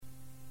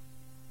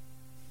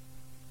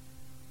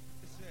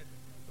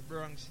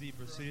Bronx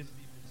people, see it?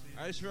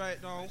 It's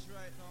right now.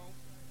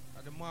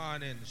 At the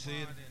morning, see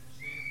it?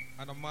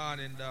 At the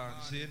morning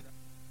dance, see it?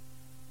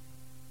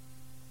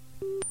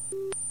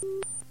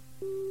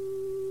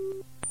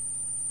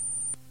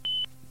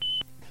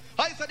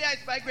 I said the ice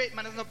by great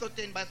man is not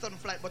obtained by sun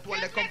flight, but all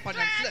the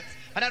companions slept.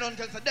 And I don't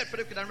tell us dead for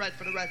the wicked and right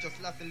for the righteous.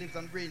 Last lives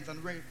and reigns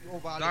and reign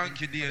over all.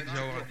 Thank you, dear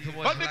Joe.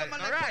 But big man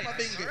like Papa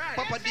Bingy,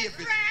 Papa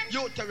Davis,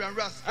 Terry and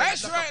Rascal.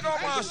 That's right now,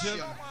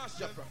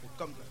 Master.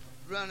 Come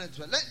run it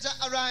well. Let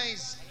Jah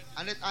arise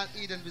and let all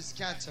Eden be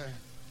scattered.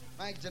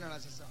 Mike General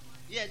as a song.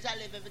 Yeah, Jah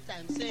live every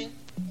time. Sing.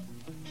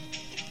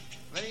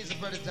 When is the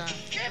brother time?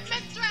 Keep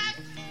it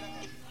track.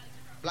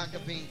 Black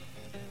and pink.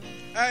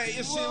 Hey,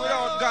 you see,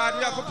 without God,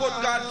 we have to put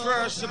God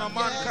first, you know,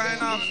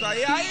 mankind after.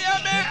 Yeah, hear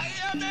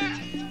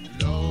me?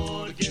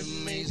 Lord, give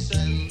me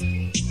strength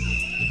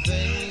to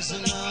face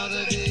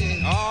another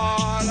day.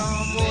 All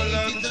I'm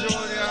going to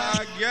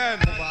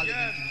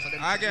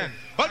again.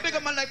 But big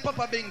man like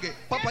Papa Bingy,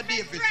 Papa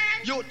Davis,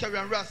 Terry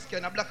and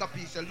Rascal, and Black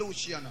Piece,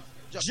 Luciano.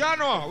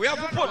 Jano, we have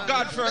to put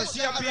God first,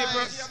 yeah,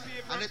 people.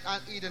 And let all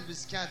Eden be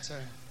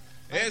scattered.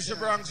 Here's the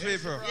Bronx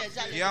people.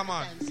 Yeah,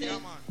 man.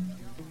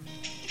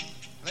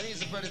 When is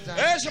the brother time?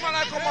 Here's the man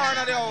like come on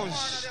at the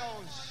house.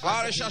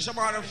 All the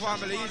Shashamane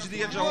family, he's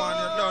the age of one,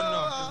 you don't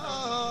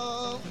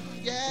know.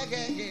 Yeah.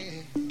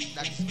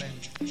 That's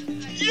spent.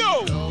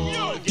 Yo!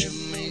 Lord, give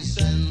me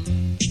strength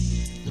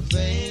to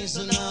face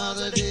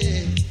another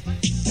day.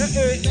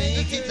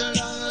 Make it a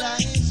long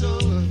life, so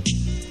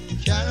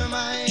carry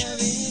my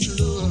heavy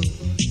load.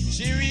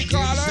 She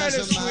recall her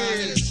the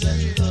squeeze.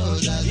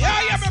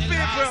 Yeah, my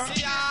people.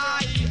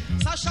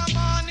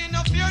 Shashamane, no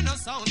fear, no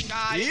sound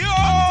guy. Yo!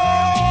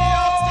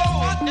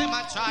 Them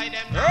I try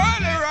them.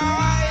 Early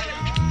ride.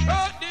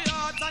 Hurt the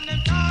heart and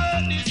them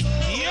hurt the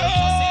soul. Yo!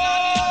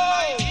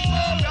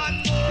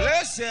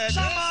 Blessed.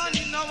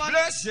 Shashamane, no one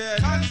Blessed.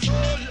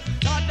 control.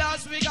 God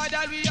as we guide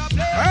that we are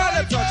blessed.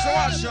 Early touch, so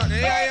watch on.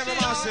 Yeah, yeah,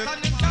 massive.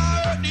 And them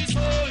hurt the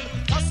soul.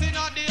 Cussing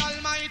at the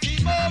Almighty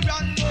more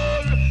and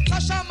more.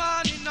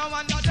 Shashamane, no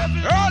one the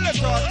devil. Early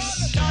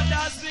touch. God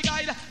as we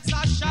guide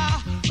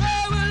Sasha.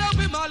 Where we love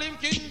him all in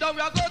kingdom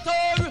we are go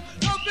to.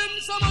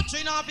 So much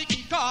in our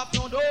kick up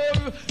no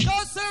door.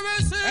 Just to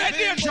receive. Hey,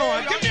 dear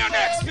Joe, give me your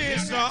next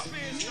piece now.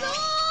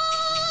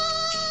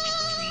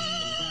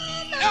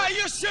 Yeah,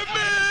 you see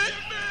me.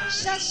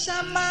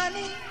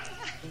 Shashamane.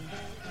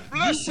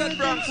 Blessed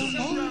Bronx.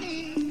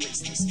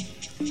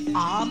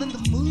 I'm in the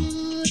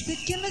mood to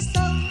kill a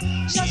song.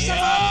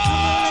 Shashamane,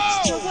 come on, let's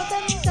juggle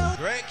them down.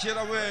 Break it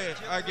away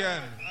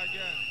again.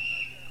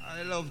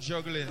 I love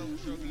juggling. I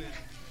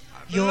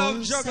Your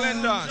love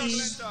juggling son dance.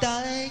 is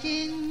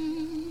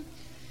dying.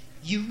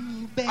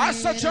 You better I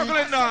saw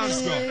juggling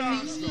dance, go.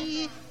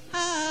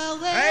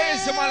 Hey,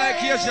 it's the man like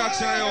here,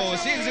 Jackson. Oh,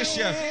 he's the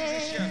chef.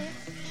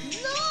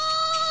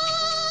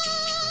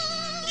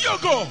 You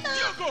go.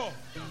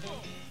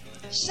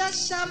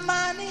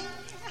 Shashamane.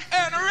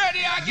 And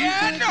ready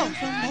again.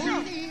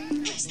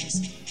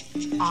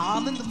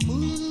 I'm in the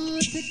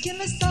mood to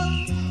kill a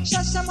song.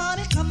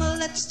 Shashamane, come on,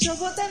 let's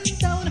juggle them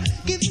down.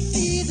 Give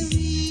me the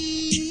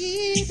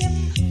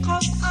rhythm,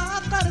 cause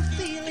I've got a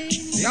feeling.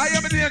 Yeah,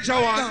 you're the danger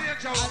one. I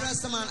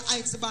rest a man,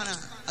 I Sabana.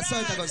 I saw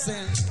it about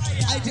saying,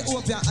 I did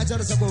open, I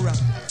just go around.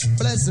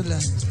 Blessed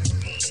land.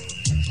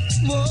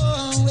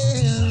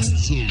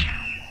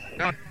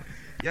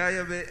 Yeah,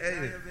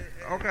 hey.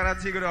 How can I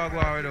take it all go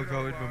out with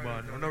me,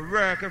 man? I'm not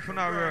work if I'm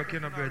not working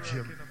in a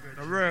bedroom.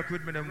 Don't work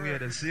with me them way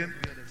there, see?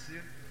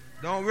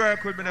 Don't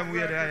work with me them way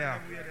there, yeah.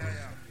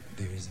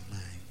 There is a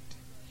mind.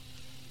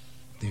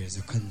 There is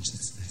a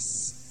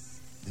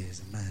consciousness. There is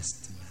a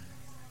mastermind.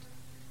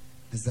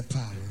 There's a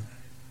power.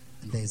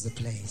 And there's a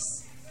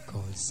place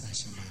called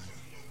Shashamane.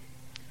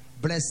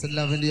 Bless the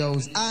love in the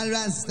house. All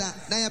Rasta,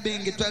 Naya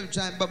Bingy, 12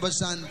 time, Baba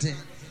Shanti.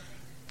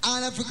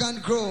 All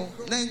African crew,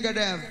 Nenga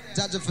Dev,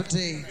 Jaja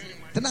Fateh,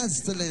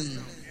 Tanastalin,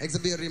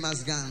 Exabiri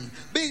Masgan.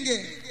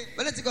 Bingy,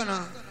 but let's go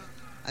now.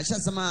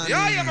 Shashamane.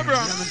 Yeah, my bro.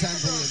 I'm time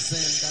for you,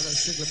 saying that was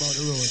strictly about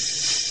the road.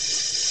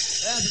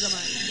 Yes,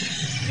 man.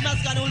 You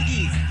must get all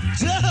these.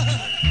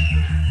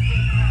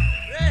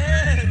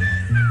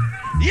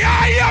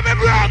 Yeah, my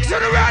Bronx, are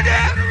you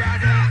ready?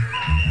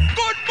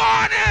 Good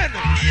morning.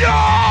 Yo!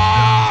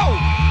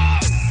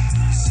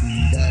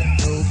 See that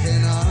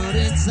broken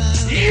hearted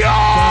sound. Yo!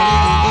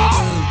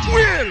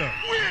 Will!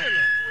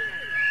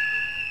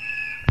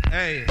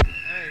 Hey,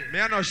 me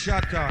a no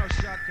shatter.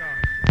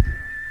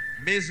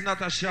 Me is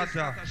not a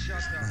shatter.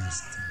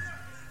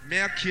 Me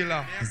a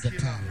killer. Is the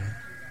power.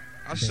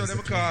 I saw them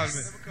call me.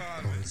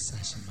 Called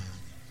Shashamane.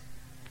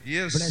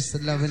 Yes. Bless the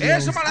love and Hey,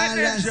 love. somebody like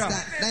Ninja.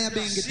 Naya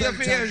Bingy, See if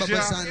he 12 time, is, Baba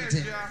yeah.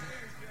 Shanti.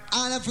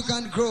 All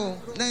African crew,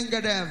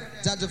 Nenga Dev,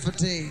 Jaja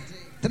Fateh,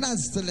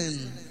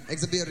 Tanastalin,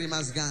 Exabiri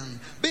Masgan.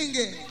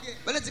 Bingy,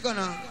 but let's go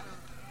now.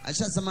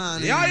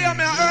 Shashamane. Yeah,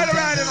 me early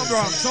riding on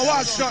Bronx. So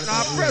watch that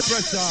now,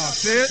 pressure,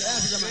 see it?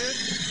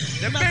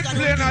 The big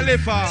plane a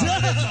lift off.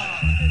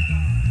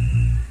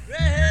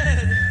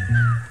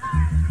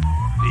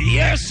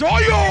 Yes, oh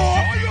yo!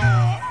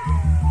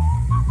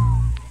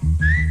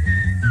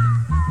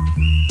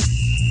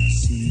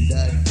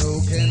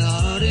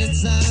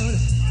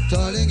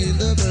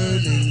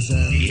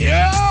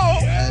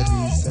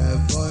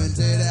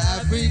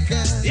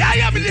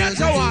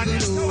 later one,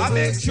 I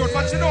make sure,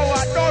 but you know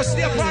what? Don't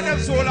stay upon them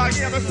so long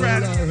here, my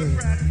friend.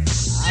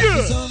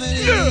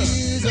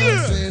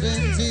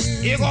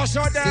 He goes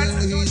so then.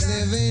 He's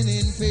living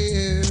in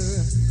fear,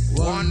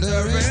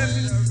 Wondering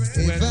if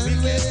and when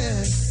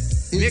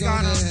we he's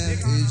gonna gonna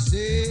have his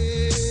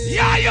day.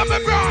 yeah, you me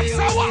bro,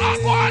 so what I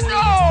want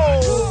now?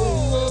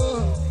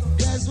 Oh,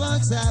 guess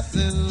what's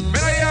happened? Me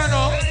no hear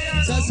no.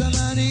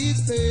 Shashamane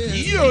is pain.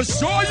 You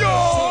show you.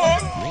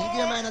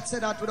 You might not say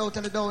that without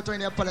any doubt or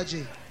any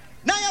apology.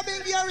 Now you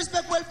bring your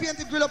respect, well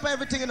painted, grill up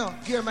everything, you know.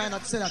 Gear might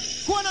not say that.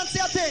 Go on and say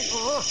a thing.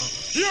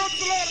 Here to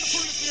the Lord of the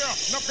fullness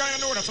here. No kind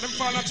of know that, so them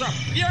fall not trap.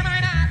 Here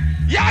man.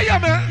 Yeah,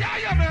 man.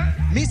 Yeah, man.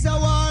 Mr.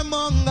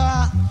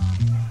 Warmonger.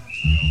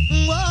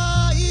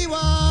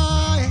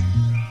 Why?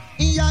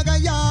 Yaga,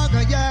 yeah.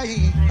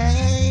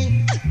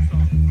 Hey.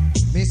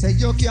 Me say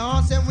you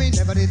can't say we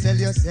never did tell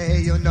you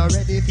say you're not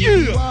ready for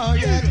the war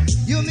yet.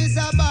 You miss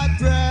a bad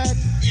breath.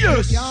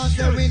 Yes. You can't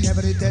say we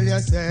never did tell you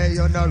say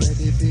you're not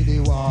ready for the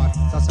war.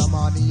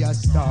 Shashamane a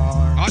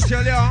star. I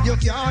tell ya. You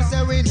can't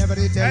say we never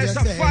did tell you It's a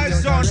say you're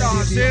five-star not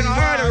dance, ready you for know,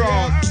 the heard it war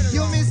wrong. yet.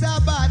 You miss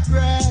a bad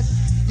breath.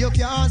 You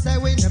can't say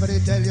we never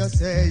did tell you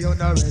say you're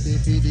not ready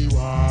for the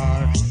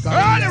war.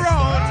 Early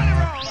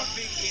round.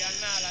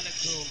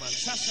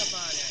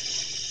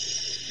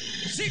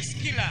 Six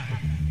killer,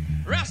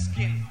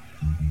 Raskin.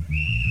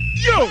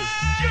 Yo.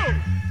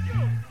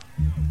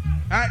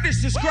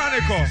 This is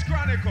Chronicle.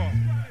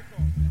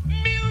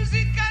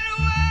 Musical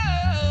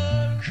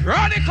world.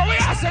 Chronicle, we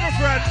are some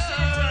friends.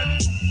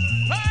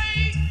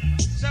 Hey,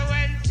 so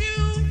when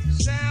two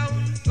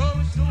sound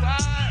goes to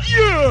one.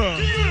 Yeah.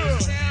 Two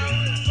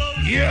sound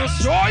goes to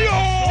Yes, one.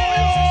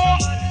 oh,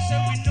 So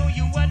we know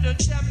you are the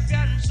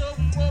champion. So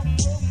whoa.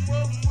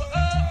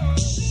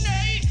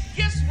 Nay,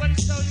 guess one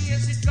sound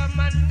yes it come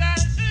and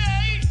gone.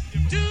 Hey,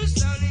 two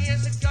sound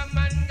yes it come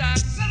and gone.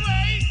 So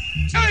hey,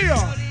 two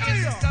sound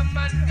yes it come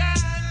and gone.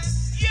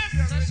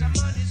 Yes,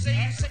 somebody say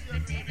you set the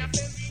beat up.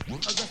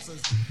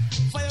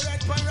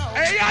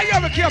 Hey, yeah,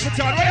 be careful,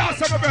 Town. We are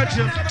some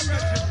virgin.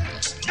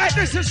 Hey,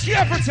 this is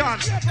Capitan.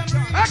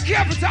 Hey,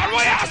 Capitan,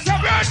 we are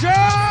some virgin.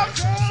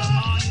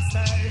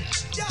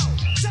 Yo,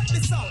 check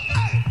this out.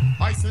 Hey.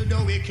 I said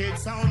the wicked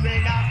sound will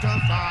have to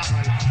fall.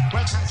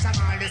 Well,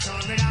 Shashamane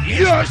sound will have to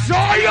Yes, oh,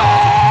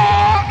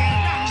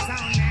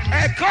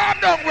 hey, calm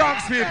down,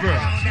 Bronx people.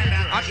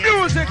 And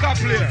music I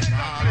play.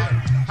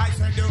 I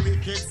said the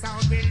wicked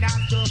sound will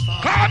have to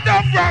fall. Calm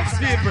down, Bronx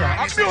people.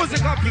 And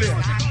music I play.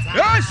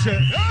 Yes, sir.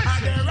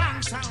 And the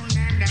wrong sound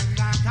them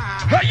got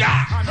caught. Hey,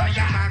 yeah. And the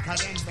back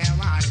against them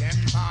want them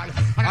fall.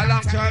 A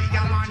long time.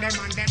 You want them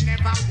and them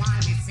never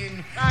want it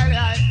in.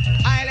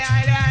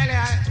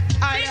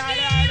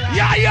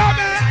 Yeah,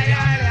 man.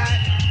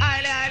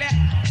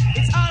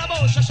 It's all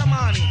about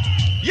Shashamane.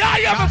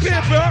 Yeah, my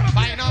people.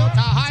 Find out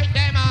to hide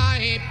them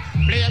hype.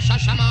 Play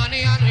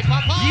Shashamane and we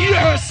pop up.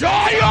 Yes,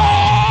 I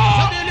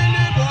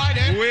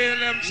am.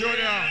 William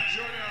Jr.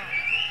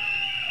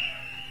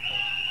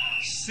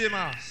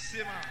 Simmer.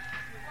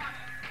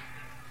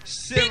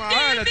 Big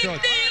deal.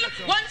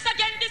 Once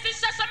again, this is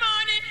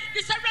Shashamane.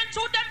 This a run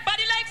through them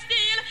body like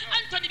steel.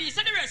 Anthony D.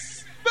 and the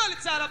rest. Well,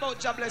 it's all about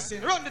job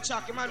blessing. Run the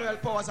track, Emmanuel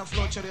Powers and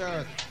flow to the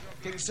earth.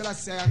 King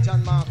Selassie and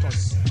John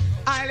Marcus.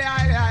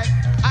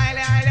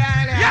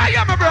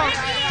 Yeah, my bro.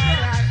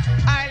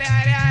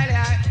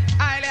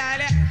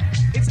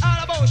 It's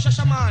all about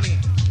Shashamane.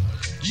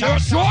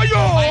 Yes, I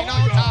Find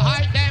out to am.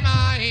 hide them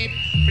hype.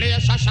 Play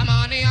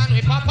Shashamane and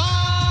we pop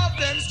up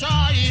them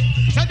stripe.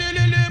 So the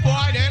lily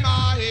boy them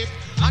hype.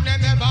 And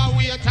them never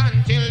wait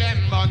until them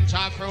bunch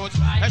of fruits.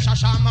 Play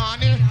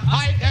Shashamane,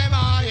 hide them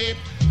hype.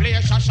 Play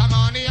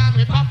Shashamane and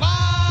we pop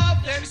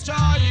up them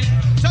stripe.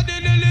 So the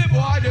lily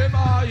boy them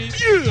hype.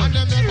 And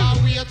them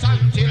never wait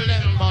until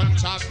them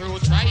bunch of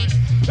fruits right.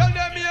 Tell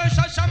them here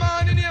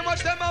Shashamane name what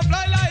them a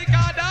fly like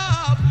a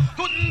dove.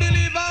 Couldn't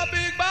believe a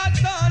big bad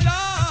star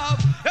love.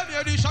 Them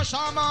hear the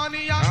Shashamane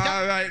and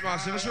All right,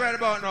 master. What's right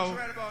about now?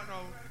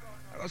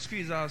 I'll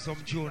squeeze out some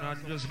tune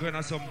and just go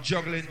into some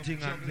juggling thing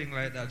and thing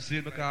like that.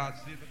 See, because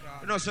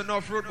you know, so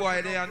enough road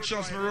boy there, and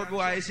trust me, road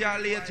boy, see you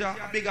later,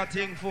 a bigger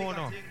thing for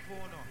now.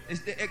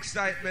 It's the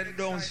excitement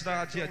don't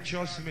start yet,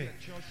 trust me.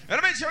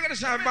 And make sure we get a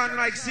shine band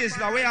like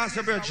Sizzler. We are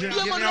some virgin.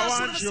 Give me a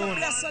one tune.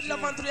 Blessed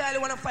love unto the highly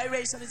one of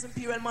Federation, His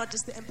Imperial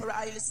Majesty Emperor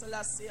Haile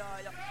Selassie.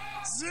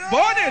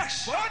 Bonnet!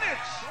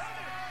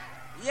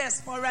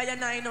 Yes, for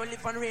Ryan I know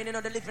live and reign in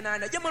the living I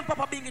know. Yeah man,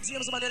 Papa Bingy,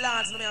 James, man, the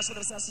lads, and I show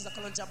them Caesar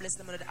Colonel bless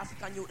them, the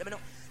African youth, them, know.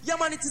 Yeah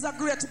man, it is a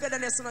great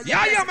togetherness, you know.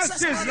 Yeah, my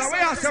Sizzler. We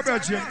are some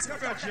virgin.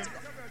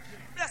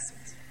 Bless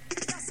it.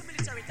 Bless the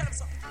military, tell them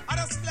so. I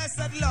just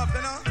blessed love,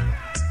 you know.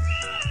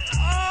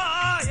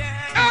 Oh,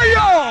 yeah. Hey,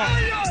 yo!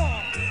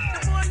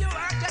 The more you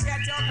work, you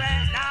get your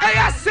bread now. Hey,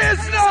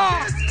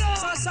 Sizzler!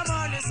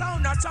 Shashamane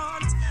sound a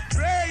chant.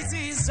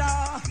 Praises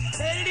are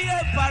the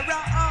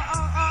Emperor.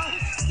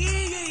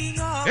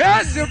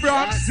 Yes, the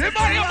Bronx. See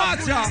my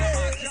matter.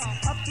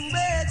 Up to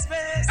make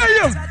space. Hey,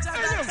 yo!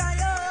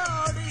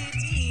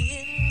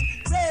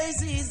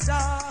 Praises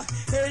are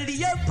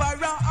the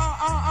Emperor.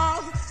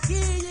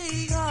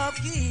 King of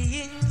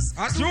kings.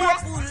 That's to true. a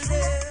full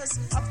days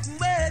of to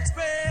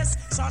express.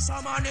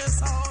 Shashamane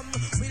sound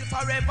will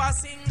forever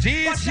sing.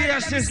 DJ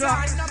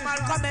Sizzla.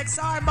 Malcolm X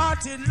or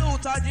Martin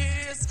Luther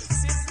Days.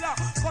 Sizzla,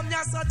 come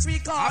here so three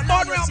call. I'm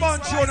born with a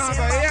bunch of now,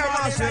 but here,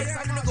 massive.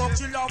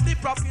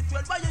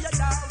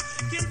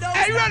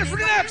 Hey, you ready for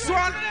the next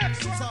one? Hey,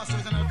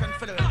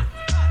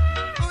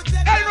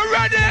 you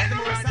ready?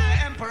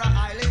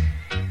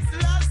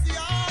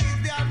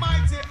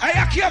 Hey,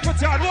 you careful,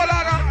 Todd. Hold on.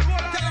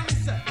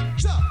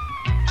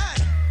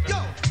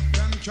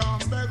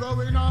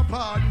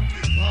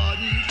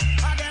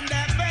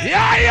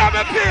 Yeah,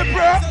 my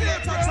people.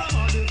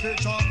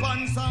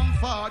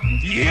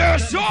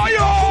 Yes, so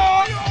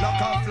yo.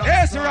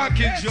 Yes,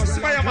 Rankin,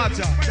 just by a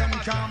matter.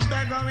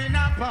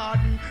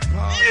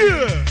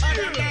 Yeah.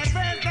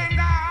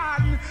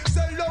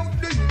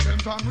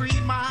 From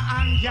Rima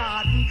and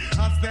Garden,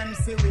 as them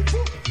say we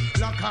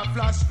like a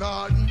flash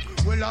garden.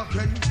 We lock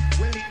in,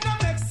 well it no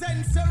make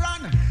sense to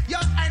run. Your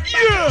head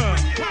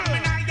back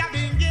when I have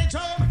engaged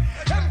home.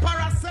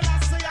 Emperor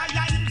Selassie,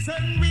 I am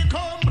send we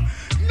come.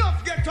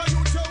 Enough get to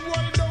you to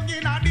hold down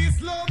in a this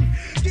slum.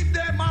 Give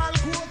them all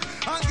coke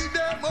and give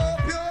them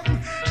opium.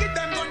 Give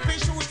them gun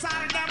fish shoots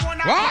and them one.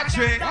 Watch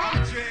it.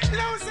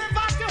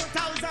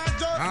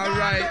 All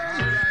right.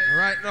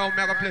 Right now, I'm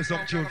gonna play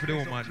some tune for the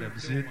woman. Them.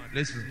 See?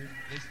 Listen.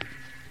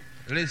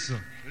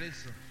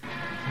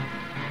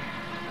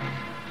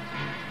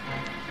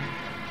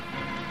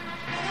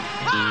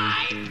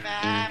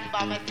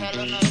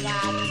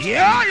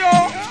 Yeah,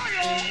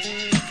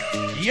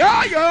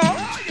 yo.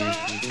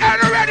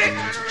 And ready.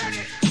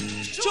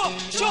 Sure.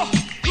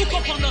 Look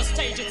up on the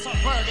stage, it's a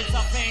bird, it's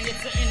a pain,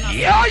 it's an inner.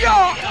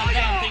 Yo.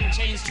 Everything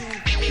changed too.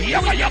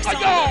 Yo.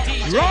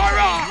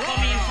 Rora.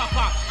 Come in,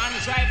 Papa, and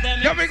drive them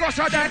in. Here we go,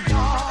 so then.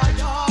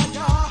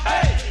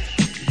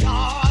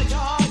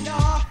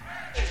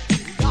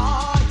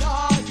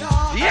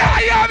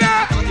 Yeah,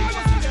 man.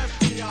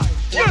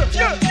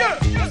 Yeah.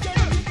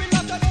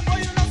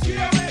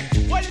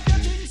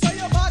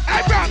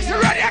 Hey, Bronx, you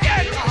ready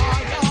again?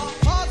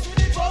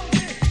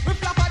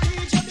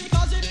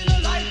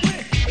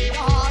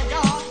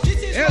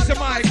 Here's the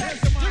mic.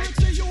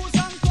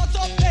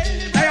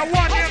 Hey,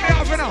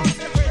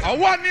 I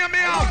want near me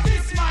off.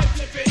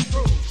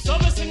 So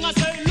we sing and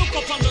say, look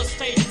up on the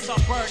stage, it's a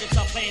bird, it's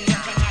a plane, you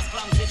can ask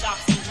clumsy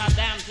ducks, and a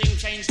damn thing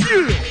changed.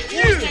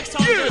 Who's next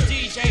on the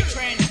DJ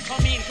train?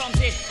 Come in,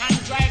 clumsy,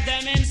 and drive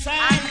them insane.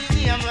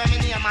 Yo!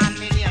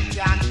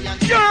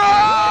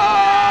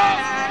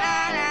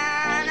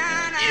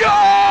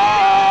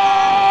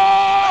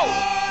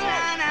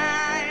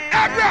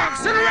 Hey,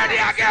 Bronx, you ready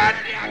again?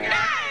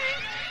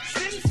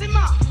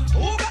 Simma,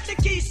 who got the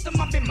keys to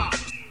my bimmer?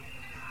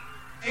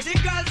 Hey, the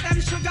girls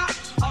them sugar,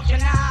 how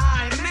can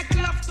I make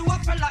love to a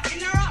fella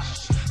in a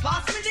rush?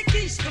 Pass me the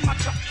keys to my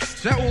truck.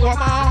 Say, who am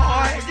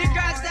I? The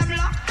girls them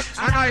lock,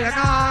 And I.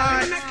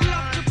 make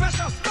love to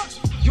precious.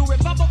 You a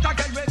bubble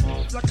again red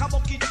like a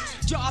bucket.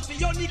 Drop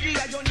your nigga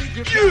like your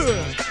nigga.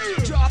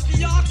 Drop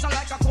your ox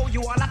like a cow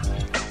you all.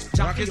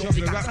 Drop your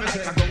ox like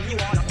a cow you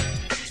all.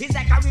 It's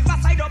like a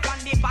riverside up on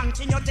the bank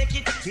and you take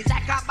it. It's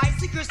like a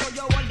bicycle so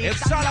you hold it.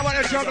 It's all about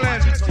the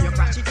juggling. So you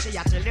crash it, say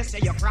you tell you, say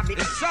you grab it.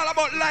 It's all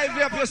about live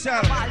up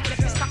yourself.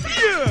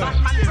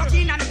 Batman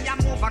trucking and me a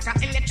move like a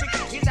electric.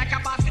 It's like a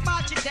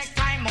basketball, she take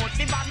time out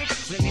to bat me.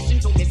 We listen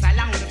to me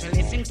silent, we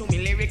listen to me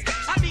lyrics.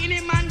 I be the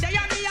man there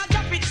and me a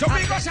drop it. So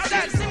we go shut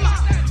that.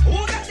 Who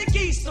got the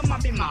keys to my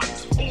bimmer?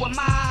 Who am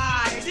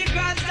I? The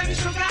girls them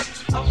sugar.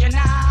 How can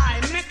I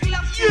make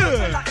love to a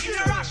fella in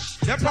a rush?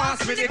 They pass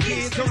me the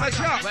keys to my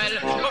shop.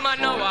 Well, woman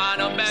no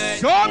wanna beg.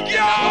 Some girl.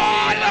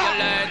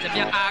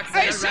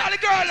 Hey, shout the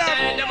girl up.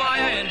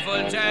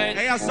 Infiltrate.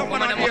 Hey,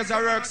 someone on days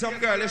I work some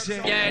girl,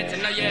 listen. Yeah, it's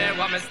in the year,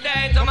 what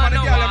mistake. Come on, the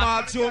no girl, them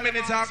all 2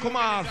 minutes and come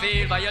on.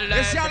 Feel violent.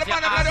 You see all the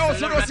man that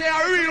also don't say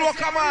a real one,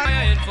 come on.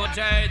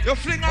 You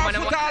fling our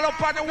foot all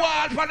up on the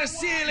wall, on the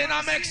ceiling,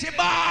 and makes you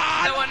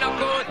bad. No one no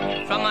good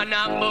from a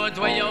knock boat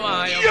where you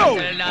are. You Yo.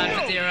 tell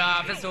that to tear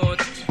off his suit.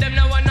 Them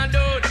no one no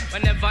dude.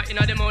 Whenever in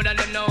the mood and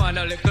them no one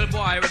a little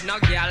boy with no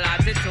girl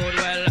attitude.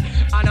 Well,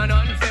 I know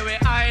nothing for we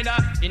either.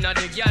 In the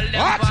girl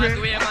them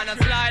pathway man a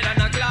slide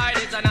and a glide.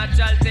 It's a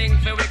natural thing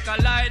for we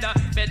collide.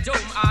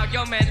 Bedroom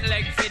argument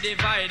like for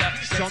divider.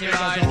 Set it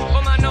right.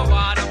 Woman no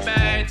wanna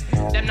bait.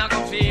 Them not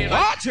gonna feel.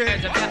 Watch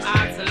it. If you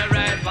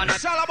accelerate.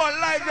 It's all about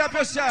live up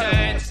yourself.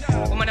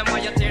 Woman them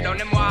want you tear down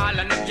them wall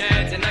and them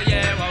gates. In the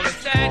year what we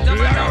say. Them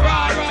not gonna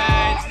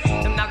bait.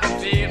 Them not gonna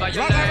feel. But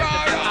you learn if you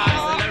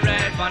accelerate.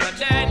 On a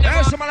dead.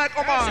 There's someone like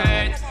Omar.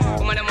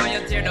 Woman them want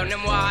you tear down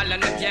them wall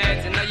and them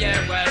gates. In the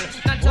year well.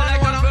 Not like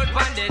a fruit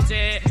bandage.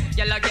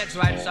 Yellow gets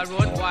wipes a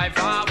road boy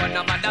for one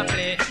of the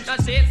play. Now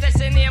she says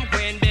she name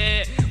Queen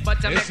Bee.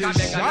 But to make a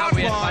beg and a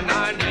wait for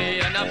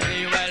Nandy and a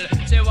free well.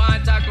 She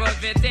want a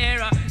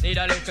profiteer. Need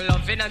a little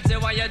loving and she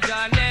want you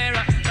draw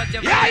nearer. But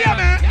you feel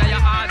in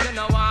your heart you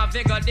know want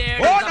figure there.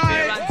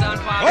 Disappearance and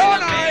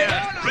family.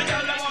 We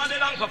tell them all the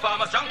long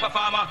performer, strong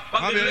performer.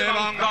 Hey,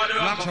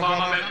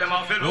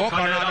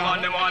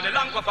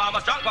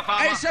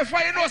 say for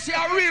you know, see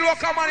a real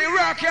worker man, you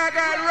work your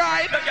girl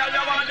right.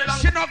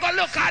 She not gonna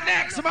look at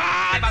next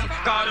man.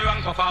 Call the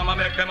wrong performer,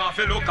 make them off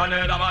look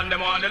another man.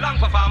 Them want the long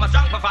performer,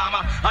 strong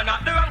performer, and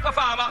not the wrong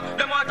performer.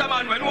 Them want a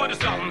man when know the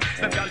song.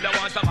 Them girl they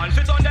want a man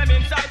fit on them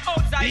inside,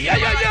 outside. Yeah.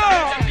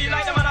 Them feel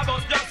like them on a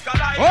bus just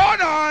collide. Oh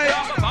no.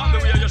 Perform the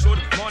way you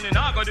should. Money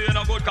not go do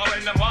no good, 'cause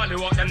when them want the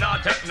work, them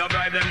not take no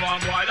bribe. Them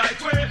want boy like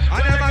we. And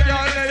them a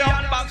girl they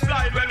and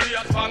backslide when we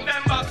are strong.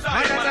 Them backside.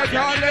 And them a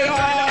girl they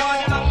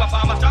long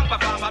performer, strong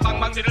performer, bang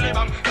bang diddly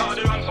bang. Call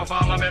the wrong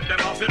performer, make them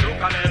off look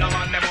another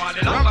man. Them want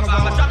the long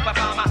performer, strong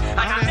performer, and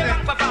not the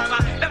wrong performer.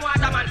 Them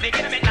want a man fi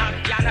give them it now.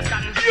 You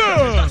understand?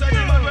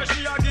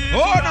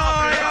 Oh no.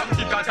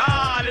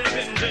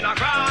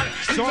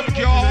 Some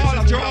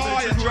girl, joy.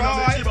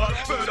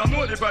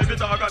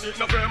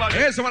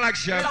 Here's someone like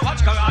Chef.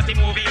 Watch karate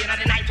movie in the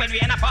night when we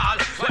in a fall.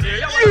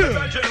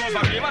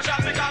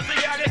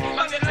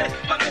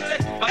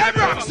 Hey,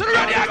 Bronx, you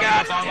ready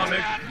again?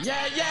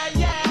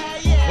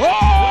 Yeah.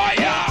 Oh,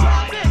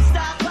 yeah.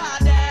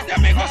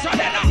 Them make us on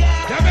there.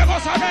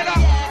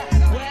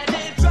 When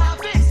the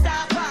traffic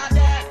stop out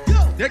there,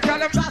 They call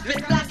them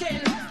traffic blocking.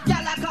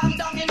 Y'all come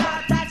down in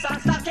our tax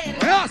and stocking.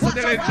 Yeah, so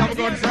they let some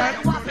good friend.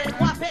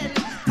 Whopping.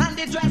 And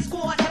the dress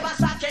code ever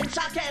shocking.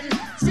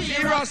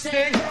 Serious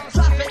thing.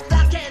 Traffic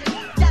blocking.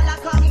 Y'all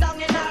come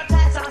down in our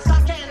tax and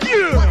stocking.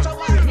 Watch your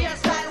one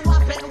hairstyle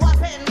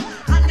whopping.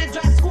 And the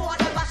dress code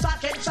ever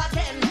shocking.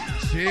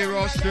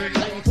 Serious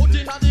thing. Put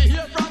in the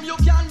hair from you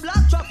can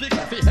block traffic.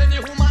 For any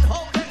woman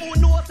out there who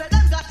knows that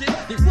them got it.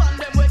 The one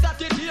them we got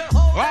it here.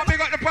 Oh, we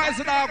got the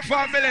Posse Dog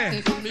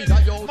family.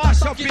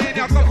 Mash up in a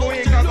couple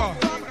weeks ago.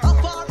 How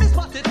far is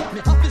spotted?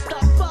 Me have to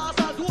stop fast.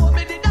 Although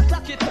me did not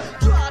clock it.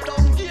 Draw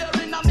down gear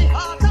in a me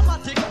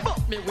automatic. But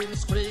me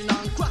windscreen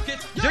and crack it.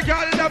 You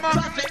got them up.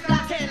 Traffic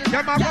blocking.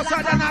 Them a go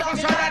so then.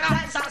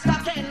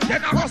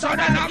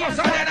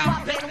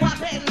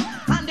 Whopping.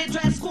 And the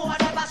dress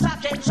code ever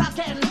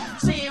shocking.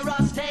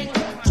 Serious thing.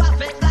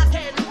 Traffic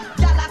blocking.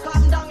 Y'all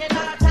come down in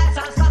our tax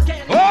and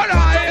stocking. Hold on.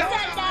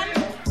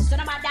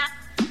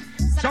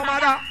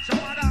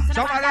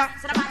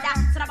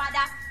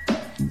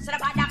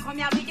 Come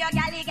here with your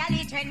galley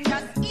trend,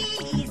 just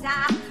ease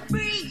up,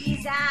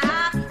 breeze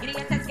up. You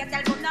get to get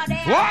the boom now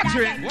there. Watch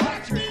it.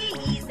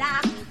 Ease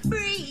up,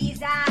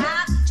 breeze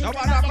up. Now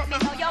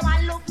you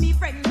want look me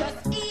friend,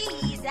 just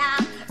ease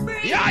up,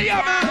 breeze up.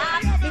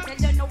 Man. If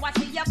you know what,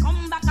 see you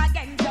come back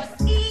again, just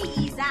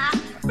ease up,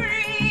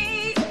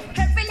 breeze.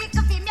 Every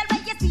little female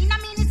where you see in a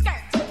mini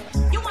skirt.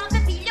 You want to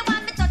feel, you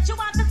want to touch, you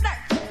want to flirt.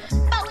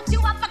 Bout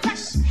you up a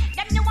crush,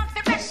 them you want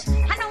to brush.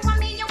 I know what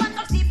me, you want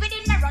to sleep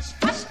within a rush.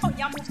 Hush, oh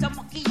you move so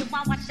monkey, you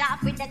want wash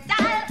off with the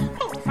towel.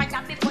 Move right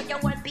up before you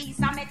will piece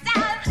of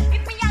metal.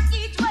 If me a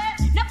teach well,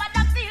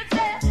 nobody feels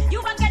well.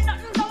 You won't get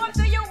nothing going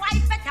to your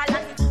wife better.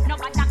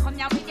 Nobody come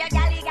here with your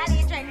galley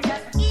trend.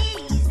 Just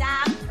ease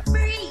up,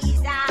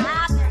 breeze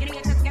up. You know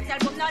you just get tell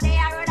no they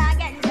are road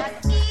again.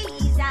 Just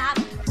ease up,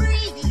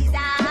 breeze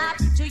up.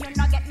 So you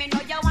not get me, no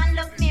you want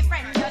look me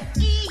friend. Just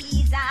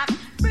ease up,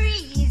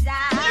 breeze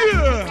up.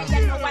 Yeah. Say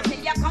you know what till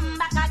you come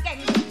back again.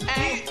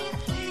 Hey.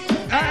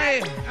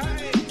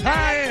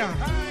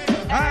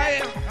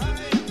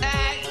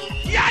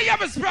 Yeah,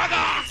 Miss Brother.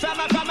 From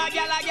a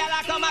gala,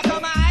 come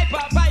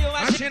hyper, you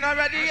And she not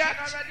ready yet?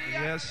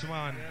 Yes,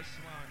 man.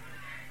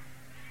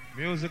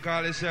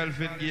 Musical yourself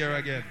in gear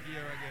again.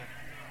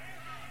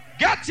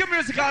 Get your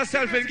musical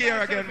self in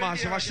gear again, man.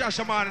 She was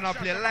Shashamane and I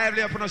play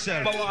lively up on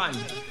herself. Number one,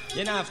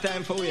 you don't have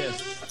time for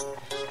waste.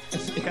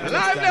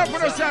 Lively up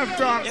on herself,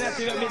 Bronx. You know,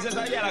 see the business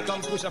of yellow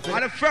come push up.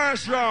 On the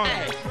first round.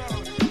 Hey.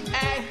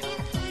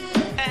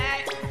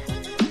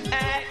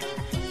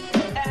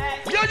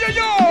 Yo.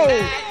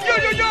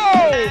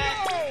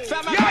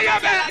 Yeah,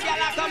 man.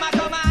 Come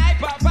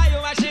hyper, you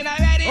machine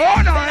already.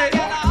 Oh, no.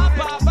 Up,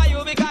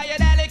 you because you're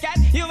delicate.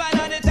 You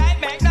are on the type,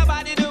 make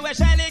nobody do a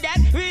shelly get.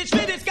 Reach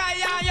me the sky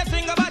and you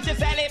sing about your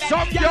celibate.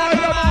 Some girl,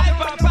 you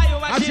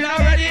machine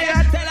already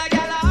yet. Tell a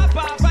girl up,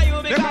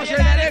 you because you're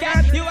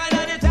delicate. You are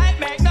on the type,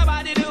 make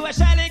nobody do a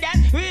shelly get.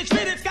 Reach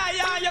me the sky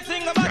and you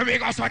sing about. Here we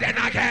go, so then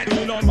again.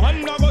 You know,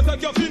 man, I go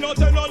take your feet, no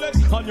tell no let.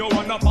 And you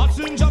want a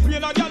passenger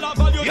plane, a girl, a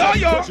value.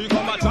 Yo.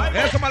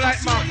 There's someone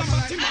like Max.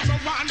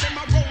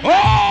 Oh,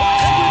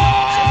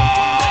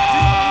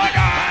 I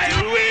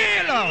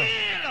will.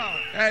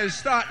 Hey,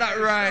 start that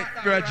right,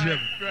 Bridget.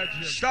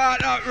 Start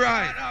that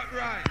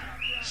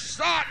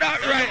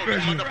right,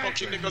 Bridget.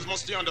 Motherfucking niggas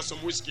must be under some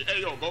whiskey.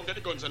 Hey, yo, go get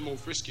the guns and move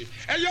frisky.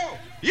 Hey,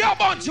 Yo,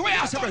 bunch, where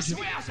else, Bridget?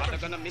 I'm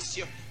gonna miss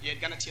you. You're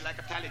gonna chill like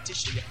a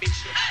politician. You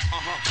bitch you.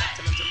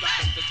 Tell them to lock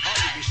them to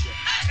Holly wish you.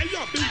 Hey,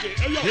 yo, BJ.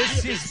 Hey, yo.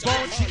 This is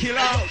Bounty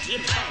Killer.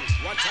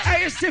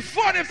 Hey, it's the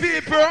funny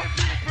people.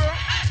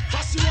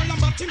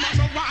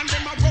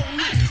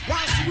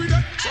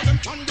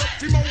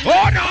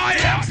 Oh no,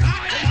 yeah.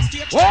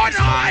 Oh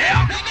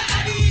yeah.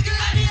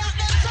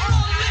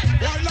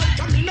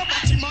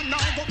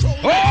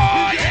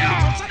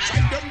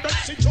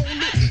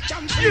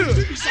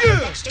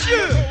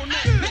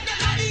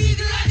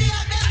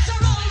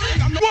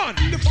 One.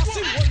 The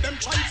Posse hold them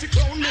trying to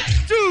clone me.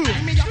 Two.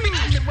 Me a big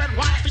me well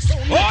want to show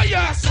me. Oh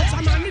yeah.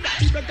 Shashamane that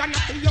the big and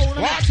the old.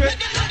 Watch it.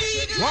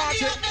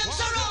 Watch it.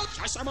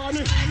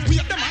 Shashamane, we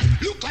have them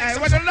look like. Hey,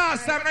 when the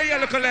last time I hear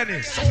look at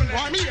Lenny?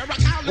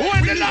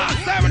 When the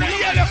last time I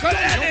hear look at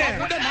Lenny?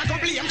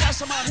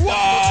 Whoa!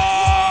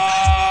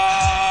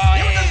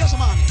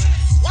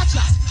 Watch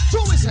that.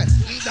 Two we say,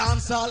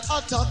 dance all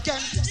out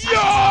again.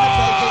 Yo!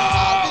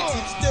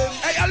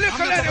 Hey, look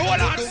at Lenny.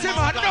 Hold on,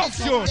 Simon. Enough,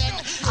 Joe.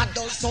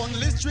 Adults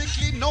only,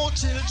 strictly no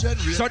children.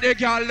 So they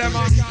call them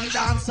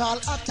dance all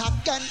out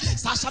again.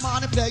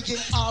 Shashamane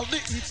playing all the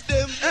hits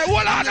them. Hey,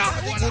 hold on now.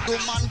 The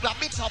man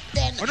grab it up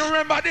then. You don't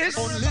remember this?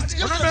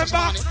 You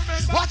remember?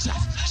 Watch her.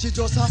 She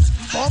just a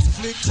bum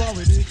flick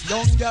with it.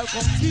 Young girl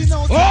come in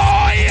out. Oh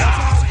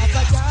yeah!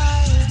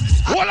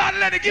 Hold on,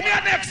 Lenny, give me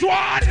a next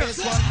one.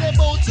 This one they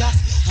both ya.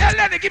 Hey,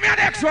 Lenny, give me a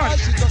next one.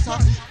 She just a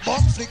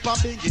bum flick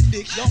bing it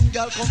big. Young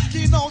girl come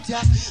in out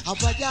ya.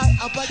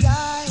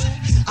 Abadai.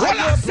 Hold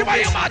on, see what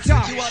you matter.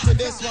 You are the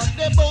best one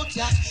they both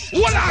ya.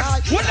 Hold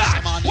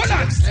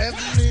on.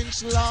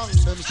 7-inch long,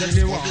 them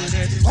still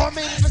coming.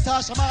 Coming for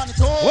Shashamane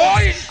toe. Oh,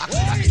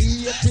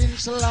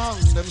 8-inch long,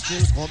 them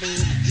still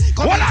coming.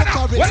 Hold on.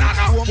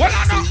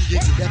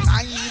 Them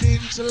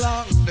 9-inch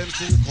long, them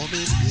still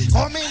coming.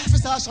 Coming for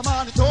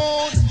Shashamane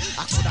toe. I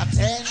could have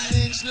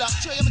 10-inch long.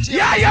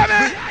 Yeah,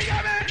 man.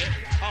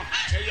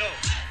 Hey, yo.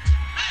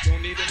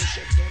 Don't need any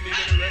chef, don't need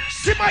any rep.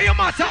 See my you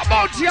matter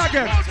about you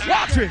again.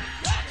 Watch it.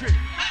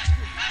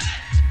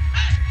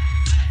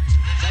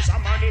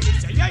 Shashamane, me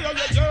say, yeah. Hey,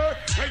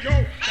 yo,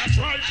 that's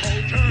right,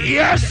 okay.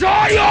 Yes, I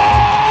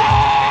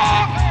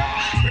am.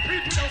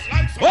 Repeat it those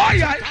lights. Oh,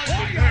 yeah.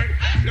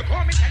 Look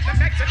how me tell the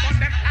Mexican,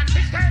 them plan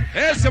to stay.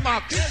 Here's the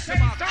Max.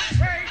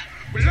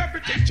 Well,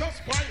 everything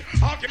just boy.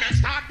 Arguments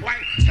start boy.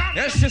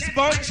 Yes, just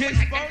bounce it.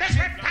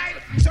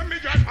 Send me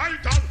your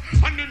idol.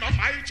 And in my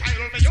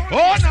child, me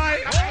oh,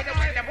 nice.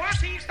 The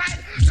bossy style.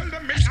 Tell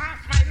them me half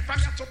smile from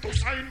your to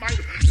sign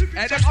mile.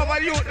 And then over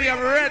you, they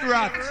have red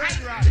rat.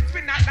 It's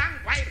been a long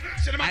while.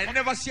 I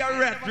never see a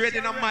red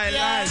in my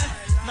life.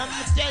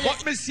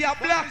 But me see a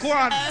black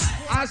one.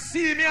 I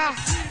see me.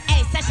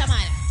 Hey,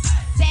 Shashamane.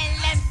 Tell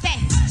them say,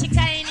 she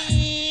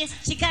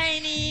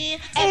kindy.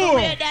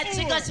 Everywhere that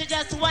she goes, she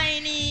just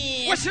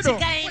whiny. What she do?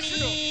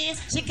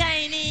 She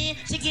kindy.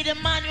 She get the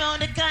man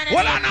round the corner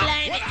and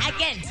blind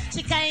again.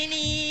 She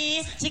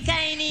kindy.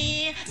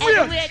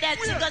 Everywhere that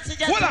she goes, she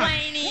just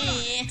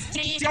whiny.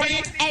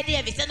 Hey,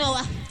 Davis, you know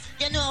what?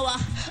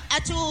 I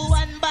chew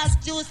one box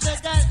juice, the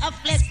girl a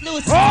flex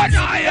loose. Oh,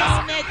 no,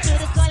 yeah. To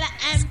the collar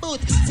and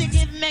boot. She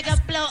give mega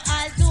blow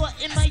all do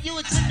in my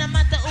youth. No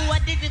matter who I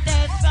did it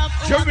from.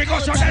 From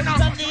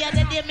the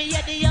other day, me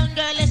had the young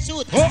girl a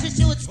shoot. She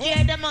shoot,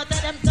 scare them out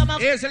of them come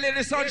up. Here's a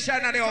little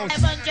sunshine at the house.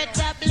 500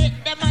 tablet,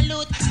 them a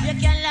loot. You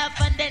can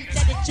laugh and then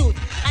tell the truth.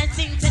 And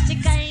sing to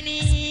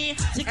Chikini.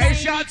 Hey,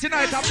 Sean,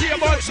 tonight I'll be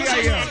about you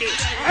again.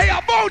 Hey,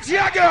 about you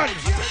again.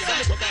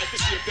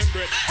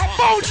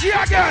 About you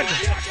again.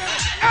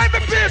 Hey, me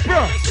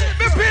people.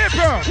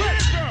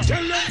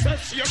 Tell them that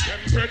she a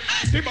temperate.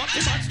 The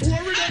Batman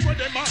story them where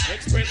them are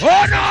express.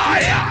 Oh, no,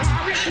 yeah.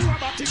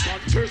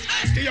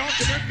 The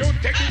argument don't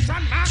take this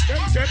and not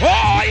them dead.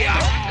 Oh,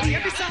 yeah.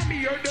 Every time me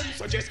hear them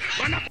suggest,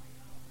 man up.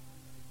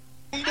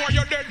 Boy,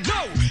 you're dead.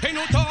 No, ain't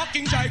no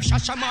talking jive.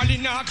 Shashamane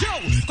now go.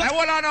 Hey,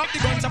 hold on up. The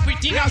guns are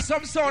pretty. We have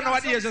some sound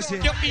nowadays, you see.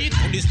 Your feet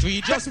on the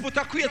street. Just put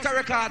a creator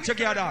record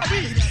together.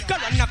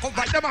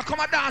 Like them a come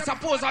and dance and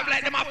pose up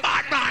like them a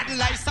bad man.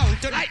 Like sound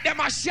to like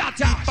them a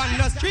shatter. On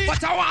the street.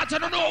 But I want to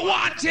know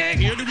one thing.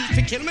 Here the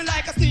youth kill me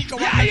like a sneaker.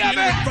 Yeah,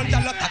 man. Front a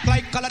lot of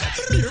like color.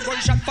 Beer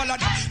gunshot follow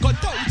that.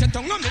 Cut out your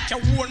tongue and make your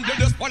wound blood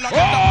just follow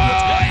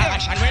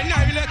that. And when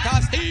I let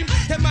her steam,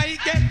 they might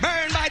get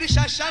burned by the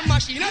Shashamane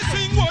machine. I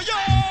sing, oh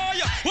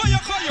yeah, why you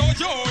call yo?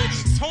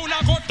 Sound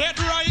I got dead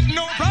right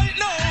now. Why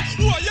you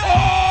call yo?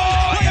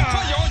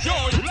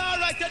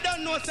 Alright, you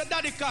don't know, say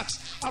Daddy Cox,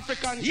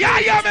 African.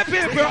 Yeah, me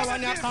people.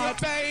 When you call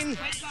pain,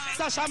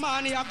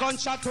 Shashamane a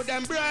gunshot to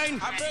them brain.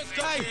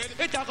 Hey,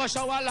 it a go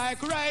shower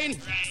like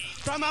rain.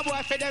 From a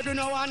boy for dead, you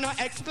know want to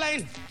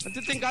explain. Don't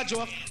you think a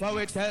joke? What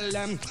we tell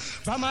them?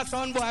 From a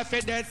son boy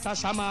for dead,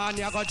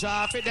 Shashamane a go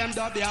draw for them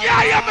W.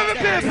 Yeah, me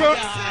people.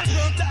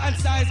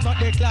 Dance size got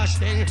the clash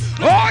thing.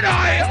 Oh, no.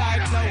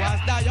 Like flowers,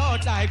 die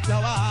out like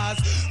flowers.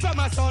 From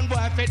a son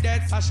boy for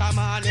dead,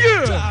 Shashamane.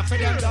 Draw for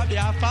them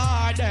W,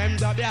 for them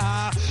W.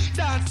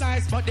 Dance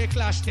nice but the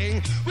clash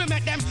thing. We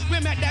make them. We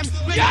make them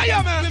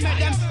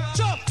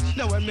chop.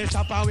 Now when me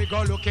shop and we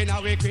go looking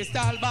at we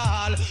crystal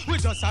ball. We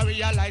just a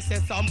realize say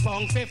some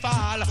punk fi fall.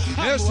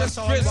 Yes, it's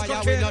why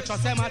we not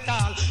trust them at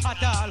all.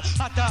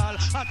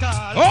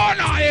 Oh,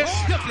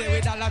 nice. You play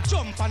with all a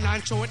jump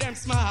and show them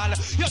small.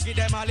 You give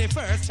them all the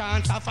first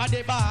chance off of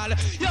the ball.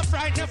 You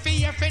frighten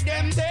fear for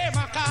them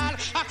a call.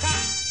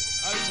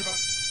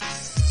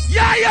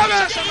 Yeah,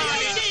 man.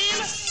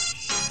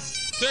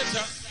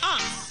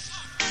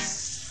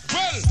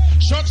 Well,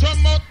 shut your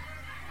mouth.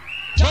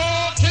 Yo!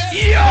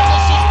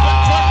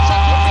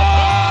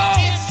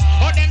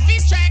 Or them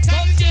fish strike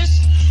on this.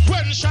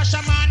 When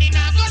Shashamane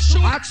now go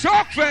shoot A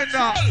truck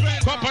fender.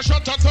 Papa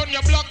shut up on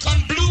your black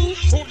and blue.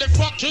 Who the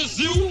fuck is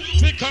you?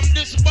 Become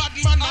this bad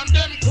man and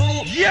them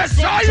crew. Yes,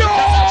 I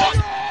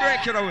am.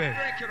 Break it away.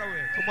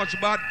 Too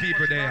much bad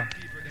people there.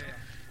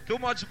 Too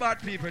much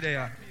bad people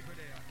there.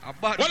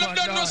 Well, I'm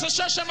done now, so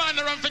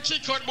Shashamane run for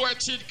Chico boy,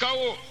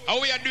 Chico. How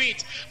we do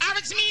it?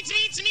 It's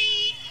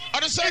me.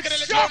 On the circuit,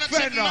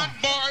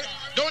 boy.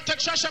 Don't take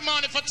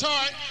Shashamane for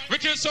toy. We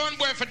kill son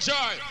boy for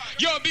joy.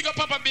 Yo, big up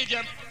Papa Big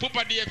and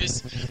Papa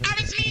Davis.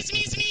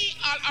 It's me.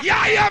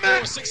 Yeah,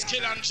 man. 6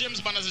 kill and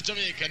James Bond as a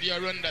Jamaican. You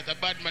run that, a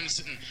bad man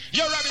sitting.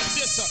 Yo, Robin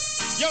Sister.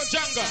 Yo,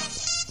 Django.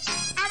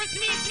 It's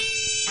me.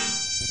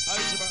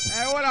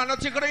 Hey, hold on,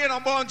 not taking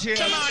on Bungie.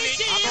 I'm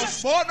going to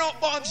phone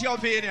up Bungie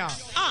up in here.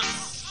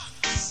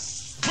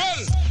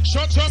 Well,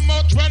 shut your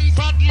mouth when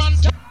bad man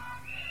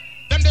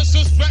them the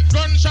suspect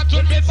gunshot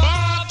will be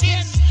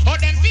barking. Or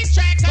them fish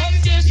strike on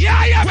this.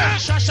 Yeah, well,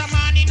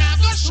 Shashamane now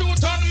go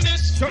shoot on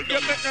this.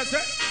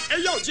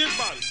 Hey, yo,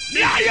 Jim-Ball.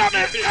 Yeah,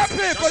 man. Hey,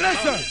 people,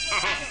 listen.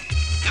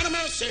 Not a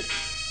mercy.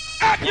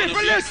 Hey,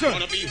 people, listen.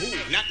 Wanna be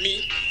who? Not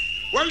me.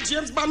 Well,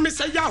 James Bond, me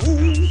say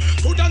Yahoo.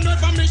 Coulda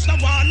never miss the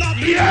wanna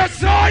be.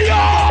 Yes, I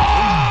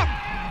am.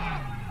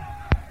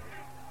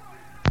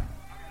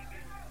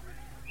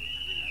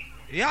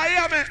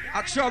 Yeah, man.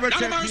 I trouble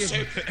check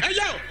people. Hey,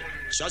 yo.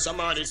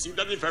 Shashamane, see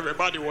that if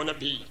everybody wanna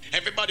be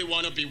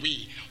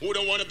we. Who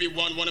don't wanna be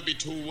one, wanna be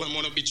two, one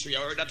wanna be three.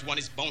 I heard that one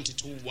is bounty,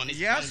 two, one is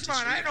yes, bounty.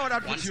 Yes, man, I know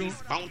that one with you. One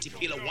is bounty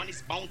filler, one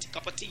is bounty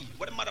cup of tea.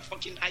 What a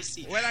motherfucking I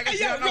see. Well, I guess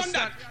you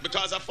understand. That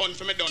because of fun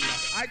for me done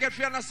that. I get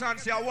you understand,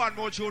 say I want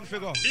more tune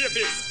figure.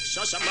 David,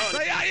 Shashamane.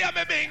 So yeah,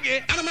 me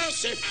bingy. And a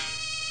mercy.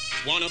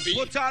 Wanna be.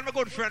 Put on my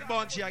good friend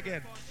Bunchy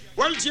again.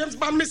 Well, James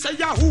Bond, me say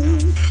Yahoo.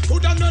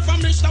 Coulda never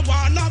miss the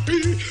wanna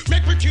be.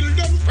 Make we kill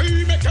them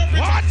free, make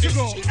everybody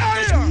go.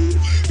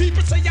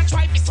 People say you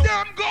try to so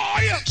them go.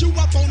 You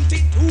a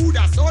bounty too,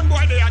 that son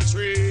boy they are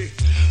tree.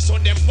 So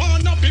them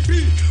wanna be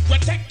we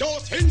take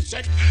those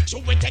insects. So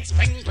we take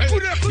spend.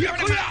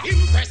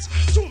 Impress.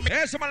 So me.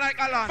 Here's someone like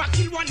Alan. But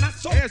kill one and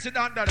so. Here's it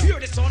under.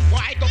 Hear the son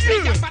boy go play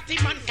a batty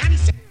man can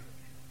say.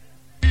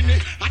 And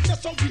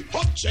that's how we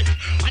object.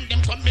 And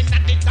them come in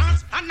at the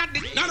dance and at the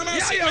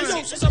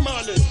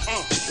Shashamane.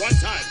 One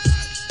time.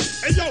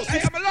 Hey yo,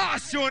 hey, I'm a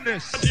last you on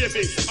this.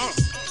 Baby.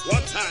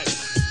 One time.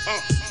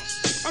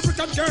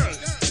 African girls.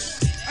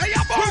 Hey,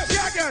 I'm Bunchy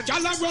again.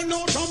 Y'all run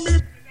out on me.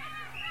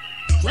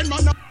 When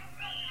man.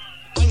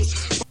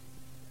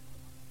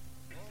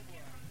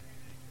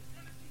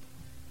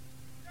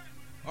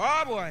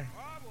 Oh boy.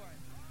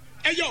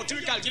 Hey yo,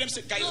 typical, get them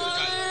sick guys.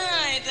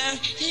 Alright,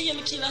 hey,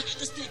 me killer,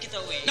 just take it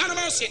away. None of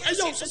mercy. Hey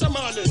yo,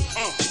 Shashamane.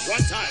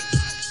 One time.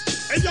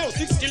 Hey yo,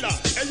 6 killer.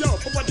 Hey yo,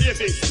 Papa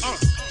David.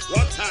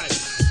 One time.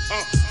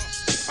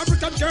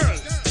 African girl.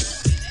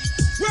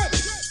 Well,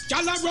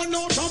 y'all run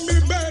out on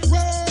me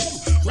bedroom.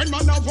 When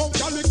man a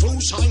walk on the two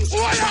shines.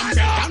 From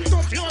bed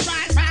to floor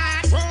right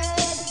bathroom.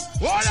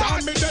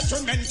 Sound me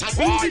detrimental.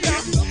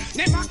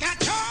 Never got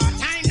no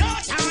time.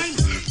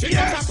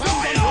 Yes, I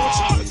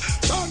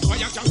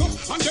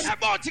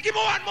give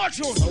me one more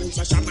tune.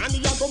 Shashamane,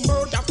 you go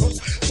murder us.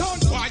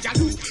 Don't boy, you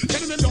lose.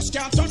 Tell me just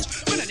can't touch.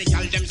 When they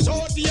call them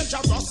so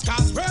dangerous,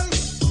 cause well,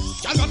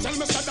 y'all don't tell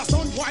me so the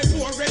son boy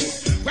boring.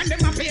 When them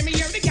not pay me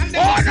here, they call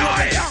them. Oh no,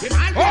 yeah.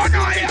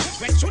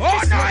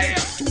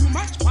 Too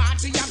much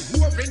party and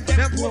boring,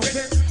 them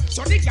boring.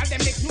 So they call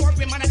them ignore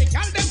women and they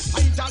call them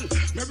idol.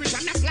 Maybe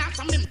can a class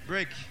on them.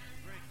 Break.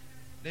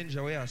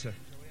 Ninja, where you say?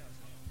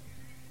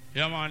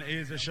 Yeah, man,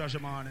 it's a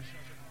Shashamane.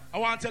 I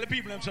want to tell the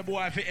people, them say,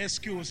 boy, if you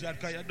excuse that,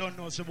 because you don't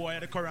know, say, boy,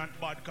 the current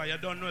bad, because you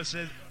don't know,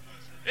 say,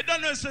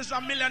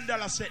 $1 million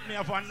set me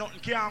up and nothing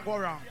can't go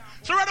wrong.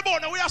 So right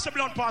about now, we have to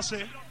blunt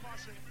Posse.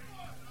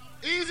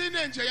 Easy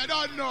Ninja, you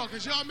don't know,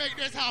 because you'll make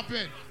this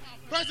happen.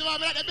 First of all,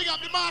 I'd like to big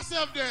up the master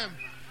of them.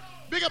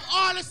 Big up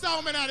all the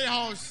soundmen at the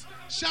house.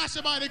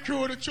 Shashamane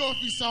crew, the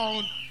trophy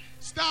sound.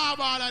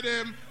 Starball of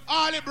them.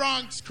 All the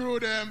Bronx crew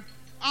them.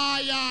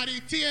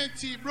 Ayadi,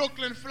 TNT,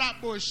 Brooklyn,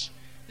 Flatbush.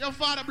 Your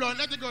father blood,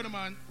 let it go,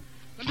 man.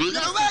 Take it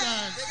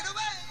away.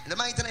 In the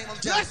mighty name of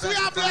yes, we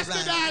are blessed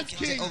to dance,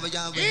 King.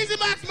 Easy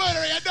Max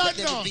Murder, you don't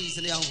know. Peace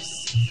in the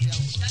house.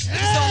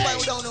 Hey!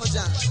 We don't know,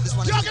 John. This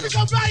one give me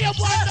some value,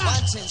 brother.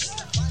 One chance.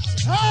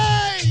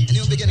 Hey! A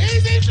new beginning.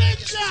 Easy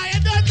Ninja,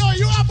 you don't know.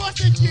 You are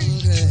busted,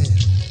 King. Okay.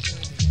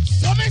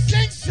 So me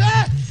sing,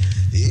 sir.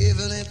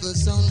 Even if a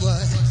son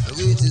boy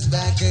reaches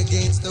back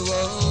against the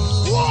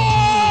wall.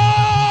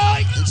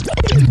 Whoa!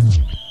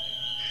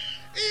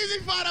 Easy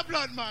Father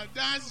Blood, man.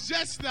 That's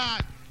just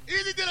that.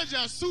 Easy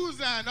Dillinger,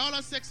 Susan, all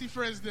our sexy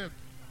friends them.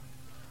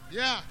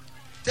 Yeah.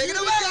 Take it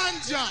away.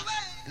 Ganja.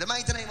 In the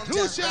mighty name of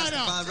Jesus,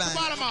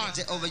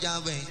 over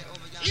Yahweh.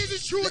 Easy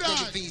True Let there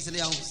be peace in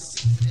the house.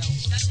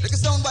 Look at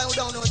sound boy who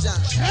don't know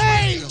John.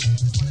 Hey!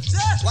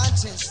 One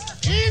chance.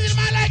 Easy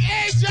man like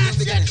Ajax,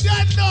 you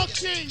don't know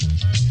King.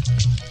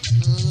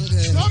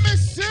 Okay. So me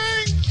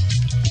sing.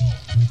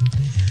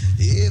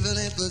 Even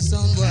if a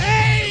son boy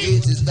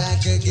reaches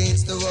back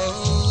against the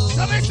wall.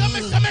 So me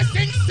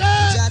sing,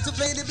 sir. Try to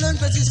play the blunt,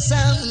 but it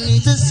sound.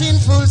 It's a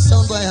sinful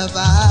son boy of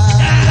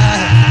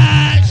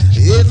I.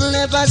 Even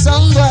if a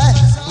song boy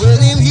will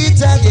him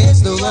hit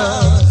against the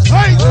wall.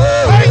 Hey,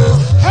 hey,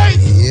 hey.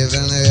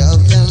 Even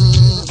help them.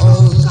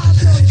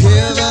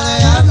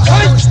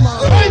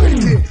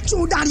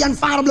 True daddy and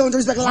father blown to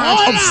respect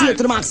large up straight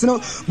to the max, you know.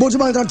 Bojo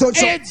man can touch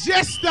Hey,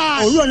 just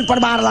that. Oh, run for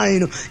the bottom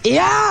line.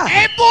 Yeah.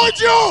 Hey,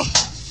 Bojo.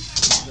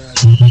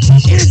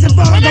 Here's the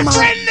What's man. the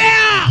friend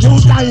there? Two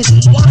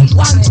times, one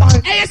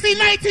point. Hey, you see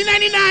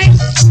 1999?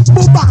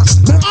 Booba.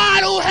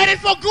 All who headed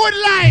for good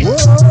life.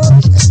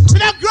 We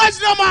don't grudge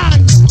no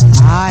man.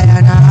 I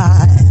and I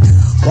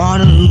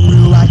wanna rule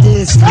you at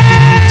this.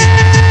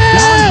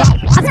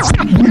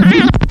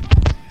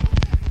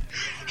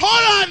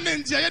 Hold on,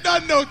 Ninja. You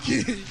don't know,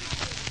 kid.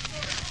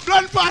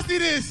 Run past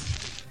this.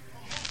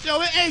 Yo,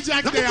 we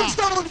Ajax there. You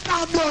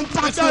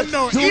don't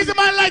know. He's a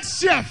man like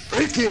Chef.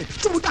 Ricky. All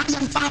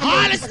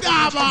the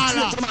star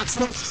baller.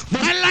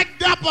 Man like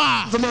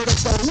Dapper.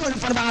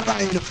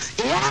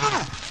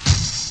 Yeah.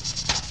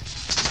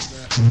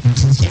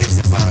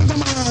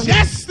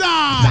 Yes,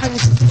 sir.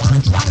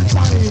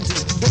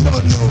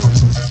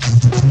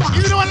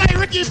 You know what like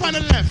Ricky on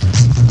the left?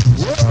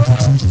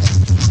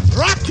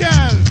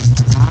 Raquel.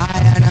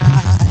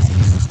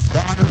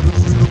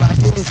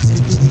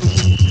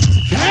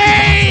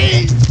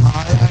 Hey!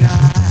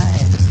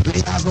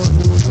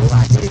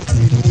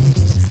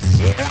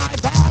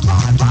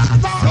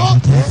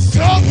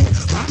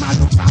 Mama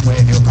look from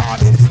when you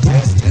call it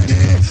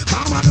destiny.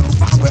 Mama look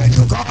from when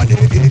you call it.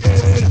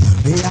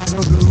 We are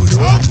no blue,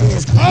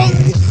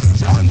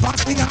 don't pass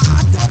me a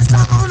hot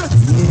touchdown.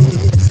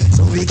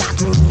 So we got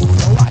to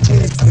rule our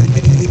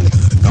destiny.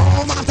 No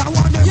matter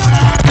what they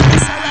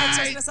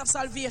righteousness of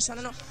salvation,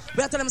 you know.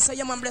 We are telling them, say,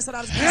 yeah, man, blessed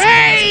are the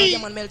hey! yeah,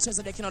 man,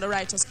 Melchizedek, you know, the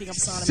righteous king of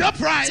Solomon.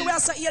 Surprise! So we are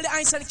saying, the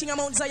Einstein, king of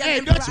Mount Zion. Hey,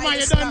 Dutchman,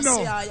 you don't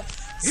know.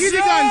 He's the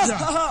ganja.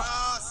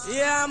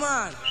 Yeah,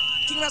 man.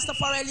 King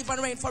Rastafari live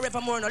and reign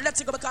forevermore. Now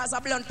let's go because a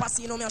blunt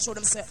Posse, you know me, I show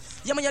them say.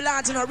 Yeah, man, you're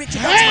large, you know, Ricky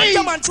Dutchman.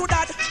 Come on, through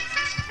that.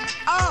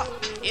 Oh,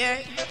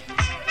 yeah.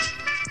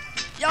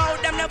 Yo,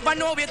 them never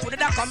know it. Would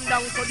that come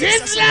down to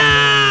this?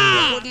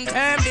 You wouldn't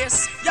term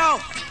this. Yo.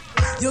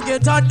 You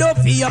get a dough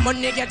for your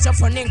money, get your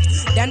funny.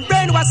 Then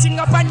brainwashing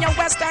up on your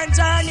western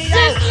journey. Yo.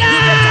 You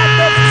get a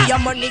dough for your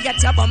money,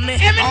 get your bummy.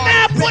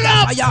 Pull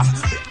up.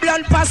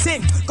 Blunt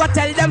passing, go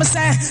tell them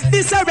say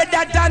this a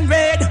redder than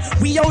red.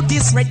 We out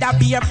this redder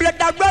be a blood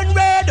that run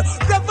red.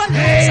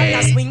 Revolution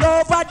a swing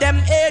over them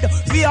head.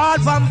 We all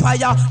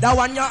vampire, the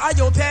one you are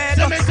you paid.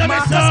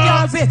 Marcus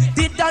Garvey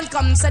did not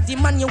come said the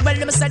man you well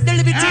them said the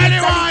liberty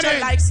intelligent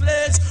like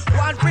slaves.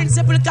 One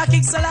principle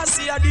kicking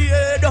Selassie at the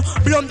head.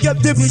 Blunt get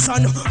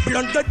division,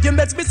 blunt get the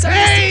meds. Me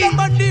say the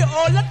money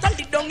all a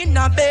tally down in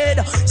a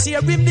bed.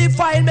 Share with the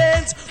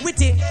filements with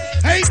it.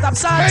 Stop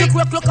start to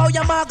quick look how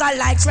your maga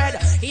like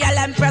thread.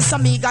 Press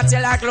on me, got you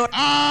like load.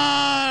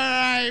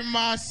 Alright,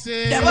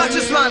 massive. Yeah, watch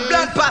this man,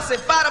 Blunt Posse,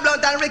 Father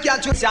Blunt and Ricky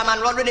and Juicy, yeah,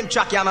 man, run with him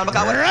track, yeah, man.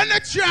 Run the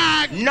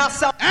track. No,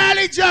 so.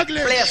 Early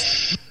juggling.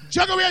 Place.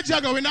 Juggle,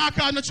 we not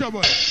cause no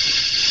trouble.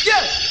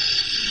 Yeah.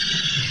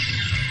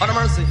 On the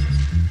mercy.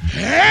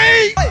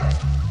 Hey.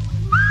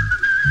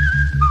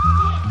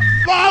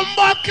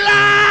 Bomba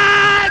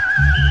clad.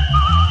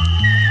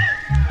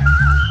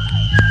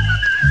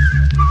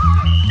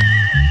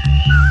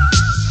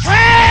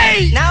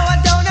 Hey. Now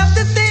I don't have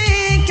to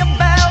think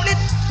about it.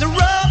 The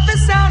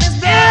roughest sound is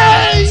blood.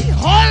 Hey,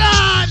 hold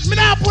on. Me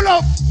not pull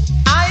up.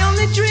 I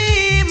only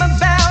dream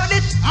about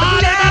it.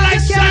 But now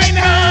like I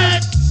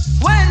can't.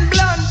 When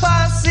Blunt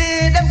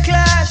Posse them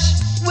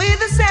clash with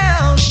the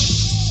sound.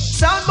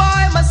 Sound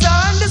boy must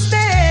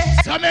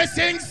understand. So me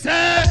sing,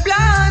 sir.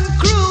 Blunt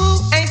crew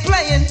ain't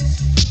playing.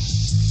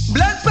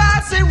 Blunt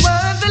Posse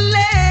run the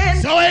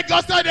land. So it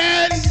goes to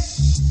then.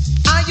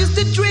 I used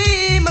to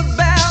dream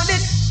about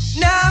it.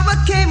 Now I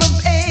came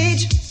of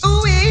age,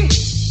 ooh-wee.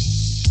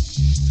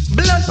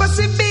 Blunt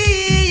Posse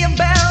be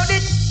about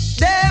it.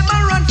 Them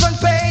I run front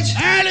page.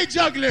 Early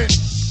juggling.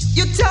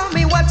 You tell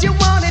me what you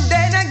wanted,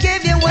 then I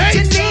give you what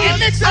you need.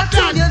 Mix up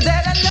that.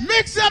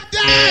 Mix up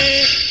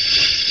that.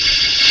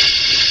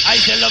 I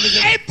say love is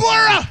Hey,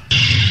 Bora.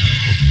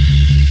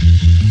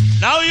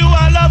 Now you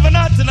are loving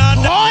us tonight.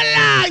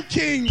 Hold on,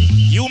 King.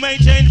 You may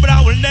change, but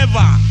I will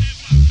never.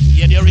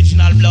 Yeah, the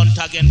original Blunt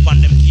again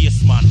from them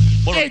case, man.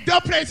 But hey,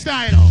 don't play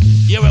style. No.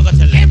 Yeah, we're gonna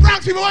tell them. Hey,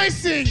 Bronx people, always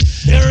sing.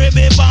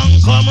 Ribby bang,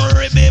 come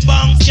ribby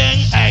bang,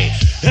 skeng. Hey,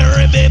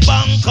 ribby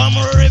bang,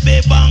 come ribby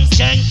bang,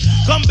 skeng.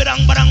 Come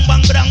bang, bang,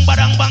 bang, bang,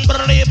 bang, bang,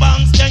 bang,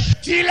 bang, skeng.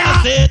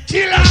 Killer,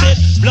 killer.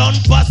 Blunt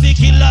Posse,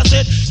 killer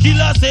set,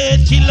 killer set,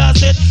 killer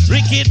set.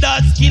 Ricky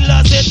Dats,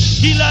 killer set,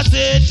 killer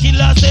set,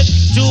 killer set.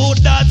 Joe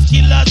Dats,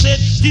 killer set,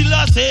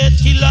 killer set,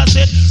 killer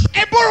set.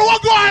 Hey, Boro,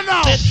 what going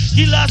on?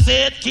 Killer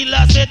set,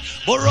 killer set.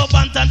 Boro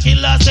Bantan,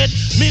 killer set.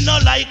 Me no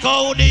like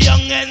how the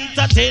young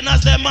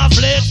entertainers them a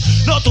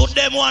flex. Not to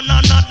them one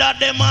another,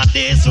 them a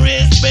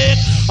disrespect.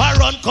 I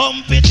run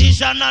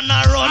competition and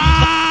I run.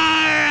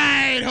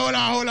 Alright,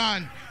 hold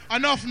on.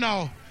 Enough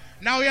now.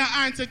 Now we are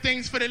answer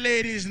things for the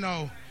ladies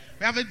now.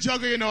 We have a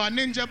juggle, you know, a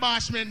ninja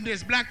bashment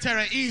this. Black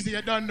Terror, easy,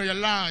 you don't know, you're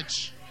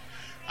large.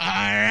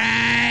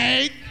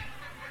 Alright.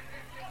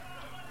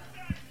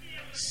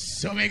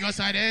 So we go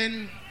side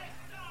in.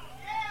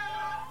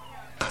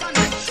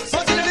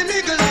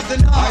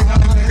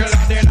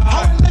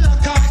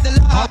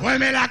 When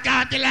me lock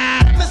out the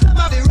line.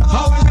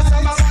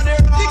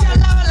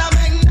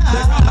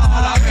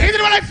 He's the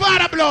one like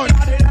father blood.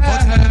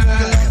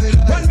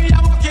 When me a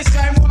walk his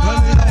same way.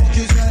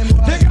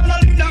 The girl a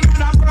lead down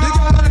on a bra.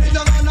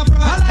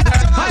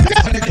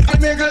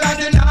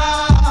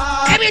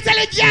 Let me tell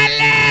you, girl.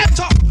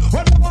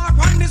 When we walk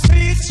on the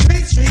street.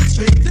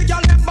 The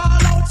girl them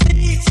ball out,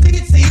 seat.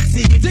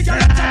 The girl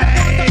them jump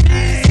out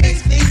the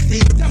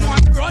seat. Them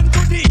want to run to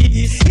the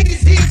east.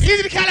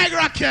 Easy to call like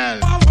Raquel.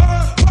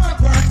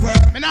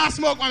 Me not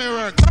smoke when me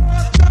work.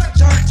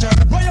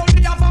 Boy,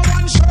 only have a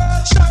one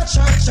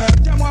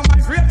shirt. Them want my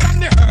grape from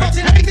the earth.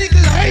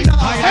 Hey.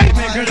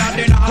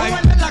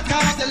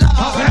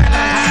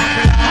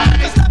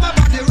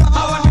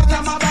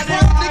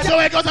 So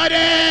it goes out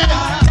there.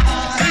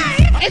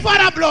 If I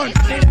have blood.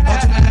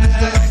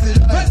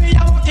 When me a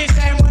walk the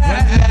same way.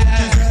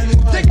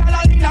 The girl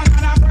a lean on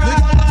a bra.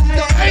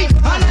 Hey.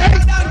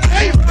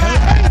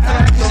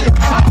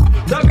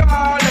 The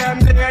girl them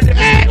there.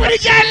 Hey, where the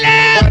girl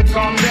them?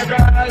 Welcome the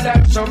girl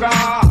them sugar.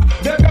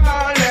 The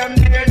girl them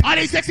there. All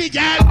these sexy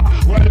girls.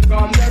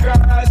 Welcome the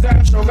girls them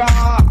sugar.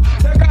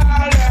 The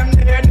girl them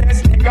there.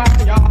 This nigga,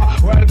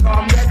 yeah.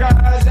 Welcome the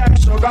girls them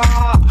sugar.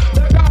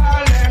 The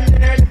girl them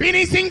there.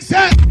 Beanie sing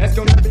sir. It's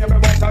gonna be a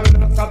but I will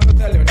not stop to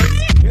tell you this.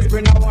 It's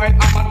been a while,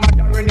 I'm on my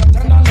in your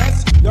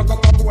tenderness. Your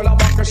Coca-Cola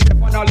back a shape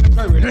and a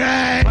little ring.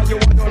 And you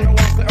want to know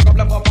what a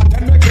couple of up and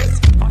then we kiss.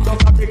 I'm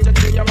just a picture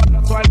to you, but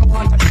that's why I don't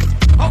want to eat.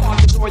 I want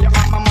to show you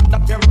I'm a man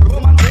that very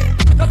romantic.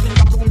 Nothing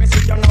up to me,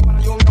 see you know when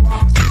you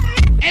want to.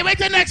 Hey, wait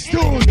the next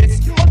tune.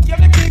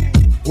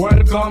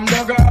 Welcome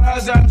the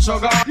girls and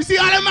sugar. You see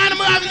all the man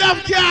who have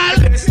enough girl.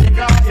 This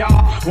nigga,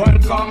 yeah.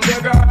 Welcome the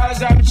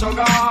girls and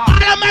sugar. All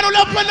the man who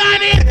love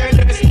banana.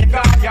 This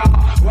nigga, yeah.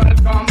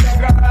 Welcome the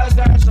girls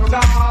and sugar.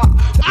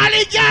 All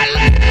the girls.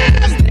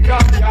 This nigga,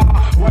 yeah.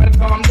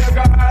 Welcome the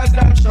girls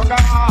and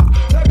sugar.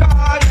 The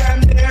girls them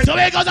there. So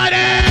it goes on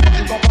there.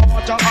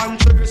 Water and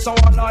tree so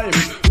alive.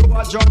 You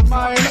are your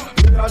mind.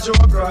 You are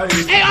your grind.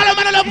 Hey, all the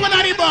man who love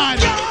banana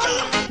band.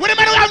 When the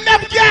man who have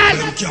enough girl.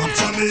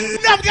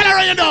 Enough girl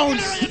around you down.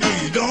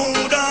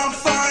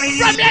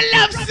 From the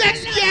love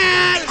sex,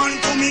 girl. And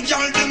to me,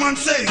 girl, them and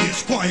say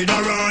it's quite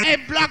alright. Hey,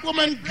 black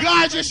woman,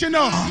 gorgeous, you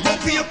know. Go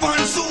pay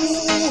pan so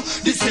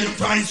the same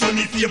price when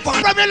me pay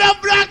pan. From the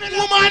love black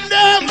woman,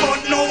 them.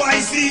 But now I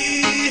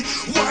see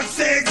what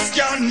sex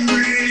can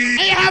bring.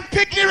 And you have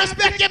picky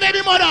respect, your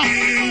baby mother.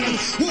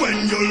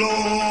 When you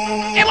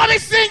love. Hey, what me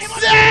sing,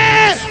 say?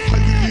 I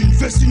will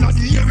invest in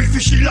the every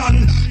fishy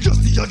land.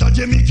 Just the other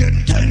day, me get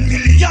 10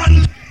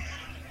 million.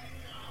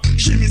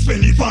 She me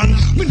spend it pan.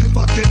 Me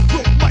never get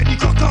broke by the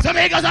cracker. So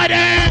make us a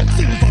day.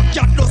 Silver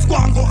cat does go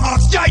and go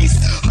ask Jice.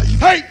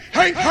 Hey.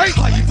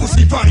 High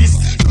pussy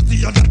price. Just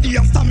the other day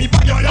after me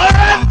buy your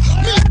land.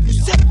 Me let me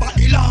set by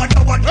the Lord. I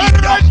want to get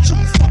down.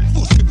 Choose fat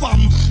pussy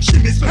pam. She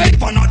me spend it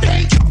pan a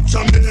day.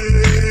 Capture me.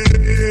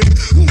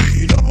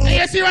 We know.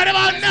 Hey, you see what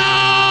about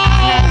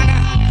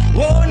now?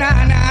 Oh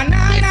na.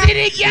 You see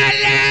the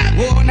girl.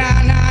 Oh na.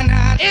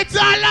 It's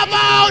all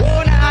about.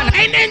 Oh na.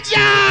 Hey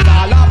ninja. It's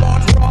all about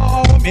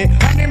me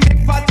and them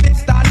big fat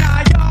sister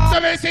now yo. So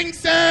me sing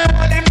sir.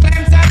 All them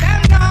claims that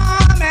them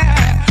know me.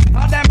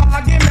 All them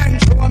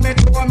arguments show me.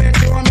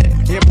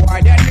 The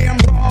boy their name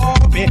grow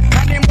me.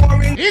 And them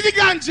boring. Easy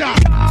ganja.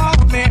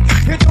 Me.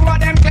 You two of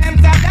them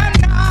claims that them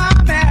know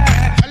me.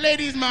 A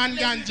ladies man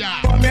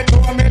ganja. Show me.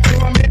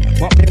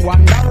 What me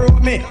wonder who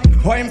me.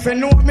 How him fi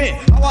know me.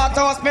 I want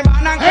to host me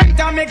man and come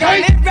to me. Girl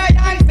live right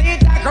and see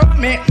it like grow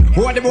me.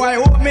 Who the boy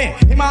hold me.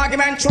 Him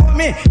argument show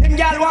me. Him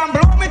girl want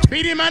blow me.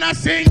 Be the man a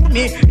sing.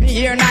 Me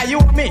here now you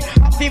me.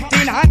 I'm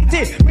 15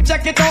 auntie. Me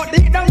check it out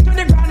deep down to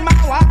the grandma.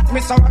 What? Me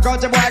so I got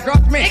the boy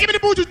got me. Hey, give me the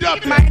booty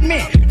dub. Mind me.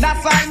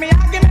 That's why me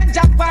argument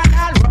Japan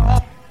all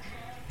rock.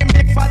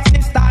 Big fat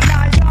sister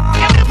now you.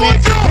 Give me the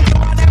booty.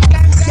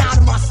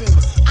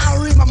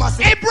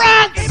 Hey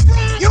Bronx!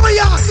 You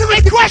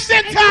it's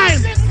question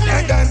time!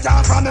 Let them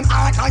talk from them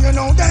heart and you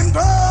know them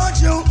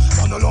grudge you.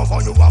 Don't love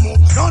how you a move,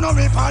 don't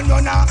rip and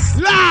you not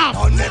laugh.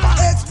 Don't never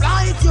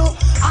exploit you.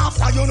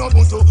 After you know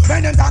good too.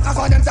 When them talk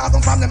from them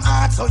from them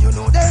heart, so you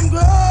know them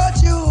grudge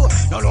you.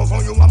 Don't love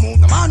how you a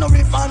move, no man no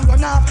rip and you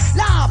not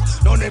laugh.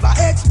 Don't never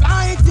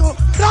exploit you.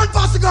 Don't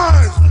pass the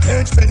girls.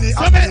 H penny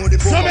and you know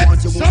the poor want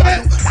you move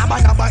on you.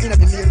 Naba in a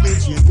million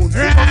range you good.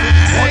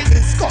 What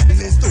this cut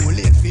is too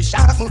late for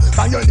sharp.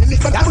 Can you live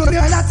but I'm gonna be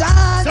all the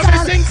time.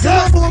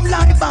 You boom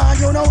like bad,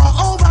 you know what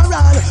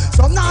overall.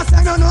 Some now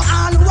say you know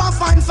all who are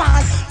fine.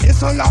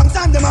 It's a long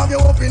time them have you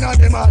open on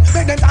them heart.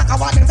 Make them talk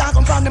about them talk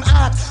from them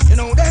heart. You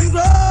know them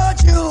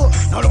grudge you.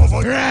 No love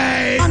for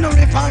great. And no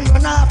rip and you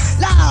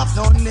laugh.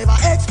 Don't never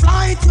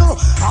exploit you.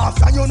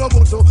 After you know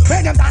good too.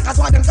 Make them talk as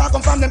what them talk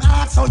from them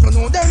heart. So you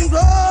know them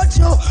grudge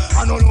you.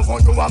 And no love for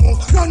you a move.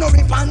 No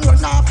rip and you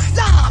laugh.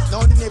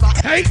 Don't never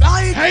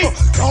exploit you.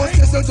 Don't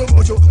listen to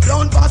what you.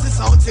 Don't pass the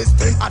sound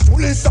system. A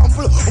truly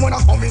sample. When I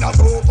come in a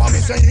group, I'm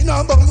saying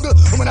a bungle.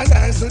 When I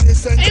dance to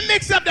listen. Hey,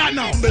 mix up that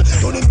now. humble.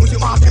 To the music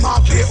mark, them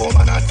all play over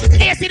and sing.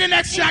 Hey, see the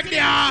next track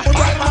there.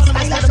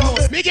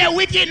 Me get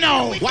wicked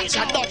now. Watch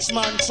a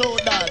Dutchman, so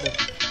dad.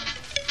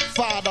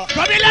 Father.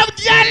 Come in, love,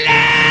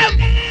 yell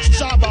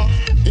Shabba,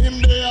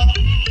 him there.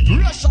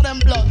 Rush of them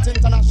bloods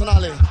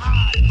internationally.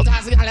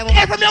 Because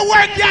hey, from your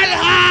work, girl,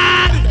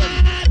 hard.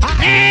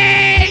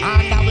 Hey.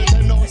 And I will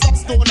tell no some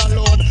stone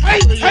alone. Hey.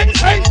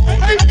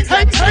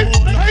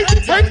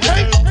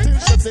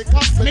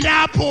 Me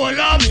now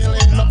pull up.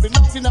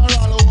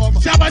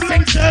 Shabba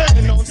sing sir.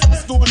 No some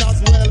stone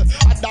as well.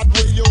 And that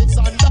way you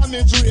and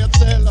damage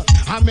Rachel.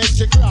 I make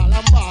she crawl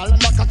and ball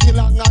and knock a kill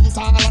and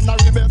tall and a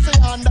rebel say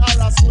and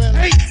all as well.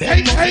 Hey.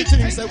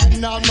 Things say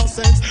we have no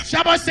sense.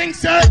 Shabba sing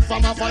sir.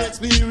 From a for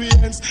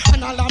experience.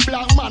 And all a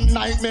black man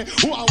like me.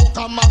 Who a walk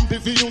a man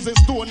if he use a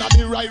stone at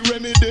the right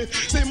remedy.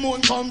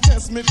 Simone come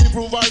test me to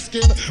prove her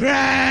skill.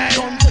 Right.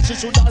 Come test she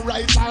should have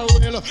right her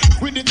well.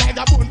 With the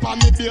tiger bone pa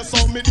me face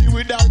so me deal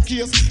with her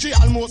case. She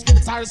almost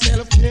gets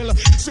herself killed.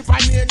 Super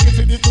naked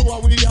for the two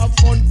we have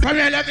fun. Come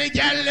here, let me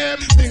get them.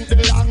 Think the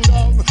long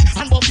down.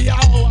 And but be a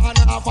hour and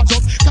a half a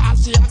just.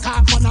 Cause she a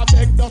cough and a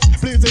beg dust.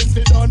 Please if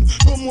they done.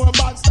 No more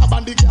bad stab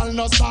and the girl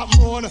no stop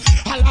moan.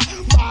 Holla,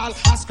 ball,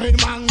 a scream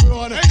and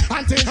groan.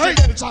 Until she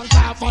belch and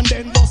cough and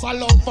then bust a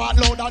loud fart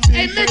loud and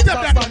hey, mix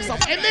up that one.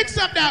 Hey, mix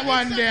up that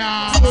one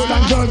there.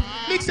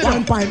 Mix it up.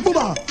 One pint,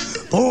 booba.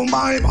 Oh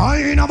my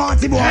boy, no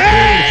party boy.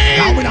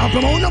 Now we not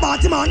promote no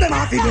party man, them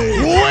happy day.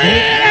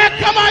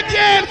 Come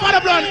again,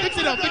 Father Blood. Fix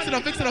it up,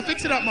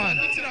 man.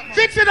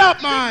 Fix it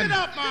up, man.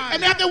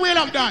 And they have the wheel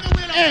of that.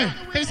 Hey,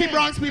 can you see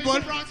Bronx people?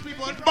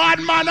 Bad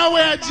man, I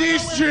wear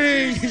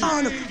G-string.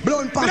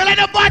 Blood pack. They like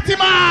the party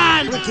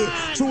man. Okay,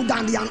 true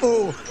dandy and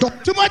oh.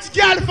 Too much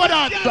girl for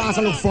that. Class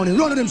look funny.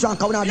 Run of them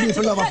shank out with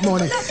for love of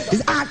money.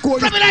 It's hardcore.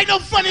 Something like no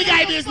funny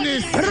guy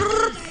business.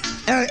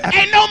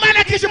 Ain't no man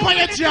that kiss you on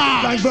your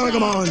job. Like Burger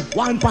Man,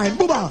 1 pint,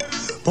 booba.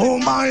 Oh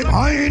my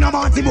boy, no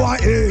party boy,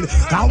 eh.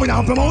 Now we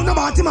now promote the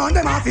party man,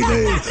 them happy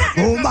day.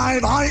 Oh my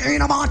boy,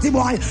 ain't a party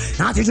boy.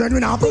 Not to dread, we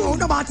now promote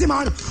the party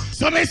man.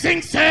 So me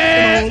sing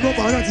say. Oh, go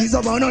for a tease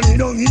up and a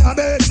don't need a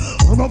bed.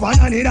 Oh, go for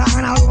a need a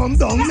hand a rum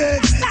down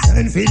leg.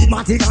 Send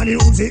Philmatic and the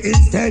Uzi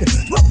instead.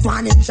 Rough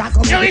one in shot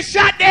come. Yeah, we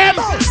shot them.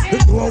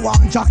 Do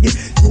one jockey,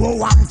 do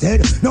one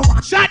head. No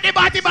one shot the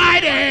body by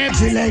them.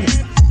 She leg.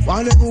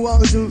 One who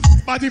want to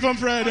party from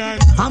Fred and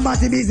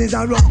party business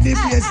and rock the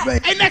place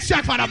right. Hey, next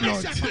track, Father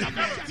Blood.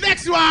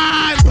 Next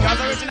one.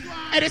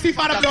 Hey, they see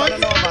Father Blood.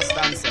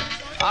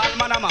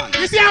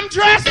 You see I'm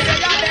dressed.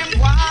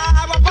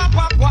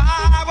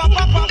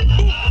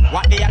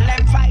 What they are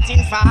them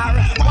fighting for?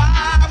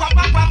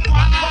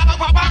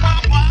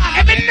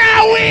 Every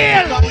now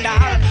will.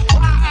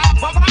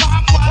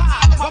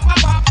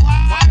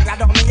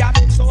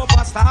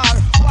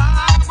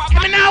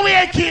 Every now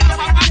will, kid.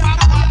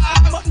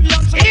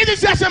 Easy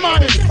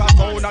Shashamane. If I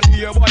found on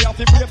the boy, I have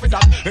to pay for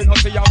that. You know,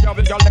 see how you have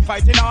the girl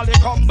fighting all they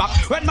come back.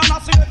 When man a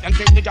see it, and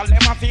think the girl them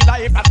a feel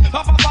like that.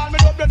 Papa fall me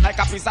up like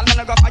a pistol and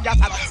I go fire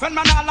that. When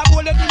man all a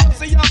bullet, you know,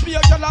 see how be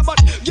a girl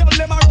but girl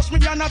them a rush me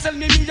and a tell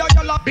me a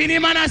girl. Beanie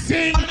man a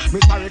sing. Me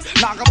sorry,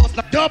 now go bust.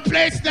 Don't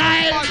play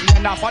style.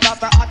 And now for that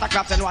attack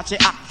claps and watch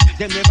it act.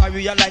 Them never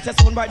realize the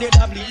sound by the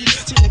bleed.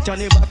 She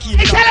never keep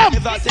it up,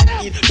 never said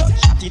it. Don't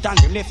shut it and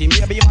them left him,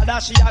 maybe mother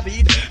she a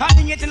beat. I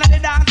think it in the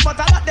dance, but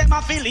I let them a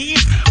feel it.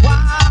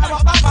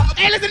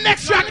 Hey, listen,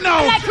 next track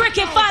now. Like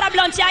cricket, Father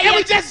Blunt, yeah,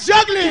 we just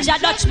juggling. Ja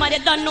Dutchman, they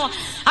don't know.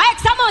 I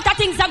X amount of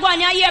things are going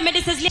on here. Me,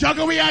 this is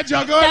juggle, we are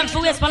juggle. Them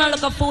for waste, man,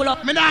 look a fool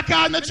up. Me not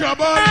call no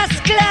trouble.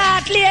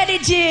 Class, Lady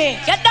G.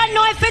 You don't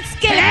know if it's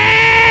skill.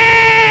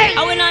 Hey!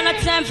 I win on a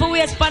time for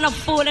waste, pan of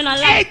fool in a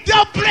life. Hey,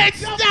 don't play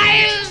style.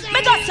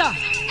 Me got sir.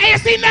 Hey, you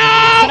see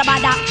now?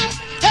 Sarabada.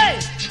 Hey.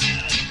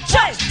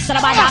 Hey.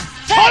 Sarabada.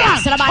 Hold on.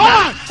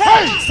 Sarabada.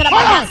 Hey.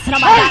 Sarabada.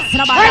 Sarabada.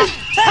 Sarabada.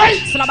 Hey.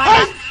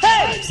 Sarabada.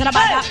 Hey.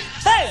 Sarabada.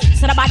 Hey.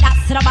 Sarabada.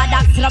 Sarabada.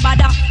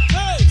 Sarabada.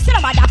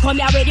 Sarabada, come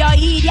here with your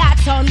idiot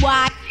son,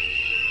 boy.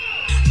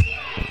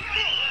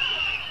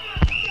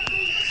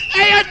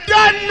 Hey, you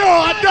don't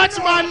know a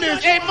Dutchman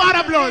this. Hey,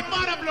 Father Blood.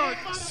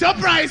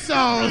 Surprise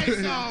sound.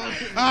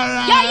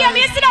 Alright. Yeah,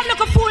 me see them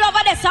look a fool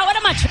over there, so I want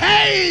to match.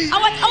 Hey. I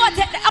want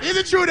is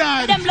it true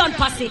that? Them blunt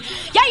Posse.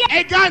 Yeah.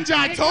 Hey, Ganja,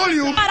 I told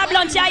you. Father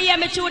Blunt, yeah, hear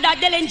me true that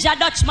Dillinger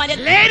Dutchman.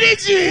 Lady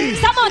G.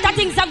 Some other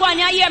things are going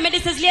on, you hear me.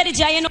 This is Lady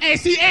G, you know. Hey,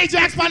 see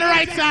Ajax on the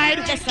right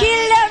side.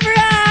 Kill them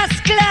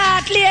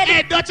rascal, lady.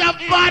 Hey, Dutch a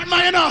bad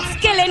man, you know.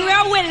 Skilling,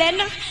 we're willing.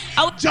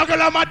 Juggle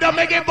them, madam,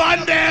 make it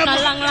bond them. A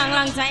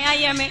long time,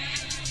 you hear me.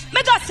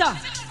 Me got sir.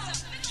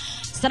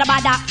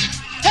 Sarabada.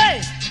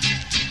 Hey.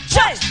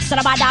 Hey.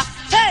 Sarabada.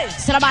 Hey.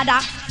 Sarabada.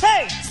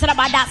 Hey.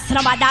 Sarabada.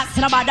 Sarabada.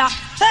 Sarabada.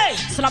 Hey.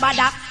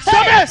 Sarabada.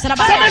 Hey.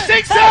 Sarabada.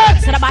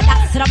 Sarabada.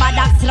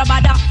 Sarabada.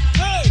 Sarabada.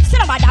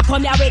 Sarabada.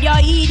 Come here with your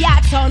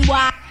idiot son,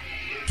 boy.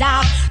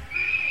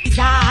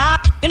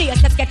 Stop. You know your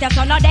steps get your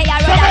son out there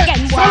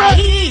again, boy.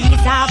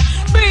 He's up.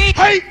 Breathe.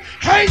 Hey.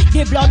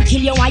 The blood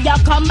kill you when you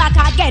come back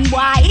again, boy.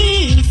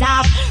 He's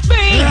up.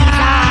 Breathe.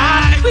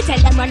 We tell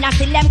them run and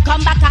till them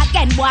come back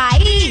again, boy.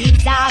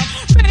 He's up.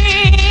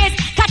 Breathe.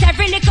 Cut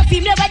every little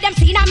female where them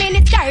seen a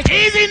minute skirt.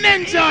 Easy,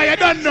 Ninja, you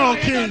don't know,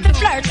 King. The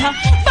flirt,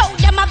 both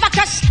them have a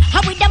crush.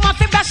 How with them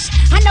off a brush.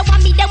 And the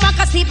one me them want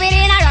to sleep it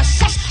in a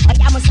rush. Oh,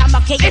 yeah, must have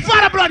okay. Hey,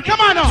 Father Blood, come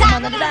on now. Come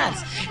on to the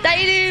dance.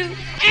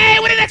 Hey,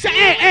 what the next?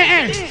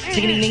 Hey.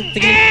 Ding ding ding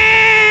ding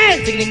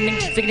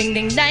ding ding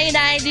ding die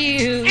die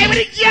do. Hey, what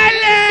the girl?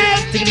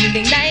 Ding ding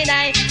ding die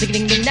die. Ding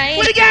ding ding die.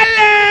 What the girl?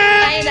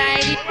 Die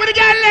die. What the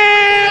girl?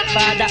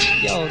 Father,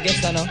 yo,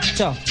 guess I know.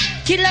 Sure.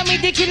 Kill me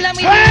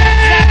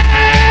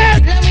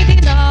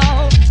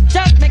now.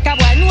 Just make a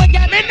boy know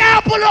ya. Me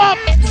now pull up.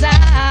 It's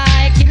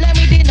I. Kill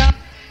me now.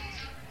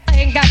 I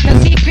ain't got no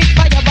secret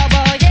for your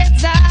bubble.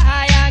 It's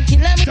I. Kill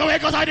me. So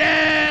it goes on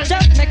there.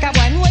 Just make a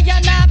boy know ya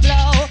now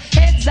blow.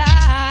 It's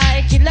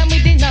I. Kill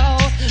me now.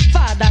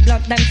 Father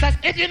blood them says.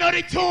 If you know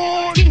the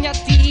tune. In your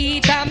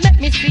teeth and make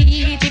me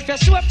see it. If you're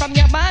sure from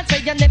your man, say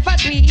you never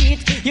do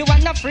it. You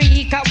want no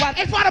freak or what?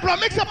 Hey, Father Blood,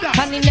 mix up that.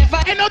 And he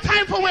never. Ain't no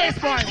time for waste,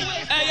 boy.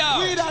 Hey, yo.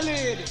 We the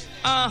lead.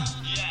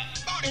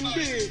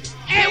 Indeed.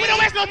 Hey, we don't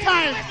waste no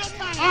time.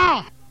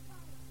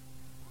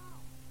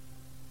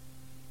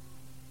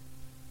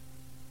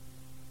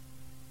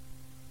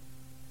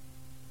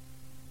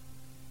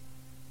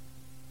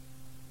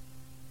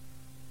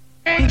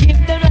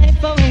 Give the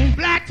life away.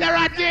 Black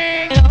Terror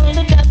Ding. And all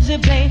the dubs you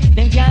play,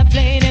 they can't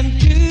play them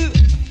too.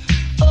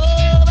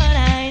 Oh, but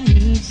I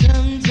need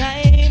some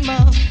time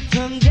off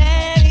from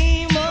that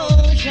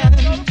emotion.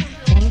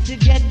 Trying to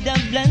get the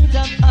blunt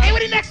up. Hey,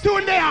 what the next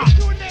tune there?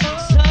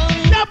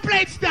 No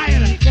plate style.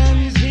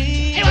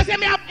 Hey, was me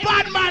a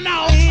bad man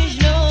now.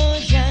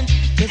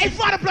 Hey,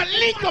 Father Blood,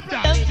 link up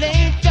that.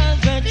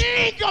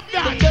 Link up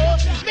that.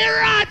 Me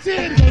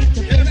rotting.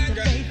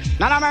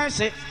 None of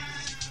mercy.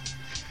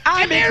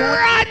 I'm me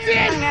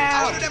rotting.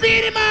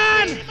 Speedy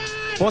man.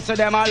 Most of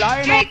them are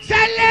lying Hey, up.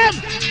 tell them.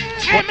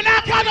 Hey, me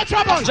not call no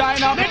trouble.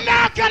 Join up. Me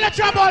not call no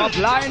trouble. Up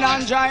line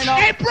and join up.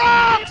 Hey,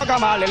 Bronx.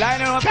 Come on,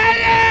 line up. Tell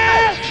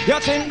them. You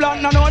think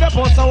blunt, no know the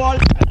post the wall.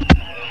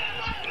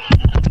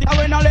 I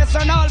will not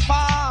listen all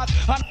fast.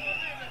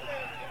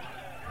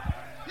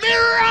 Me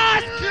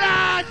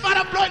rascal.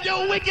 Father Blood,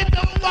 you wicked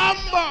the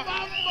bumbo.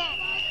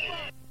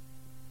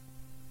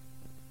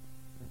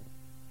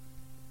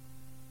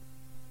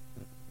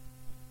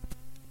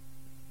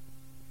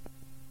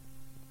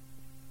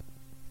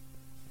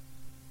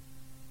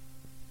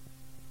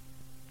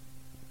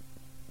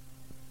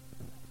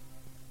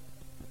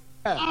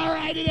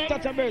 Alrighty then.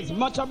 Touch a bit,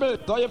 much a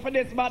bit. So you for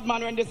this bad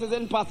man when this is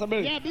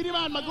impossible. Yeah, Beanie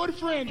Man, my good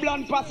friend.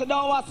 Blunt pass it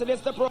down, what's this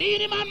the pro?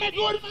 Beanie Man, my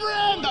good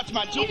friend. That's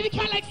my joke. Even the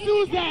cat like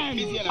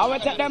Susan. I will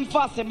take them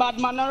fussy, bad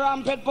man and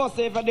rampant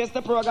pussy for this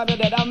the program to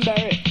dead and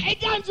bury. Hey,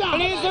 Ganja.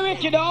 Please the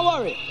Ricky, don't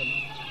worry.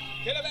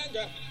 Kill a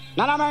banger.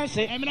 None of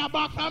mercy. I'm not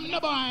back from the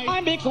boy.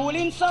 I'm be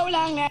cooling so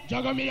long.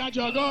 Juggle me a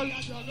juggle.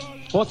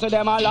 Most of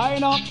them are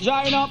line up,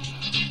 join up.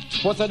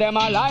 Most of them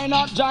are line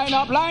up, join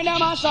up, line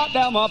them and shut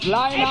them up,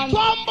 line and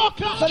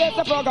so that's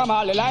the program,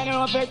 all the line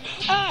up it.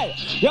 Hey,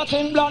 you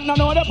think blunt, no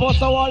know the post,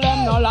 so all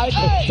them no like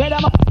it. Say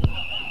them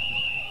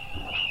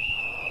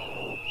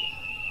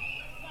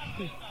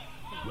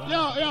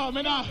Yo,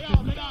 me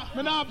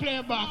not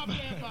play back.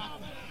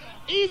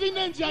 Easy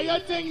Ninja, you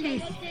think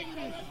this.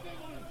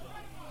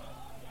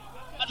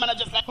 That man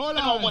just like, hold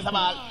on. Most of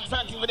all,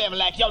 something with them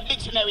like, yo,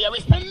 dictionary, you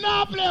respect. Me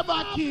not play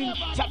back, King.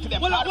 Chat to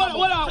them. Hold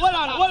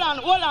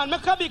on,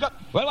 make a big up.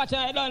 Well, watch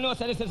I don't know,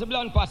 so this is a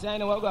blunt pass. I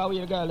know what go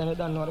with the girl, and I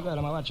don't know the girl,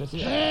 I'm watch you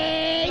see.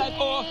 Hey. Like,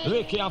 oh,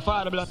 Ricky and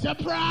Father Blood.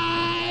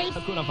 Surprise!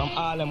 I couldn't from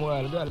all them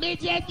world, girl. Me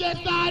just get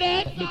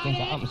started. Big things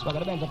that happen, swag at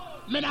the bench.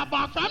 Me not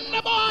back from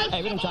the boy.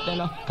 Hey, we don't chat there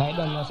now. Cause I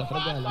don't know, so for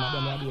the girl, I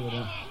don't know how to deal with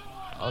them.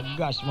 Oh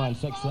gosh, man,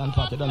 sexy and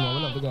fat, I don't know,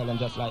 we love the girl, and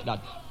just like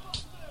that.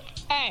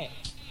 Hey!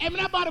 I'm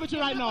not bothered with you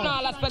right now. No,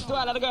 I'll respect to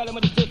all of the girls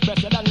with the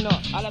toothbrush, you don't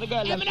know. All of the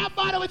girls. I'm not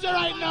bothered with you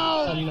right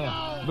now. I don't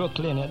know.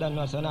 Brooklyn, you don't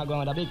know, so now going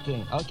with a big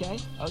thing. Okay?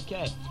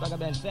 Swagger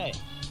Ben say.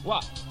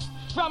 What?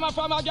 From a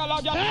girl,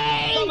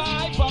 hey! Come on,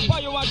 hype up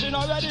for you watching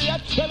already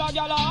yet. Tell a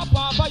girl up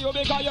on for you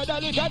because you're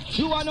delicate.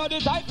 You are not the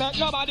type, make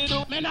nobody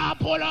do. Me not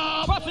pull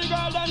up. Posse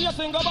girl, then you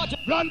sing about it.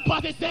 Run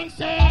Posse sing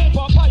say. Hype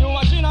up for you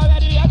watching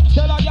already yet.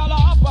 Tell a girl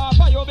up on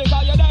for you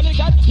because you're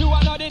delicate. You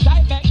are not the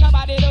type, make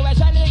nobody do. A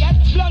shelly get.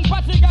 Blunt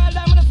Posse girl,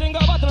 then when sing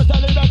about it,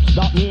 tell it that.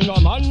 That mean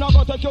a man not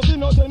go take your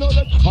thing, no say no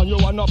let. And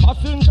you want no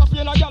passenger,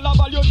 paying a girl a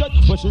value jet.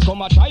 When she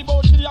come a try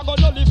bout, she a go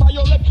no live for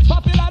your leg.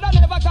 Popular than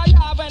ever, cause you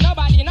have when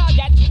nobody not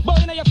get.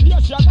 But in your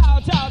face, you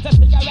out a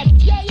cigarette.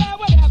 Yeah,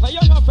 whatever,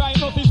 you're not frying,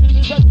 no fish in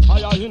the jet.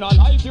 Are you in a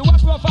life, you a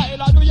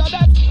profile, or do your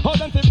best. How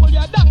them people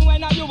you down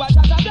when you a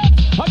chat a death.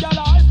 A girl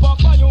a hype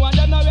up for you and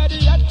them not ready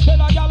yet. Tell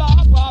a girl a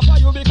hype for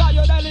you because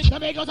you're delicate.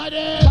 Let me go to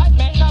this. Like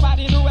make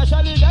nobody do a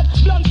shelly get.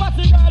 Blunt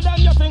Posse girl, them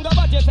you think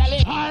about you sell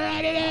it.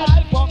 Alrighty then.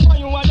 Hype up for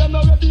you and them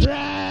not ready.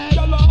 Right.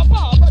 Girl a hype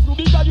for you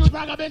because you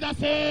brag a bit of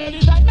sin.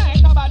 It's like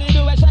make nobody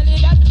do a shelly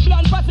get.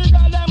 Blunt Posse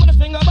girl, them when you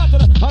sing about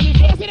it. And if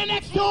you see the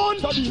next tune.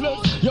 So the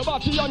left. Your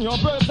body on your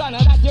person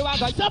and that you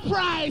as a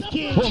surprise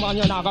kid. Woman,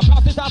 you not gonna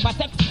pass it off a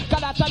sex,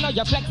 cause that's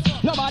another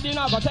flex. Nobody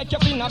not gonna take you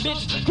in a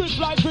bitch. Chris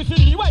like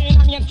Chrissy, way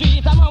in a main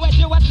street. I'm gonna wet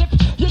you a sip.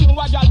 You know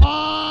what y'all.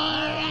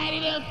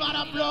 Alrighty then, for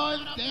the blood.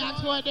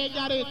 That's why they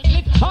got it.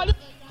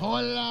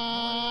 Hold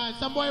on.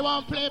 Some boy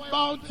want to play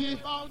Bounty.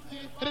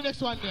 And the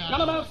next one there.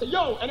 None of them say,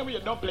 yo,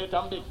 anyway, don't play it.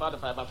 Big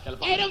 45 Pascal.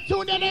 Hey, them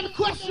tune in them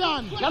question.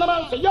 None of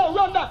them say, yo,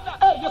 run that.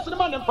 Hey, you see the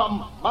man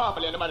from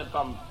Marble and the man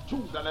from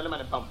Choose and the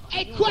man from.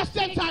 Hey,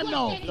 question time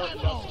now. None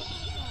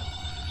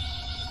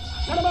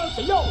of them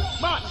say, yo,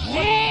 man.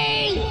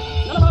 Hey.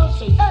 None of them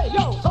say, hey,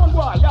 yo, son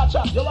boy, yeah,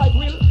 chap, you right,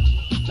 Will.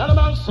 None of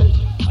them say,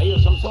 I hear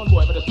some son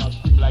boy, but it's not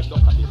scream like Duck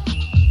and this.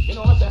 You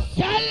know what I'm saying?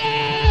 Tell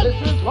him!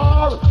 This is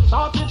war.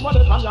 Start it when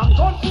it's on young.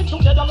 Don't sit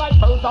together like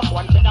birds of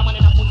one feather man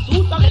in a foot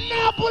suit. And the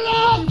nipple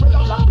up! With a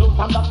black blue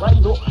and black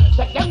rhino.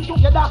 Take them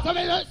together.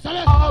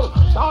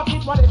 Start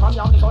it when it's on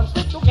young. Don't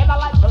sit together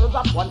like birds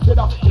of one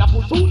feather in a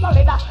foot suit and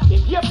leather. They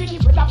hear me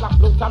with a black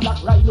blue and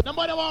black rhino.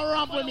 Nobody want to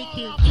ramp with me,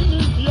 king.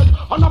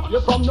 I'm up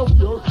here from no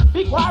fear.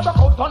 Big war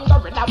about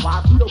thunder in a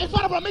war field. Hey,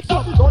 father, bro, mix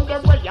up. On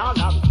them way y'all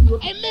have fear.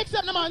 Hey, mix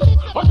up, the man.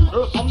 On the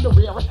earth from the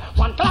rear.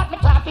 One clap, me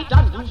clap it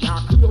and New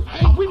York clear.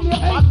 And we need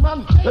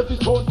Batman. Let this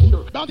go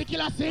here. Bounty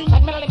killer sing.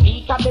 And melody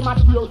beat of them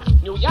at here.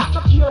 New York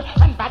up here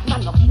and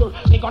Batman up here.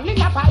 They gon' in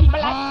the Bible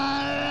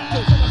like.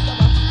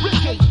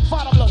 Ricky,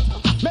 father blood.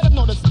 Make them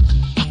know this.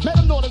 Make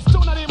them know this. Do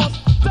not even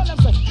tell them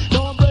say.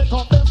 Don't break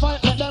up them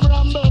fight, let them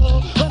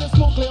rumble. When the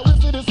smoke clear, we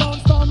see the sound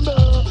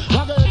stumble.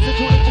 Like a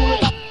execute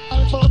it.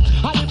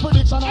 And the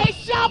prediction. Hey,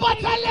 Shabba,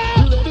 tell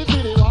them. You ready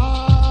for the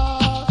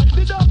war?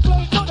 They don't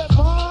play to the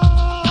war.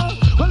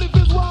 Well, if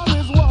it's war,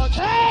 it's war.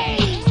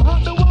 Hey.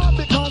 Start the war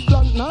because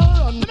don't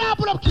run. Now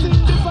put up.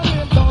 Sing this and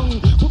ain't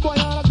done. Put boy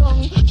on a gun.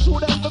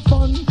 Shoot them for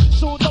fun.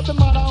 Shoot up the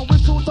mother and we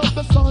shoot up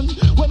the sun.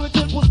 When we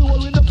kill pussy,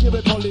 we don't give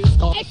it police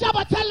come. Hey,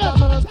 Shabba, tell them.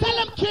 Tell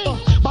them, king.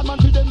 Badman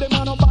feed them,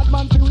 man, no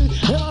badman fury.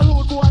 Hey, a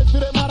rude boy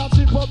feed them, man, a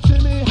chip up to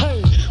me.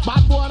 Hey,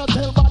 bad boy, no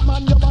tell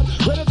badman you're bad.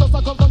 When it's just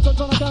a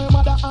construction, I tell him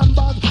mother and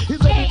bad. He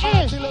said,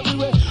 hey, till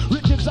everywhere.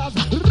 Ricky jazz,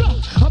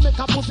 I make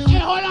a pussy. Hey,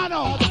 hold on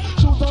now.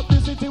 Shoot up the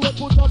city, we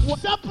put up one.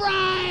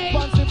 Surprise.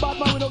 Fancy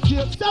badman, we don't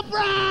care.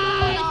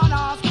 Surprise.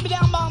 No, skip it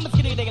down, mom.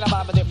 Skip it down,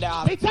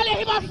 mom. He tell you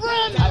he my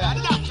friend.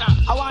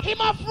 I want he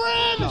my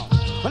friend. No.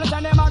 When I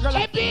send them a girl,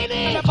 hey,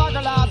 Beanie. When I park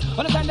a lot.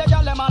 When I send the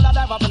girl, them all a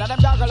dive up in them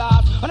jogger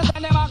lot. When I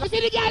send them a girl, you see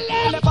the girl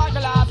left. When I park a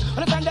lot.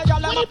 When I send the girl,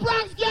 them the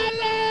Bronx girl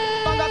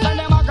left. When I send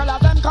them a girl,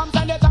 them come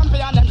send the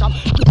champion, them come.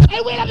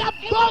 Hey, we have that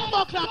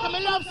bumbo clock. I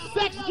love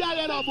sex girl,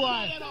 you know,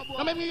 boy.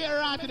 Come make me get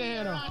right to the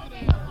head, you know.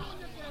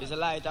 It's a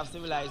light of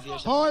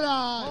civilization. Hold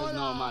on.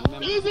 No, man.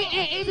 Remember. Easy,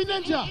 easy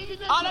ninja.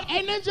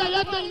 Hey, ninja,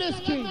 you think this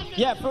king?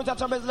 Yeah, Fruit of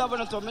Trouble is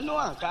loving to me,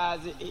 no,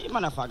 because he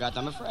man a forgot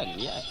I'm a friend,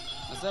 yeah.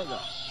 I say go.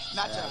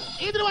 Natural.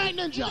 Either way,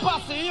 ninja.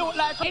 Posse, you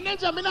like. Hey,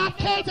 ninja, me not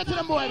cater to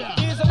them boy there.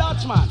 He's a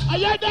Dutchman. Are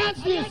you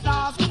dance this?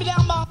 Nah, skip it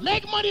down, man.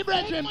 Make money,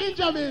 brethren,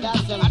 Benjamin.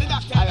 That's him. I'm the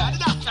doctor.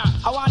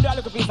 I want to do a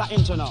little piece of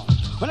intro now.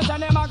 When I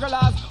send them a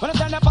girls, when I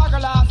send them parker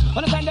lads,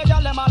 when I send the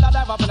girl them all a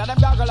dive up in them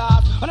jogger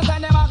lads, when I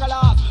send them a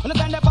girls, when I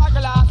send the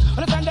parker lads,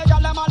 when I send the girl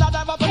them all a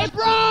dive up in them. Hey,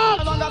 bro!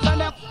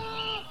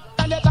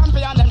 Send the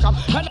champion them come.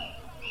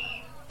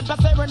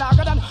 Let's say we're not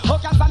good and who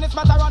can stand this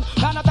matter run?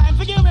 Now no time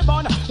for give me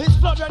bun. It's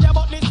blood when you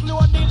but this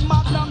loaded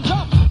magnum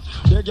jump.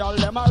 The girl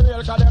them a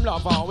real cause them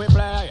love how we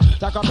play.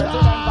 Take a pretty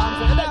them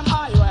fancy them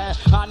highway.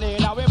 And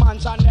in a we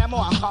mansion them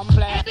won't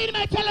complain. Hey,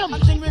 me tell him.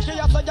 Man think we create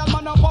a girl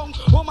man no punk.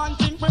 Woman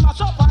think we mash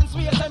up and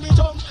swear say me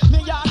jump. Me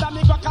yard and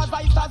me crackers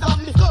ice as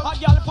zombie. A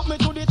girl put me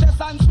to the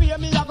test and swear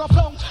me a go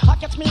flunk. I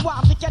catch me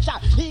warm to catch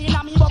her. In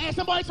a me buck. Hey,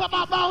 some boys talk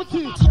about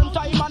bounty. Same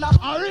time and a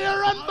real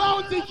run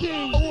bounty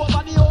king.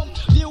 Over the home.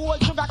 The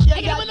old sugar cane.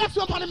 Hey, give me next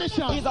one on the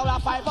mission. He's all a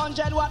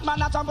 500 watt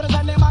man. I jump when I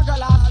send them a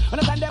girl out. When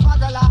I send them a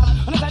girl out.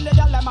 When I send the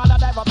girl them all a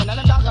dive up in them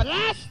jogger.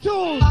 Last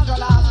two. When I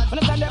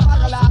send them a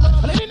girl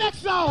out. Let me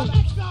next sound.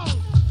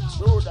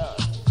 True that.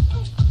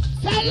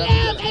 Tell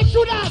them, hey,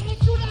 shoot that.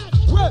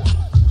 Well,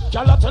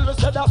 y'all tell me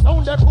say that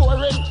sound they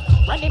pouring.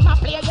 When him a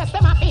play, yes,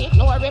 them a be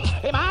ignoring.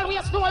 Him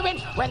always snoring.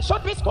 When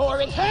should be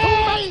scoring? Hey!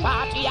 Too much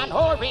party and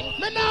whoring.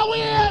 Me now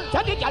will.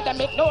 Tell the girl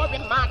them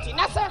ignoring Martin.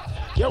 I say,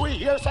 here we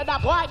hear say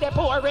that boy they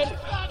pouring.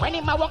 When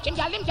him a walking,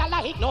 y'all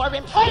a ignore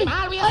him. Hey! Him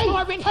always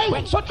snoring.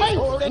 When should be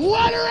scoring?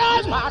 What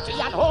run? Party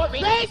and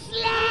whoring.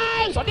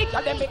 Baseline. So the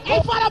girl them ignoring.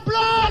 Hey, for the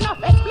blood. No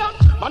face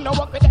blood. Man no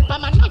work with them,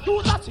 man no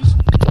use assist.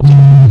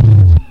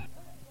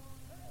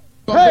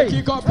 Hey,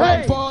 kick up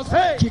rumpus,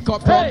 hey, kick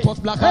up rumpus,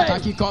 black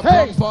hat, kick up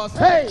rumpus,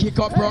 hey, kick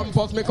up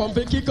rumpus, me come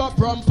fi kick up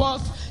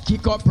rumpus,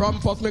 kick up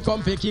rumpus, me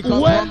come fi kick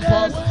up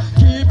rumpus.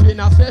 Keep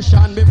in a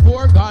session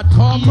before God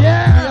come.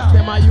 Yes,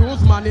 them a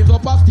use man is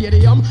up a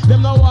stadium.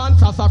 Them no want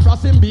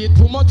sassafras him beat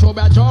too much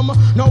over jump.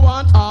 No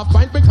want half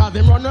pint because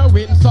him run a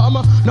win some.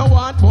 No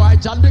want boy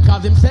chat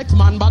because him sex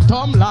man but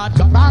Tom lad.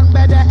 Bang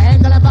better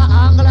angle of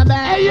angle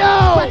bang. Hey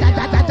yo, hey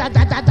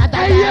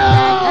yo,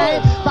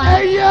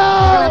 hey yo,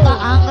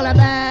 angle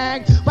bang.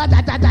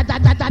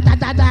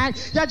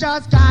 right. You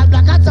just call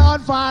Black and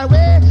Sound far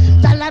away.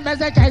 Tell them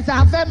it's a case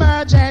of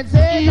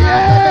emergency.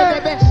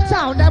 Yeah.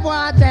 Sound them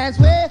want test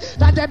way.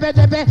 That debby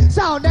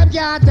sound them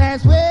can't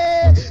test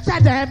way. Say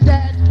them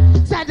dead.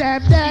 Say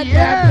them dead,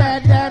 yeah.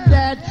 them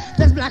dead.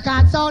 This Black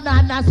and Sound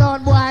and the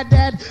Sound boy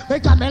dead. We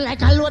coming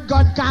like a load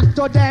gun cock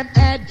to them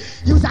head.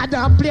 Use a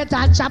dumb plate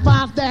and chop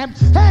off them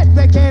head.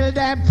 We kill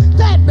them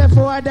dead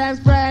before them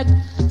spread.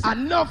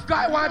 Enough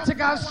guy want to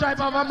go stripe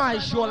over my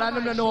shoulder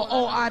and them know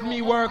how hard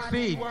me work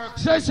feed.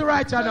 So it's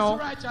right you know.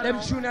 Them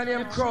tune and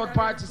them crowd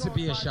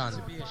participation.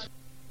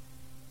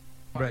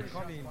 Bread.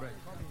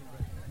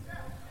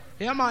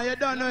 Yeah man, you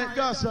don't know it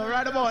goes so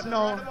right about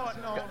now.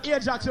 The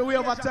age actually way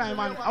over time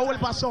and I will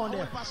pass on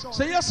there.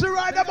 So you see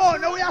right about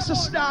now we have to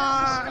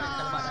start.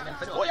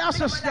 We have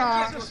to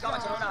start.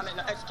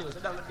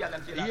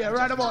 Yeah,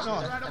 right about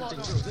now.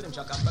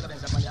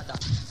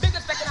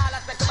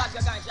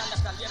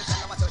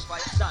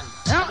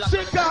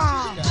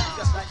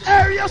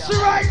 Hey, you see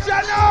right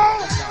you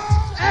know.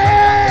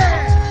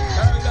 Hey.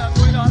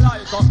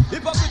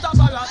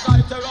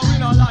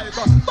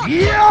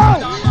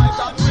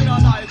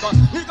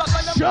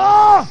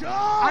 Sure!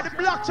 And the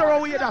black terror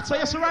away that, so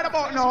you see right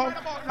about now.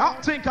 I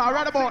think I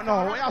right about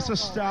now. We have to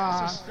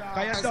start.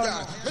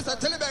 Mr.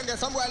 Tillibenge,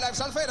 some boy life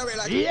shall fade away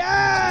like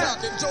yeah!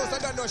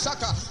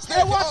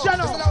 Hey, watch you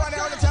now!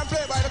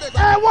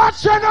 Hey,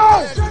 watch you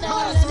now!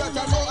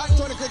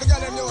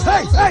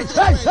 Hey!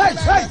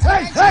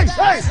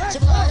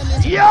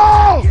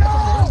 Yo!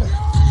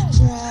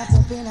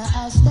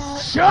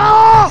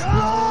 Sure!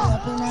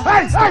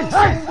 Hey!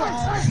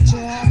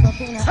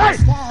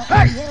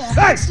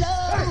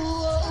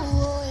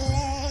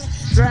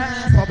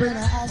 Trap up in a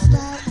house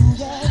down,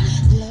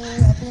 play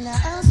up in a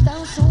house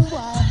down, so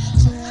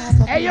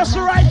why? Hey, you're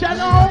so right, you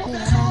know.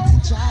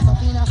 Trap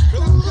up in a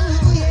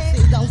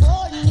it's a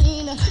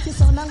warning. Your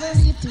son I'm gonna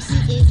live to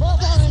see a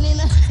warning.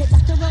 The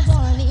doctor a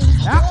warning.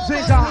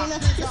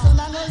 Your son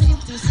I'm gonna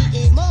live to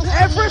see a warning.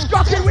 Every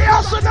Scotty, we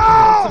also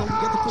know.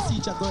 Get the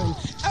procedure going.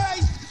 Hey,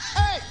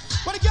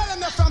 what the girl in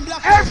there from Black?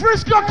 Every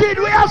Scotty,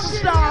 we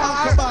also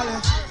know.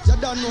 You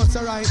don't know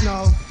so right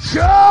now.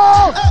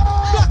 Sure. Hey,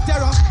 Black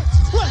Terror.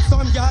 When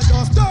some girl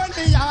just turn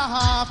me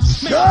off,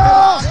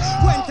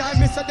 when time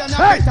me say them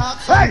a talk,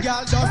 some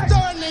girl just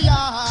turn me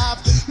off.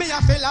 Me a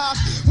feel off.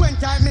 When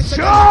time me say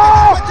them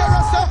a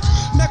talk,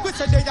 make we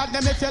say they that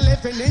them if you're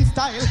living in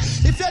style.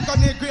 If you're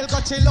gonna grill,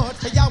 go chill out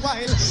for a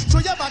while.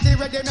 Through your body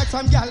ready, make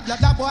some girl blood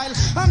a boil.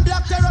 And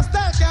Black Terror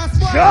style can't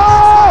spoil.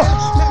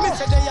 Let me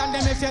say they and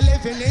them if you're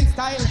living in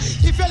style.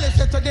 If you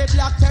listen to the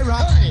Black Terror,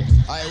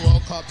 I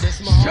woke up this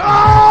morning.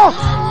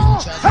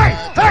 Hey!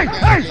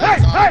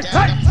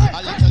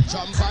 A little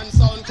jump and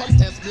sound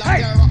contest Black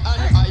Terror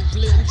and I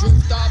plane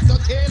drift off to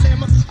kill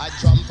him. I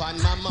jump on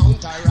my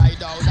mount, I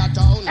ride out the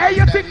town. Hey,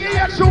 you think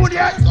you're soon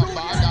yet? I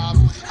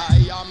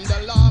am the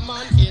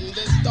lawman in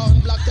this town.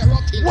 Black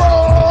Terror kill you in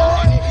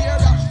any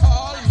area.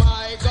 All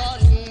my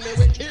gun, me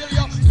will kill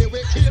you, me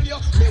will kill you,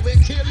 me will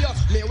kill you,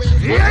 me will kill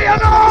you. Here you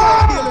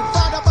know!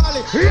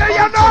 Here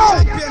you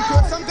know!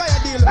 Some guy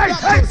deal, hey.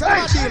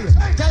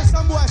 Tell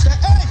some boy say,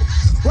 hey.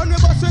 When we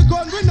bust a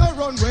gun, we no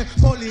run way.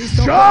 Police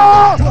don't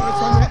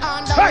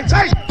hey.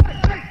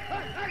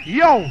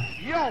 Yo,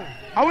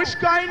 I wish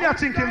guy in here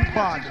thinking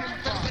bad.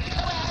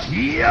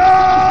 Yo!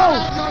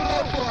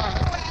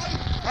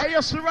 Hey,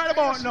 you see right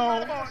about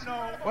now,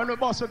 when we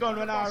bust a gun,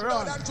 when I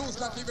run.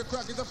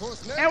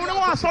 Hey, we don't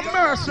want some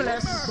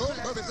merciless.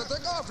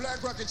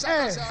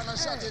 Hey,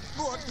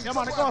 yeah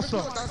man, go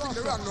so.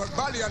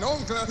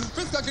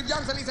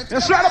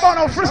 It's right about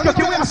now, Frisco,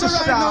 can we have to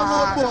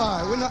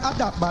start? We don't have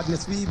that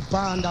badness, we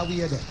band that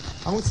way there.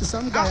 I want to see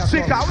some guy.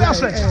 Sick out, we are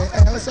saying.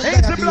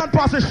 INT'L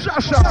Posse,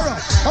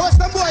 Shashamane. I want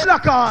some boy,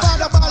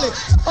 Father Bally,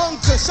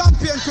 Uncle,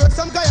 Champion,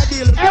 some guy a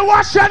deal. Hey,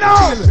 watch you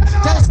now.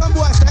 Tell some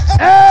boy, say,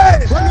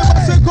 hey, when we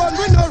bust a gun,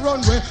 we no run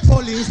way.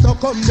 Police don't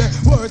come there.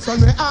 Words on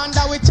me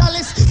under with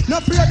chalice.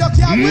 No fear the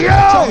car, we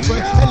no drive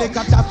way.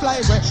 Helicopter fly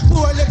way.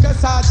 Poor little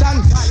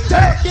sergeant.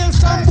 Kill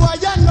some boy,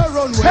 you no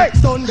run way.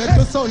 Sunday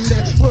to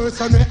Sunday.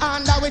 Words on me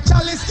under with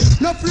chalice.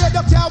 No fear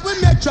the car, we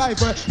make drive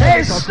way.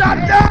 Hey,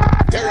 stop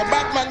that. They're a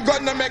Batman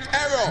gonna make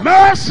error.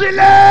 Merciless!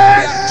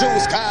 Black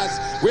juice cars.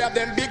 We have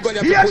them big gun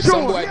you have to put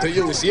some boy to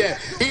use, yeah.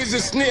 Easy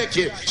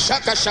snaky,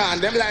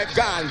 Shashamane, them like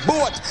gone.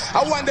 Boat.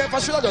 I wonder if I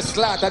should have just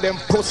slaughter them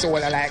pussy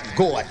while I like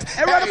goat.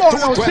 Hey,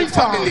 212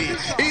 family.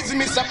 Easy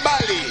Mr.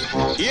 Bally.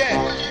 Yeah.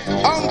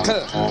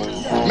 Uncle.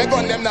 Me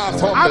gun them now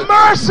for I'm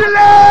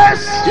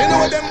merciless! You know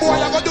what them boy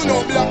I gonna do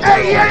no black.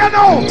 Hey, yeah, you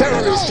know.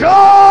 Terrorists.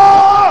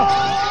 Sure!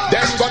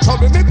 Them got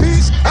trouble me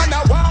peace and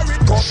I war it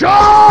come.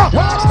 Sure!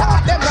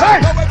 Hey!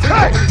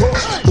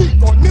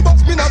 Me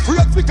must be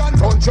afraid we can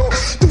front you.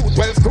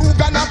 212 crew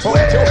gonna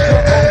front you.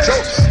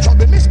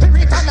 Trouble me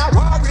spirit and I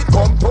war it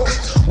come to.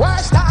 Why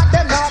start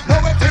them not know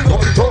if you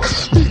run to.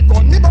 Big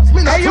gun me must be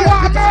afraid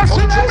we can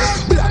front you.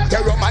 Black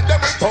Terror man them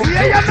will come to.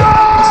 Yeah, you know.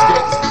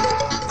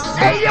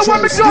 Hey, you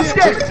want me just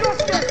get?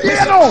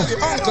 Yeah, you know.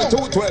 Uncle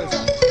 212.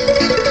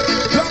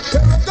 Black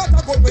Terror got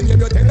a gun when you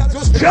tell us to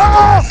speak. Sure.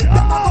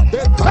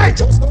 Hey,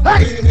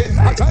 hey.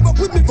 I drive up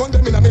with me gun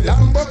them in a me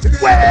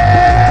Lamborghini.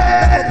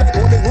 Like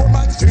only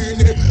romance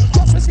genie.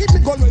 Just receive me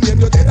gun when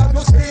you dead and no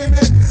screaming.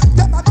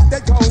 Them I got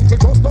the county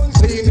just done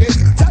clean it.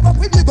 Drive up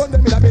with me gun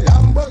them in a me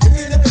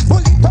Lamborghini.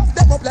 Bully tough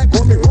them up like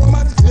only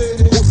romance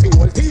genie. Pussy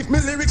will teeth me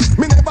lyrics,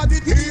 me never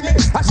did hear me.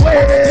 I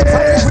swear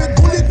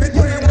with bullet with me.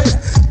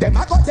 Them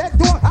I got that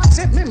door, I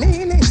said me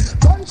mean it.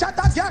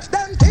 Gunshot a gas,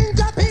 them things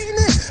a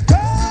peeny.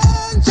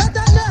 Gunshot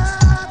a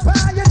knock,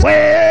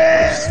 fire.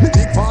 The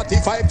big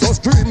 45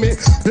 just drill me.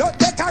 Blood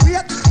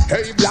decorate.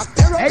 Hey, black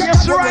terror. Hey,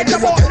 just right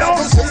about now.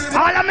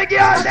 All of me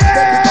girls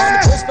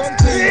there.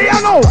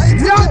 You know,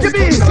 young to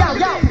be.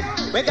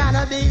 We're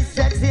gonna be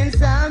sexing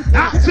something.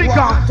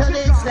 Africa. To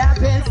be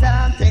slapping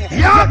something.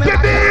 Young to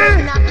be.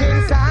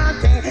 Knocking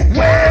something.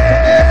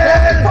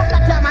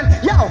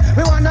 Yo,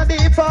 we wanna be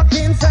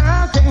fucking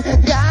something.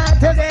 Got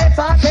to be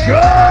fucking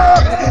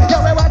something. Yo,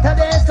 we want to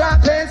be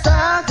slapping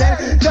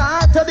something.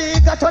 Got to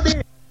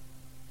be.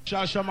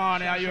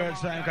 Shashamane, I heard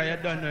something because you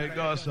don't know it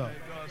goes up.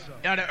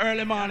 Yeah, the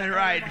early morning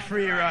ride,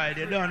 free ride,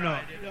 you don't know.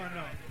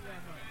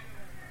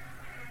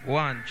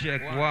 One,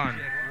 check, one.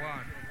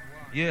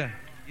 Yeah.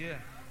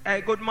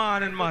 Hey, good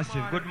morning,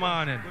 Massive. Good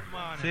morning.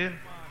 See?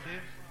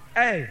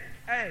 Hey.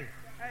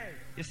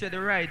 You said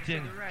the right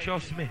thing.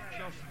 Trust me.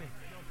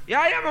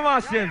 Yeah, I'm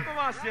Massive.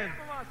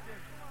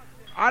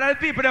 All the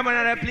people them in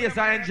that place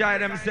I enjoy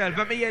themselves.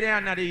 Let me hear the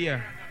end of the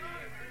year.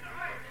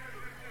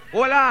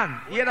 Hold on.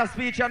 Hear the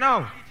speech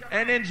now.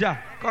 Hey, Ninja,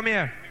 come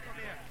here.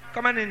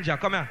 Come on, Ninja,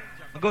 come here.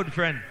 A good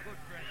friend.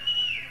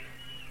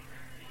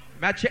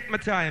 May I check my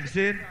time,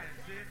 see?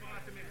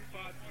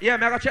 Yeah,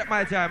 may I go check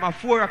my time at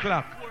 4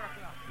 o'clock.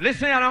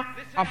 Listen, you know,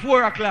 at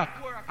 4 o'clock.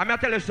 I'm going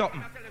to tell you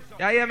something.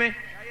 You hear me?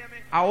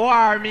 A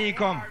war me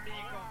come.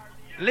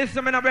 Listen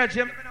to me, no,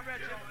 brethren.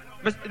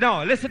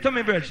 No, listen to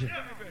me, brethren.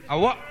 A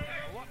what?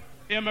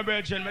 Yeah, my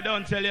brethren, I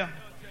don't tell you.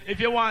 If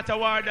you want a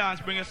war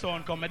dance, bring your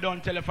son come. I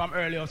don't tell you from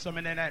earlier, so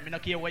I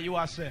don't care what you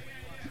want to say.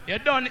 You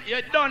don't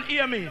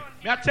hear me.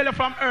 I tell you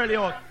from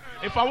earlier.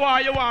 If I war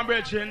you want,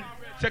 brethren,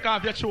 take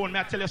off your tune.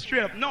 I tell you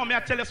straight up. No, I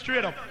tell you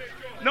straight up.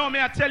 No,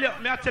 I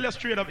tell you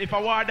straight up. If I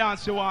war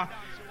dance you want,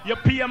 you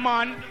pay a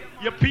man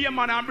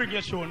and bring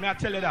your tune. I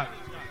tell you that.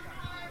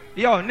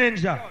 Yo,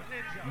 Ninja,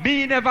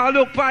 me never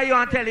look for you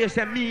and tell you,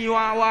 say me you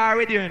want war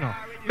with you, you know.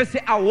 Me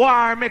say a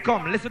war may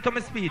come. Listen to my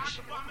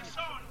speech.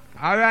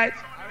 All right.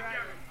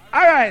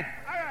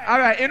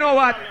 You know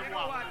what?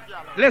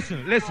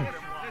 Listen.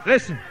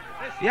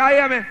 You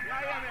hear me?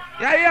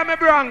 You hear me,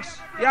 Bronx?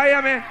 You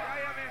hear me?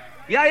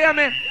 I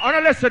want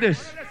to listen to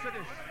this.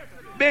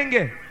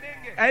 Bingy.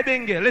 Hey,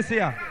 Bingy, listen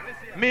here.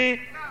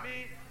 Me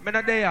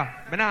not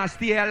there. Me not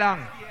stay here long.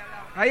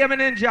 You hear me,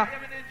 Ninja?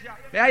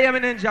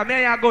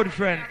 Me a good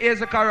friend.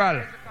 Here's a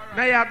corral.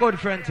 Me a good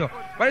friend too.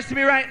 But you see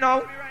me right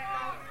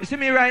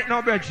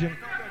now? Brethren?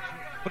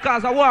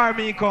 Because a war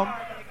me come.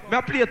 Me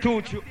a play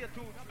touch you.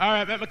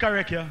 Alright, let me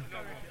correct you.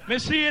 Me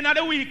see you in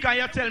the week and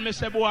you tell me,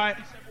 say boy,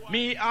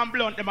 me and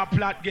Blunt them a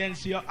plot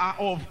against you and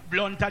of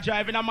Blunt a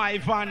driving in my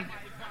van.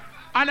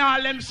 And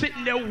all them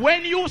sitting there.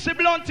 When you see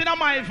Blunt in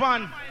my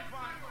van,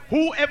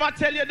 whoever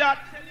tell you that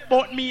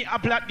but me a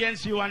plot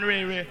against you and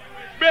Ray.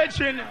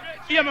 Brethren,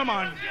 hear me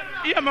man.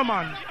 You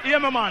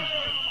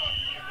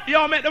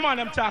make the man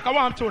them talk. I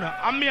want to know.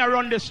 I'm me a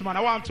run this man.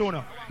 I want to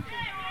know.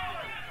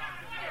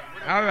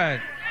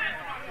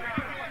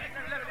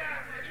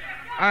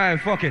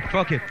 Alright, fuck it.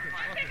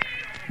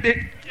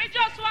 Me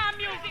just want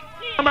music,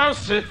 please.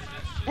 Mercy.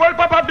 Well,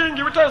 Papa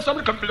Bingy, we tell some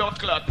little blood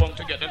clot punk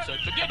to get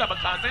themselves together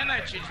because they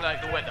night change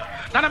like the weather.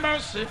 Nana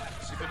Mercy.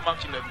 See the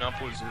Mac 11 and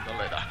full suit and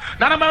leather.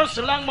 Nana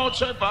Mercy, Longmouth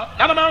Shepherd.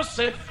 Nana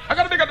Mercy. I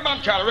got a big at the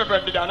man called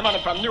Reverend Bidan, the man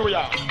from New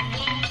York.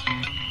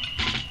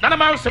 Nana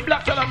Mercy,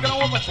 black fella, I'm going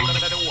to overthrow them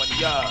in the 1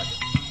 yard.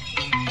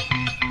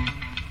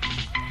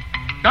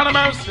 Nana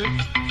Mercy.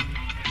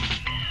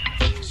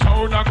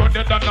 So now go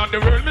dead and not the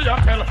world me a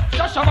tell.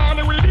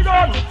 Shashamane will be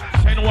done.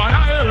 Send one a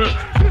hell.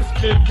 This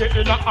kid get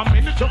in a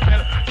minute to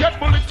fell. Get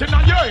bullet in a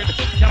your head.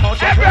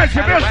 Hey,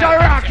 Mr.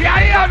 Rock, you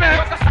hear me?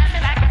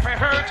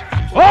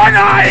 Oh,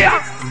 no,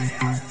 yeah.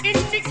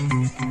 Index.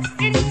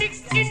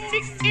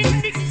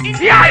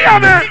 Yeah, hear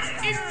me?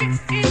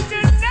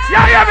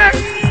 Yeah, hear me?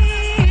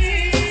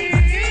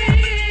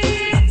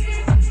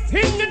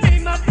 In the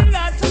name of the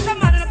Lord,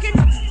 Shashamane looking.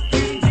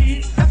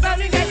 Indeed, that's how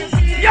we get you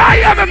feel. Yeah,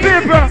 hear me,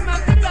 people?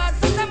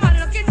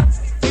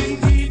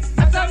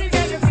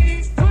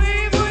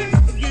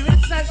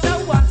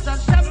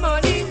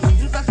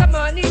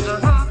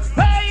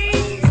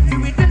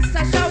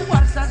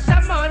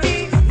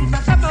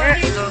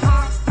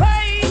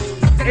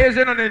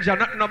 Easy no Ninja,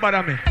 nothing no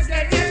bother me.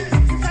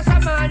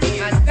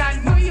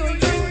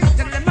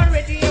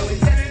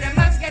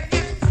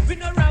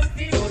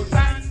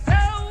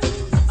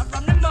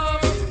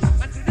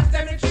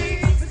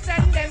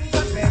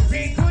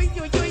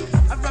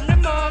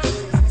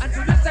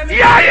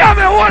 Yeah,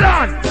 me, hold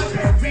on.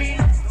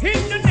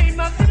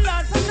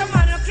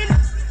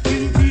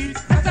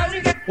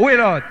 Wait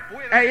out.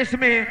 Hey, it's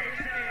me.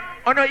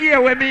 I don't hear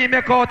when me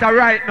make out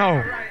right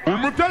now.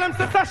 I'm tell them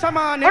to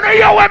Shashamane. I don't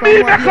hear when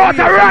me make out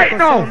right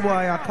now.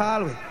 Boy, I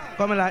call it.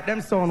 Coming like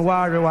them sound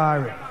worry.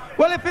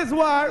 Well, if it's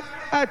war,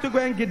 I have to go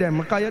and give them.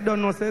 Because you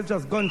don't know, so it's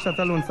just gunshot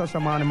alone.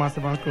 Shashamane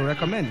Massive and crew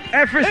recommend.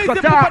 Hey, Frisco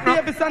hey, talk. Papa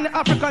Davis and the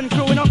African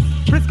crew, you know.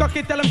 Frisco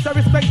kid tell them to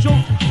respect you.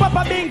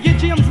 Papa Bingy,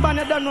 James Bond,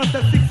 you don't know,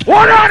 say 6.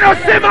 Hold on, no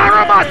Simon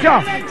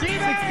Ramata. 6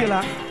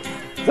 killer.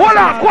 Hold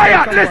on,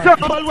 quiet, listen.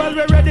 Well,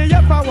 we're ready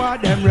here for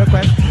what them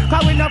request.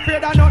 Cause we not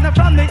afraid of nothing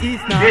from the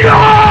east now. Yo!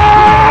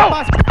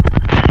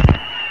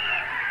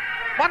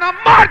 Man, I'm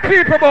mad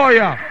people,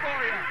 boy.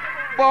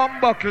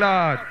 Bomba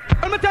clad.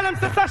 Let me tell them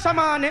to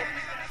Shashamane.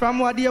 From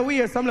what they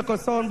wear, some little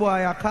sound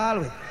boy I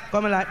call it.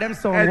 Coming like them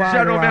sound war.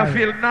 I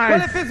feel nice.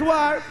 Well, if it's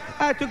war, I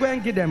have to go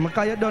and give them.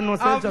 Because you don't know,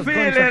 so I'm just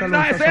feeling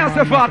nice, that's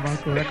a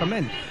fact.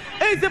 Recommend.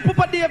 Easy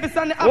Papa Davis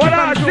and the Hold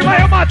on, see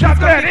my matter,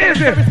 Glenn,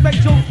 easy.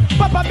 Respect you.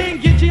 Papa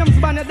Bingy, James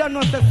Bond, you don't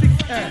know, say 6.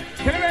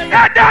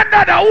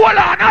 Hold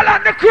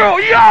on the crew,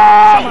 yo!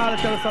 I'll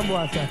tell some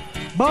boy, sir.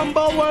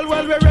 Bumbo well,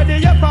 we're ready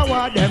here for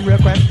what them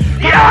request.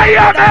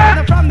 Yeah,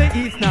 man! From the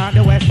east, now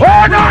the west. Oh,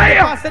 no,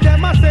 yeah! Pass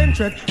them a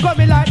centric.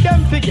 Coming like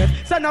them figures.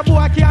 So no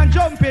boy can't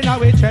jump in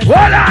our chest.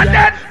 Hold on,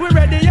 then! We're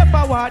ready here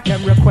for what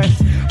them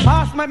request.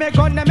 Pass my make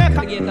on the make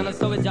a...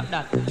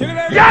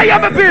 Yeah,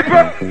 my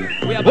people!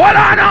 Hold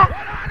on now!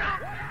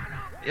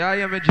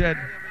 Yeah, me, Jed.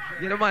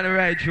 You're the man the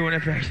right tune,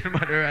 if you're the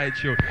man the right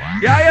tune.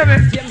 Yeah, me.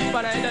 James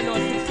Bond, I don't know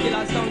 6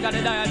 killer sound got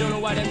to die. I don't know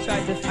why them try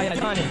to fire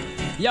on it.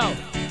 Yo.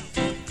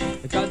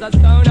 Because that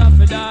sound have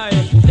to die.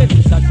 This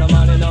is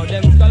Shashamane now,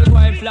 them skull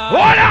quite fly. Hold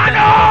on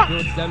now!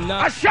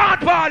 I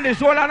shan't ball this,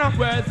 hold on now.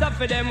 Words up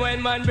for them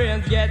when man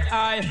brains get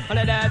high.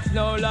 And that's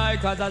no lie,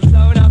 cause that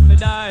sound have to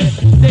die.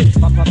 This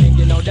Papa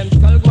Bingy now, them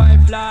skull quite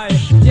fly.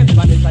 James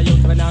Bond is a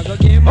youth when I go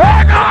game. Oh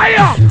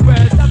no!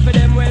 Words up for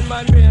them when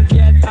man brains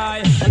get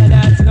high. And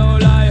that's no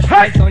lie.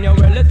 Hey! On your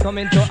world is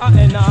coming to a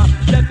end.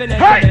 Definitely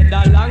hey!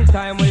 That long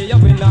time we are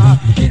winner.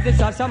 This is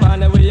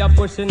Shashamane, we are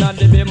pushing at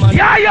the big man.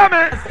 Yeah,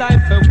 man! It's time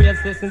for we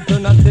listen to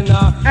nothing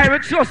now. Hey, we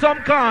show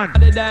some con.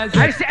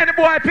 I see any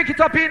boy pick it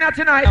up in here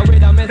tonight.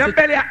 Them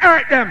belly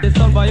hurt them. The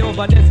sun by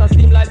over this, I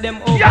seem like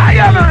them over.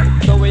 Yeah,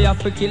 man. So we have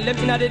to kill them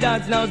in the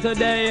dance now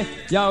today.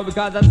 Yo,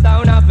 because the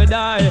sound have to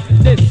die.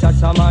 This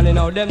Shashamane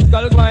now, them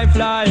skull going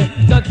fly.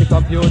 Not to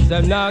confuse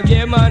them now,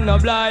 game and no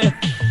fly.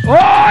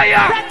 Oh,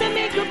 yeah. Set the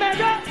middle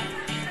better.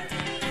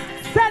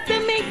 Set the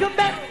middle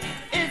better.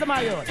 Here's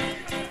my road.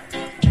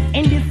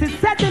 And this is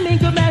set the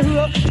middle better.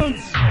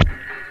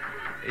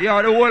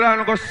 Yo, the whole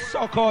hand go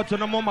suck out to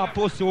the mama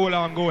pussy whole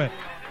and go away.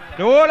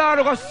 The whole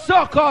hand go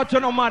suck out to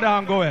the mother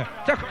and go away.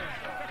 Check.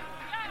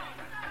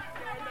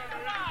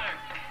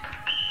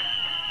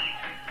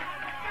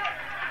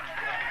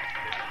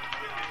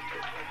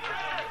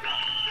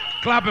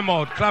 Clap him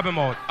out, clap him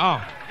out.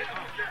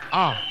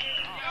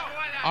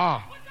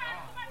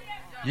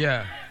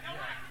 Yeah.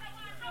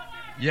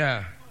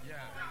 Yeah.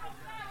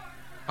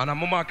 And a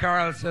mama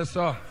Carol says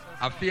so.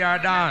 A fear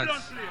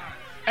dance.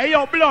 Hey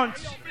yo, Blunt,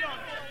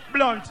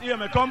 hear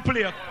me, come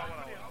play.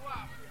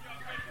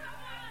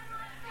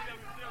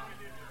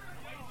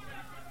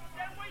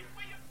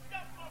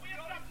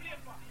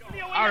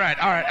 All right.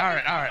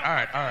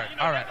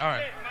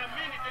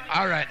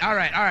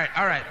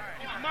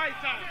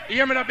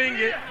 Hear me now,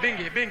 Bingy,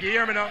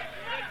 hear me now.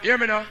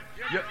 Bingy,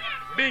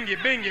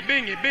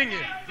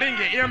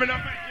 hear me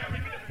now.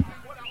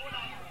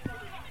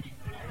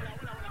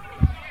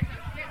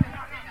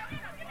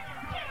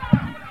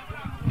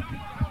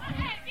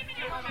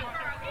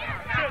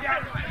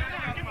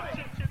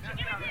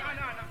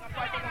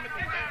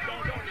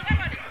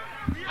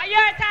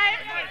 Your time.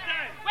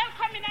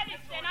 Welcome in this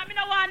then. I mean,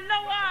 no one,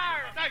 no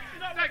war.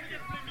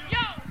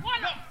 Yo,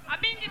 hold up. A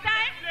Bingy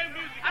time.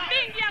 A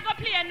Bingy I go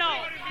play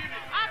now.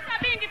 After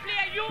Bingy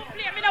play, you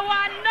play. I mean, no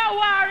one, no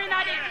war in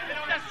this.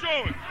 That's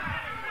true.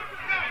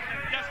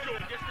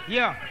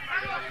 Yeah.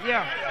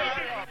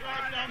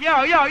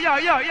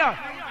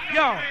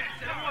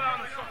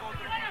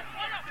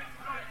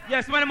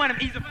 Yes, man,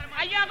 easy.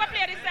 Are you going to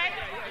play this set?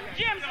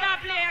 James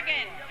not play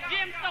again.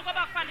 James don't go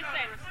back for the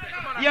set.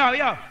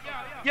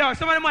 Yo,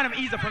 some of them want them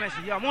easy for me.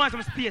 Yo, I want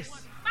some space.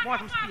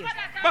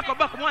 Back up,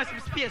 I want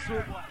some space.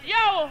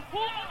 Yo, who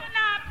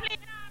not play?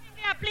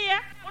 Play?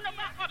 Who not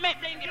back up, make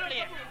Bingy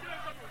play?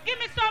 Give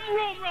me some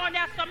room around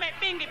there so make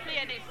Bingy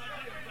play this.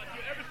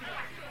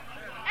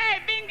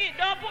 Hey, Bingy,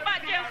 don't put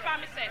back James for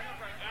me, say.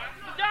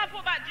 Don't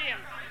put back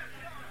James.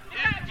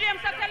 Because James,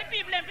 I tell the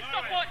people them to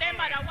support them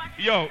mother.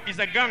 Yo, it's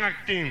a gang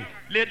thing.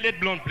 Let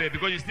Blunt play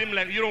because you seem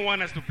like you don't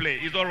want us to play.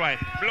 It's all right.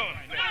 Blunt.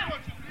 No,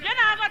 you're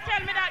not going to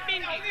tell me that,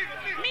 Bingy.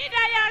 Me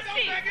that you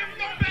see.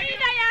 Me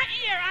that you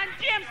hear and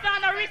James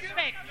don't no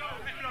respect.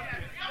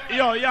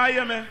 Yo, yeah,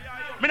 hear me.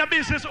 Me no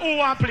business who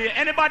want to play.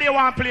 Anybody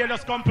want to play,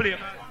 just come play.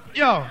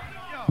 Yo,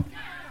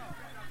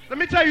 let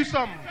me tell you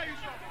something.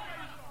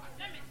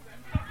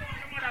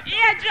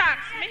 Yeah, Jax,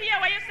 me hear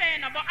what you're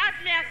saying, but as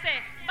me I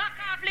say, back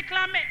off little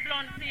and make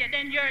Blunt play,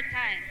 then your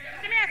time.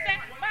 See me I say,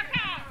 back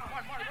off.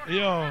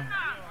 Yo.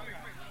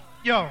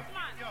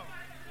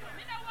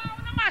 Me don't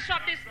want to mash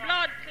up this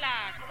blood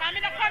clot. I'm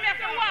gonna come here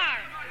for war.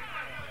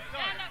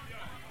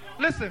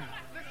 Listen.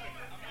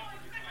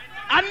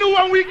 I knew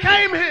when we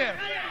came here,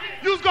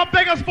 you was gonna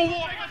beg us for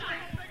war.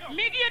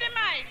 Me give you the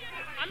mic.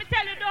 I'm gonna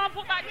tell you don't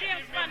put back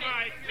James on it.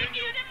 Me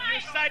give you the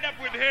mic. You side up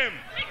with him.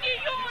 Me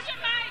give you the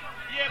mic.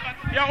 Yeah,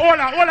 but... Yeah, hold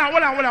on.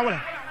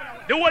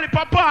 The whole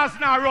papas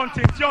now run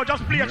things. Yo,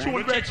 just play a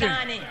tune, Gretchen.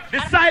 The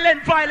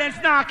silent violence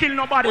now kill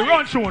nobody.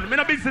 Run tune. Me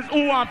no business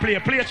who want play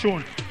a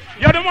tune.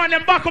 You're the one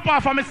them back up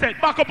off of me set.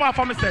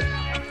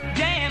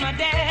 Damn, a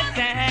dead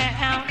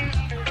sound.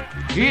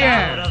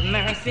 Yeah. Lord of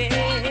mercy.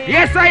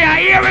 Yes, I am.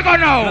 Here we go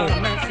now. Lord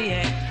of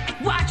mercy.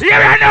 Watch here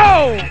we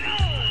know.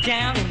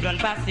 Down and run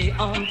Posse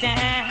on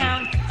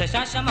down. So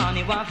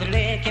Shashamane want to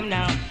lick him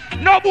down.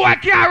 No boy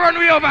can't run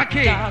way over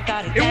King.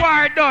 It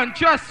war done,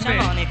 trust me.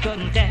 Shashamane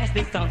couldn't test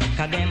this song,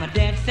 cause them a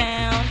dead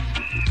sound.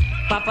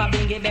 Papa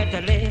Bingy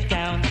better live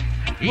down.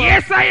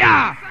 Yes, I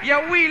am.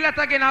 Yeah, we let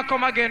again and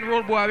come again,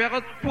 road boy. We are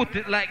going to put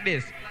it like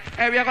this.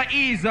 Hey, we are going to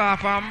ease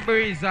off and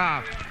breeze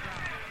off.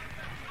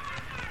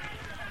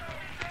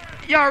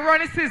 Yeah,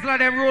 run the sizzler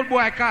them road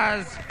boy,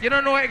 cause you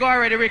don't know it go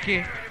already,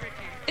 Ricky.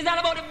 It's all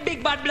about the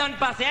big bad blunt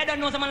Posse. I don't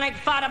know someone like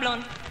Father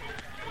Blunt.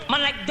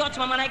 Man like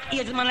Dutchman, man like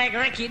Asian, man like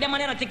Ricky. Them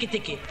man they don't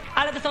ticky.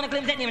 All of the sound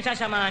claims that name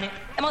Shashamane.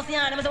 They must see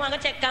on, they must want to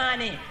check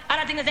on it.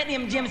 Other things that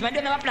name James, man, they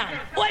don't have a plan.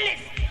 Hold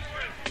this.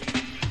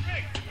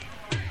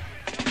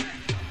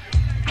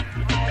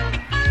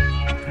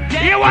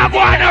 Here we go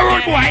on the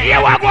road boy. Here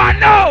we go on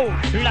now.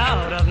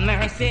 Lord of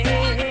mercy.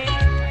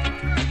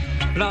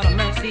 Lord of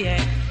mercy,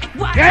 yeah.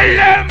 What? Tell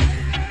them.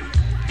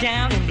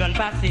 Down and run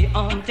Posse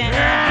on down.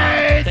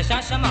 Hey. The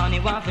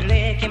Shashamane want to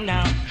lick him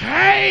down.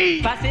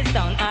 Hey! Posse's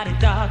down out of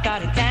dark,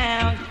 out of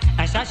town.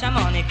 And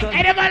Shashamane couldn't.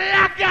 Hey, them a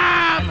lock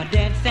up! I'm a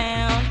dead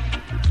sound.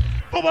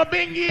 Bubba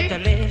Bingy. To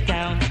live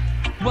down.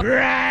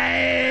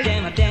 Right!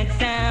 Them a dead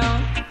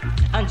sound.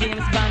 And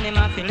James Bond him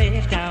have to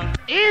live down.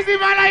 Easy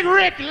man like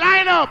Rick,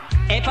 line up!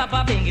 Hey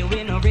Papa Bingy,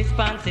 we no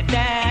response to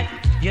that.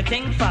 You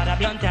think Father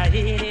Blunt a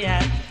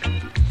idiot?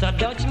 So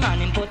Dutchman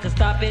him put a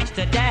stoppage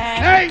to that.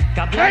 Hey!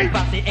 Cause Blunt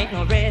Posse ain't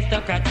no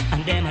aristocrat.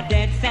 And them a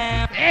dead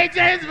sound. Hey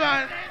James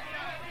man!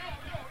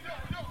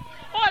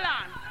 Hold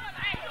on.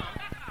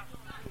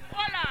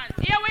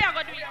 Here we are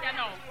going to do it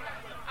now.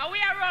 And we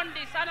are run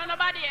this and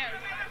nobody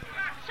else.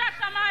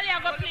 Shashamane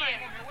are going to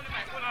play.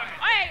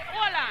 Hey,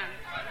 hold on.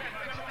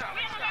 Let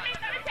me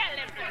tell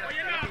them.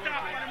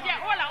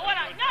 Yeah, hold on.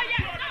 No.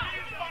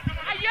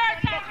 And your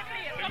time to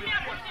play. Come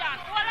here, put you on.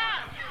 Hold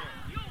on.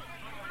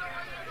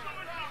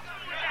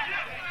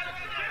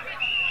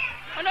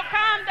 Wanna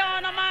calm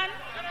down, man.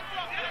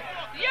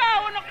 Yo,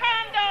 wanna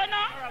calm down,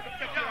 no?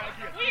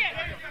 Wait.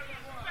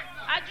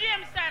 At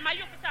James time, I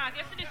used to talk.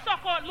 You see the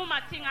so-called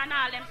mama thing and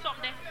all them stuff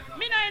there.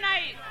 Me know in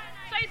it.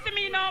 So you see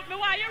me now, me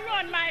want you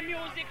run my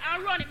music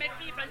and run it, make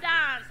people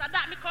dance. And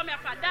that me come here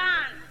for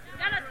dance.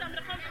 You understand? Me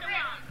come to the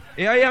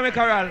one. Yeah, me,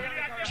 Carol.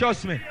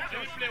 Trust me.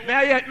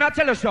 May I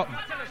tell you something?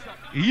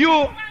 You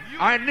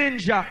are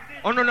ninja.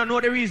 Oh, no, know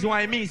the reason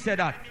why me said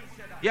that.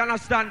 You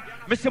understand?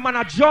 Mr. Man,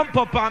 I jump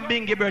up on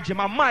Bingy Virgin.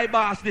 I'm my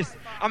boss this.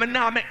 I mean,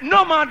 now make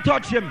no man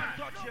touch him.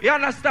 You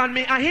understand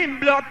me? And him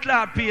blood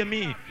clot pay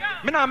me.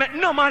 Me now make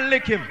no man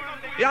lick him.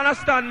 You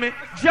understand me?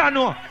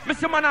 Jano.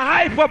 Mr. Man,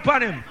 I hype up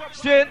on him.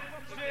 Straight.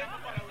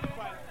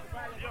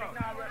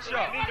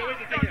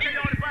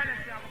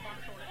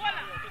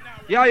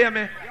 Yeah,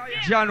 me.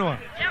 Jano.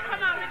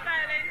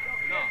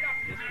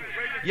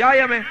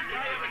 Yeah, me.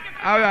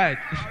 All right.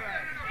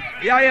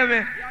 Yeah,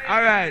 me.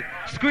 All right.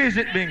 Squeeze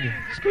it, Bingy.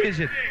 Squeeze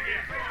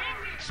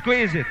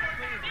it.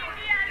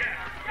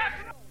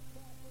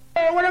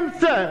 Yo, what I'm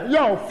saying?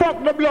 Yo,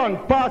 fuck the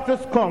blunt, pass the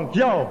skunk.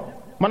 Yo,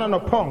 man, I'm a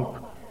punk.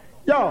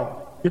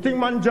 Yo, you think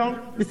man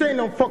junk? This ain't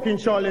no fucking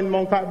Charlene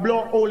Monk. I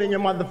blow a hole in your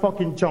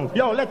motherfucking chunk.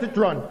 Yo, let it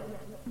run.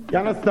 You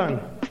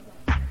understand?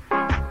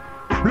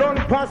 Blunt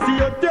Posse,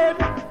 you're dead.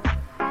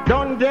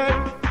 Done dead.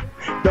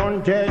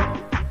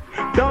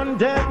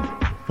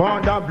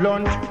 For the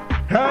blunt.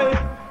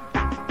 Hey.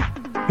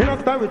 In a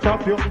style we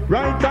chop you,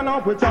 right and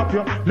up we chop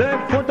you.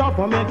 Left foot up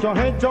and make your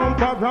head jump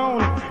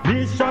around.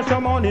 This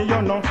Shashamane,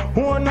 you know,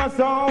 own a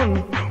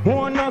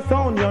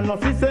sound, you know.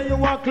 She say you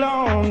a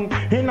clown.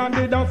 In a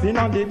the dance, in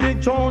a the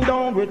big tune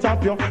down we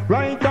chop you,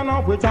 right and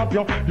up we chop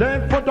you.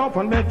 Left foot up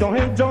and make your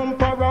head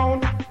jump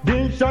around.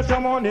 This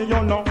Shashamane,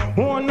 you know,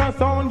 own a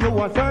sound.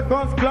 You a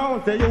circus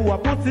clown, say you a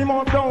pussy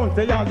mouth down.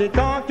 Say you the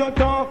talk you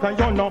talk, and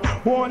you know,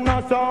 own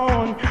a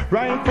sound.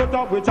 Right foot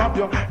up we chop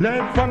you,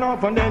 left foot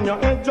up and then your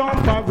head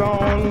jump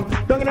around.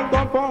 Don't get a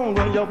compound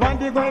when your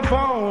body going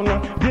found.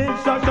 This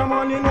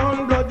Shashamane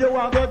on blood you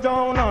a go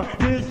down.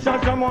 This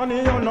Shashamane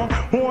you know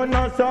own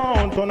a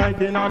sound.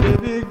 Tonight in a the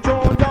big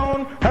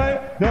showdown. Hey,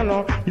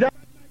 no.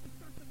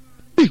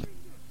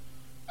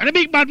 And the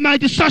big bad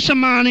mighty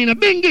Shashamane in a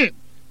Bingy.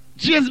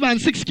 James Bond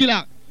 6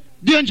 killer.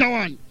 Danger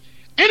one.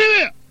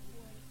 Anyway,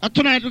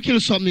 tonight we kill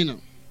something now.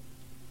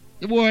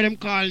 The boy them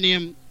call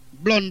name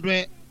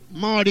Blondre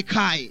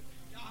Mordecai.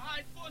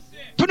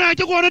 Tonight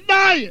you're gonna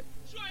die.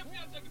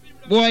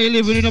 Boy, you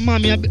living in a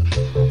mommy.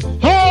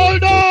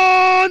 Hold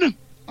on!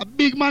 A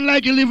big man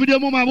like you live with your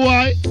mama,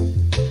 boy.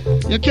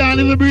 You can't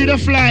even breed a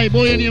fly,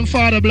 boy, your name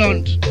Father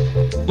Blunt.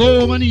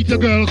 Go home and eat a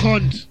girl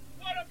cunt.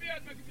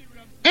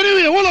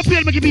 Anyway, hold up here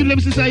and make people let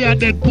me say you're a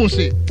dead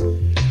pussy.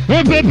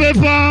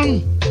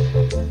 Pang.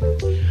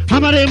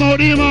 Hammer them out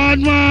the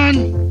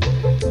man.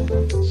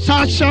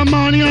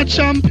 Shashamane a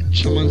champ.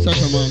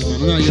 Shashamane,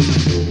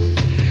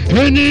 man.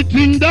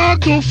 Anything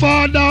that go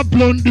Father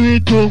Blunt do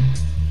it too.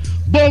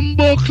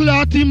 Bumbo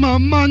clot him a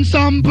man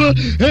sample.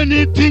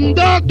 Anything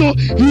that do,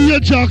 he a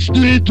jacks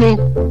do it too.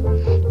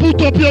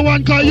 Put up your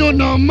one cause you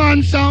no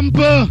man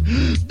sample.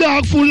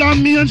 Dog full of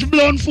mange,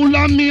 blood full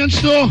of mange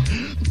too.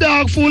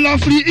 Dog full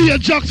of flea, ear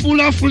jacks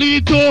full of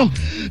flea too.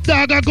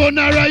 Dog a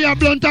gonna riot,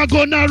 blunt a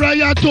gonna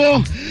riot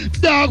too.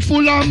 Dog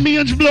full of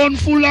mange, blood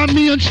full of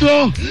mange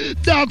too.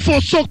 Dog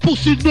for suck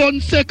pussy,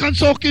 blunt second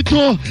suck it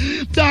too.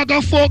 Dog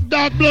a fuck,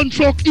 dog blunt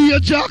truck, ear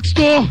jacks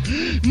too.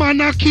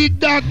 Man a kick,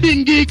 dog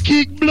dingy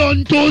kick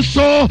blunt too.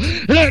 So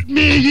let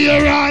me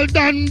hear all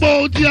done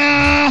bout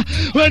ya.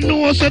 When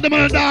no say them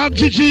a dog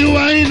Gigi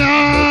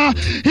whiner.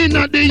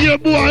 Inna the ear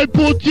boy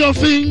put your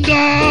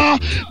finger.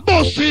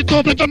 Bust it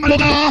up like a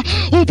mother.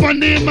 Open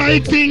the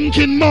mic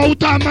thinking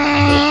mouth a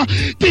ma.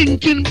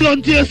 Thinking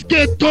blunt yes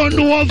get turned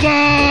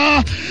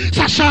over.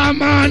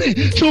 Shashamane,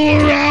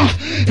 chura.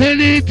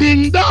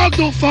 Anything dog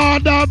do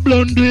Father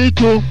Blunt do it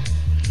too.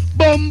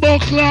 Bumbo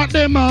clock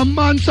them a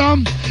man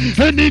some.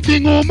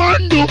 Anything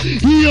woman do,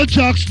 he a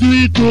jacks do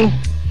it too.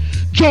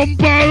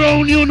 Jump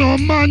around, you know,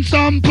 man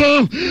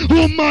sample.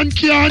 Woman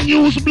can't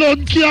use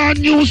blood, can't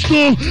use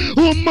too.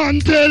 Woman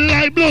tell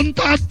lie, blunt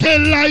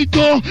tell lie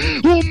too.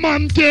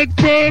 Woman take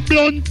pearl,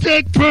 blunt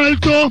take pearl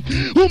too.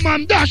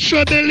 Woman dash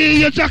your belly,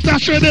 you jack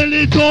dash your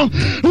belly too.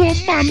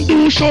 Woman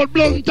do shot,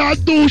 blunt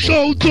do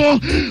shout too.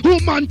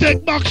 Woman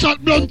take back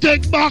shot, blunt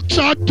take back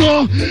shot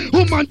too.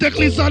 Woman take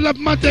lizard lap,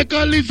 man take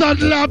a lizard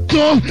lap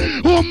too.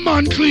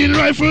 Woman clean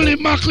rifle,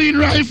 him a clean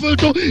rifle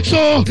too.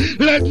 So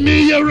let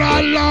me hear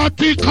a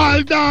article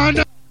down.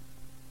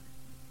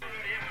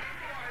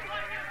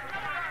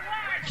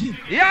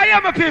 Yeah,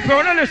 my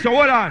people, now listen,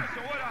 hold on.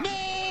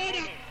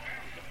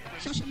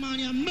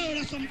 Shashamane,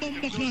 murder some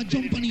bumbuckler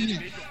jumping in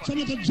here. Some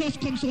little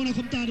just come so when I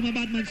come to my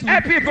bad man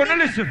sound. Hey people, now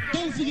listen.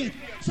 Don't forget,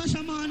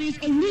 Shashamane is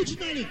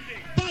originally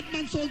bad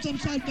man sold some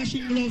side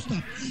machine glow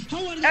stuff.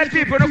 Hey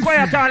people, no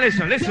quiet and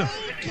listen. Don't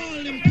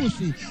call him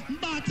pussy.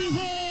 Batty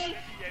hole.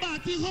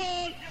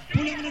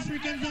 Pull him on the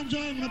freakers and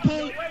join him on the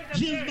pole.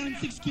 James Bond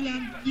 6 kill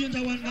and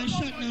danger one guy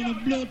shot now on a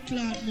blood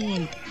clot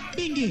mole.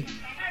 Bingy.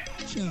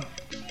 Sure.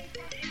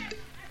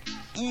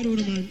 How are you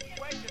doing, man?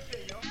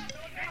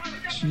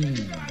 Sure.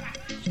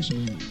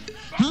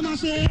 Hammer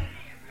say.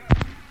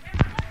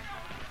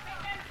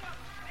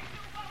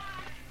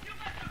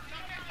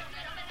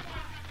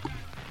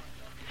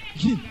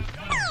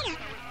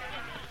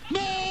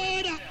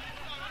 Murder!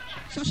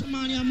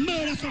 Shashamane,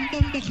 murder some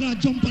bumbuckler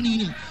jumping in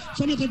here.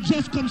 Some little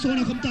just come so when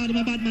I come to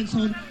my bad man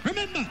sound.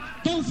 Remember,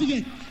 don't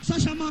forget,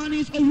 Shashamane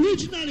is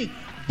originally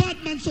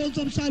bad man sold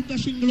some side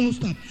flashing glow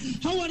stuff.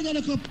 How are they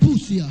little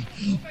pussy?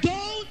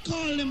 Don't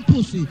call them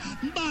pussy.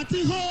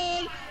 Batty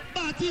hole.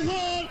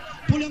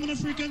 Pull him on the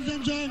freakers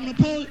and join the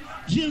pole.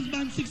 James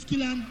Bond 6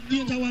 kill and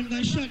danger one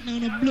guy shot now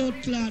on a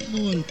blood clot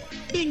mole.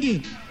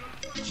 Bingy.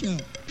 Sure.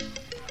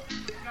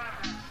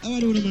 How are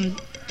you doing, man?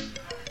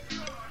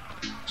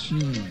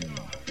 Sure.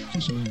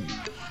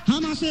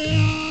 Hammer say,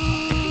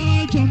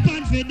 jump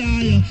and fi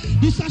die.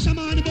 This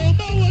Shashamane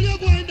bomba, will you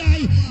go and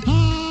die?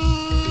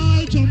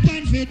 Jump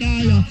and fi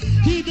die.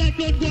 He that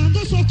blood go and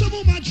go suck to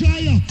mama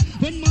dry.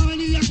 When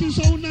Marley Yakin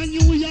sound a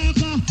New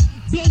Yorker,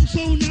 blood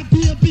sound a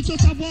peer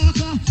pictures of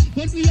walker.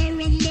 When we are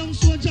run down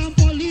soldier and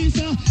police,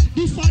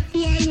 the fat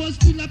boy was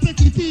still a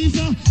petty thief.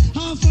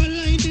 Half a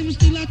line him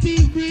still a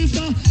thief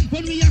briefer.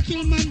 When we a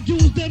kill man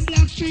Jews, them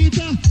black street.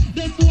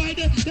 Them boy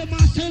them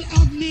a sell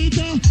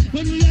agnita.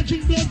 When we a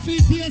drink blood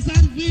feed beers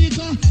and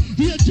vehicle.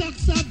 Here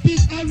jacks a big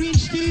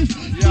orange thief.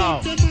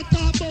 Them a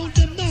talk about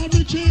them now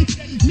retreat.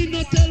 Me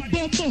no tell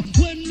Bumbo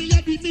when me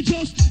a do me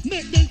just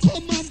make them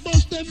come and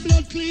bust them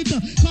blood cleat.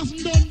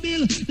 Coffin done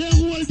bill, they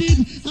hold it.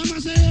 I'ma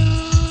say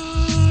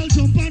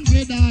jump and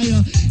fi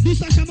die. This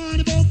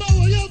Shashamane Bumbo,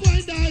 will you go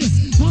and die?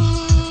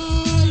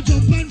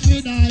 Jump and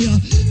fi die.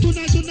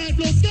 Tonight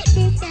blood get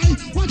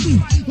Mumbai. Watch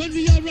it. When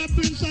we are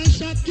rapping and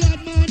shot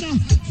yard man.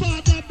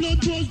 Father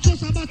blood was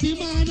just a batty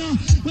man.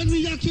 When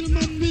we are kill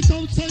man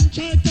without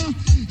sencheta.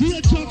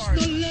 Here trucks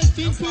no left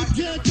in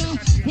projector.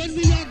 When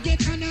we are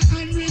get Anna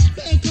and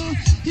respect.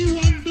 He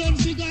want blood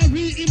figure him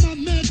a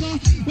maker.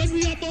 When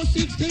we are about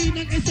 16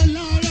 and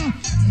SLR.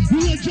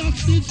 We are just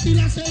still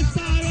a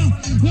self-star.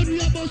 When we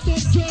are about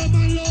up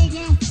German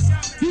logo.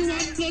 He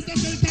want blood that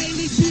will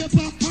tiny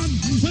paper.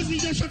 When we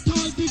are shot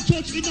all the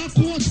judge in a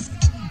court.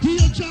 He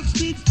a just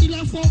still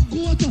a fuck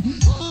court.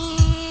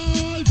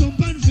 Jump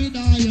and fi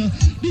die.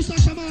 This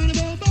Shashamane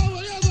bomba,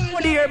 will you go and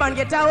die? The urban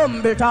get a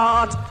humble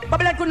thought.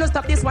 Babylon couldn't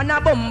stop this one,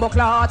 a bumbo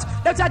clot.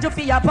 They charge you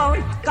for your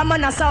pound. Come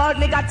on, assault,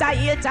 me got a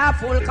hit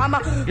full. Come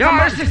on,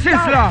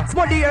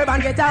 smoke the herb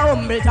and get a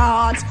humble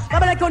thought.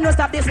 Babylon couldn't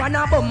stop this one,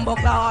 a bumbo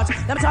clot.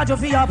 Them charge you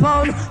for your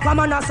pound. Come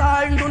on,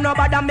 assault, do no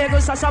bother, make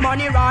us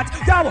Shashamane rot.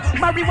 Yo,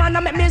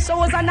 marijuana make me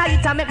shows and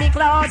it make me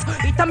clothes.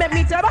 It make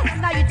me turban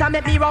and it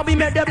make me Robbie.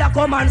 Make the black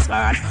woman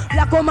skirt,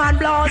 black woman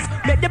blouse.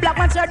 Make the black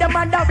man shirt, them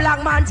and the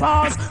black man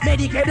trousers.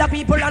 Medicate black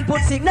people and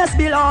put sickness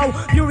below.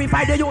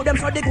 Purify the youth, them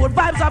so the good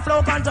vibes are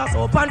flow. Can just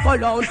open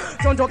cologne.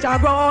 Don't talk your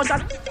gross.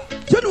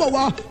 You know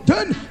what?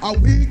 Then a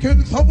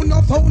weekend sound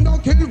no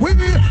kill we.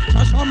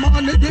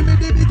 Shashamane give me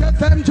the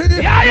biggest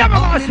MG. Yeah,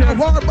 man. A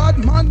war bad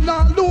man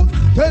now lose.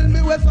 Tell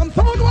me where some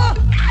sound what?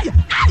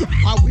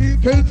 A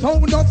weekend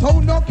sound no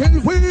kill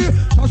we.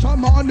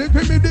 Shashamane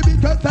give me the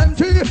biggest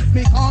MG.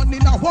 Me gone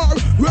in a war,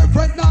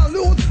 reverend now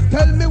lose.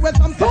 Tell me where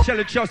some sound.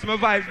 Actually, trust me,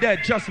 vibe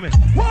dead, trust me.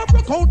 War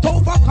broke out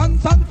over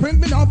constant, bring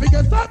me now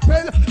biggest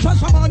appeal.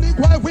 Shashamane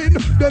go win.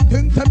 Them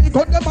things say me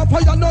got them a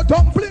fire no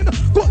dumpling.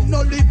 Good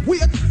no live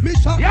wait, me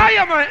shot.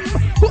 Yeah, man.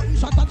 Couldn't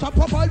shut a chop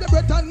up all the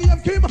bread and name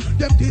Kim.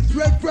 Them this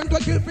red friend will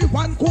kill me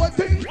one cold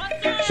thing.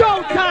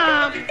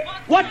 Showtime!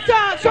 What's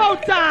up,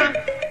 showtime?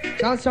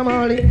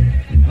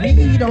 Shashamane,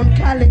 we don't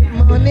collect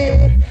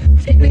money.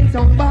 Singing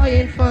some boy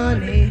ain't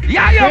funny.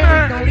 Yeah,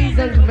 man. There's no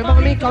reason to me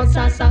about me cause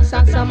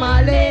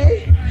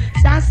Shashamane.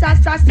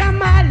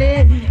 Shashamane.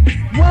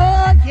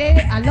 Whoa,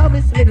 yeah, I love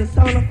this little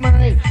sound of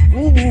mine.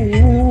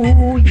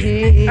 Ooh,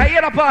 yeah. I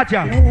hear the part,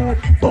 yeah. Ooh,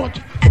 but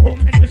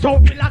so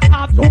we like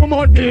have so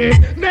money.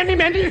 Many.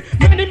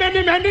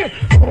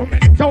 Oh,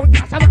 many so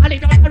Shashamane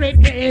don't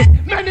already.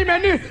 Many.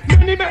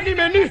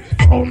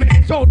 Oh,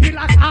 many so we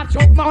like have so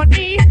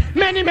money.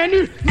 Many.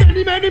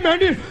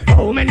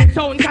 Oh, many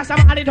so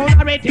Shashamane don't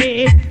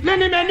already.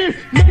 Many.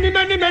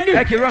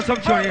 Like you run some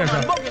tune here,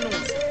 sir.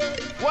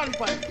 One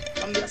point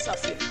from the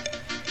assassin.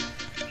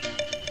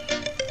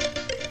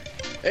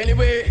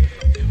 Anyway,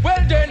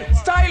 well then,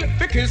 style,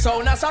 fi kill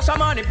sound, a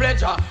Shashamane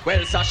pleasure.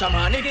 Well,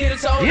 Shashamane kill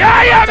sound.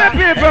 Yeah, my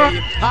people.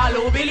 Hey, all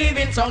who believe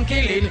in sound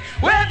killing.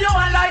 Well, you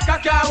want like a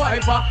car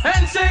wiper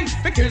and sing,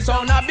 fi kill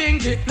sound, a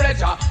big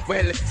pleasure.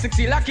 Well,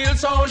 60 la kill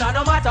sound,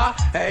 no matter.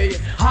 Hey,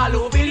 all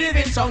who believe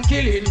in sound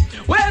killing.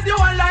 Well, you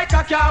want like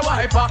a car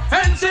wiper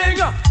and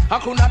sing. I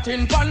could not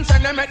in pants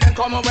and they make them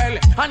come well.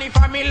 And if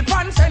I mill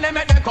pants and they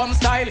make them come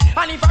style.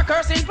 And if I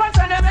curse in pants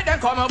and they make them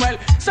come well.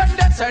 Send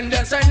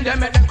them,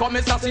 make them come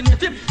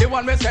assassinative. The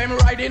one we say him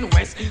riding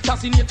west,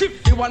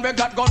 assassinative. The one we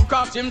got gun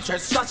cross him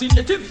chest,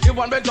 assassinative. The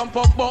one we jump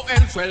up bow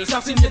elsewhere,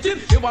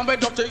 assassinative. The one we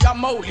dirty your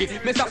moly,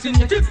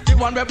 assassinative. The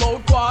one we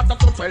bout quarter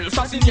to 12,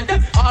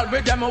 assassinative. All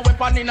with them a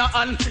weapon in a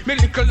hand. Me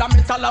little and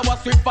metal I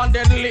was swift and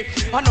deadly.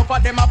 Enough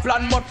of them a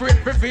plan but afraid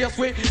for face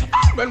way.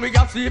 And when we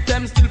got sleep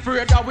them still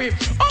afraid away.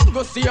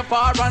 Go see a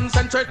far and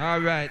central.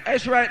 Alright,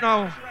 it's right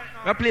now.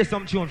 I play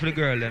some tune for the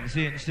girl them.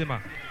 See ma.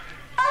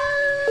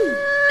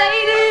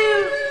 They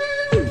do.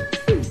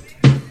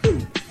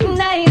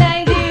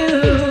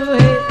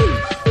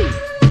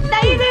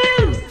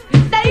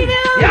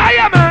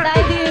 Yeah, man.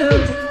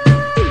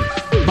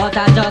 But I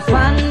just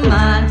one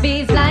man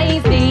be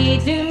slightly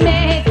to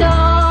make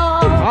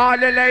all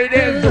the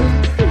ladies.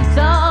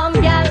 Some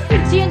girl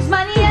change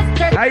money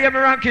yesterday. I am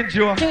ranking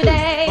Joe.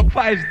 Today. But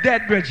five's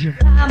dead, Bridget.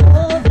 I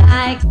move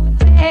like a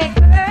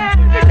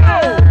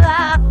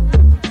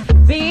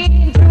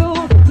been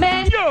through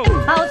many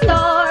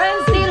outdoor and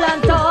still on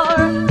tour.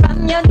 From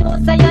your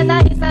nose say you're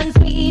nice and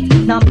sweet.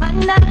 No man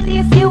that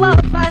leaves you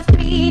out for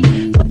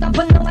street. Put up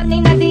on no one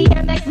in the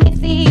air make me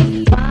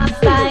see. Pop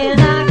style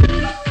like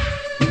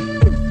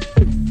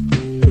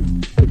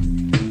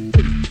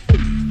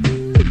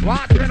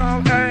watching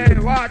out, hey,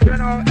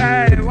 watching out,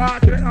 hey,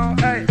 watching out,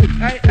 hey,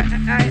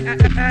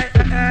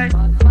 hey.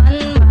 But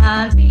one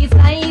man be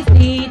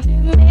slightly to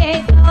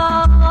make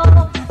love.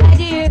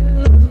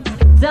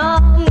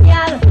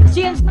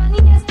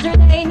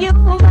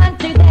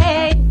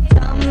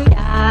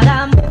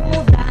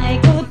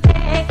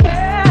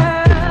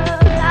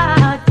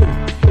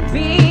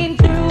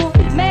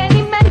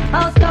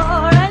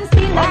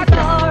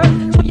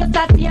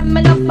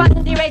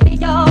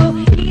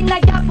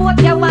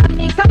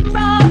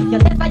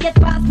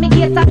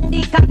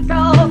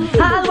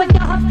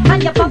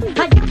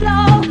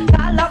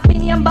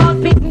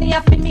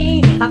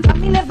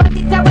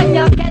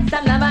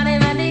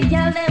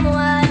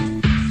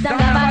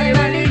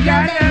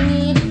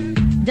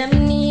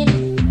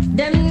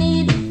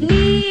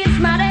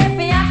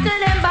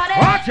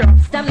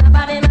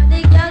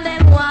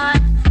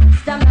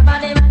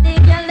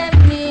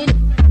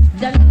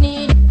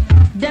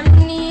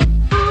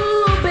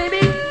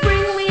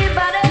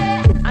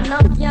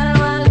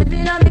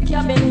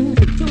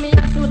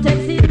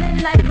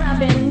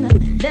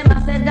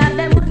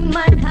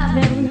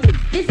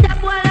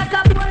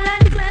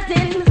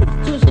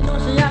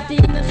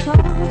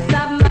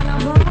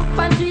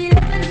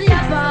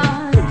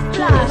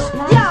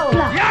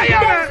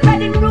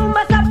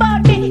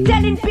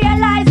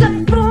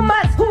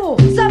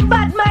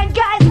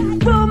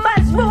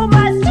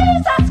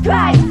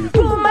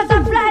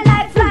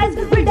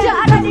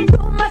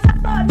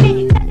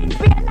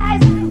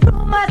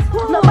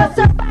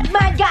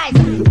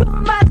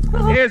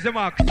 to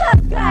Max.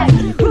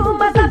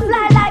 Rumors are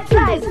fly like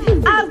flies.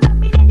 I've got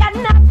me and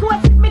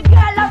not to me girl.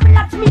 I've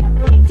relaxed me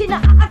in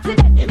an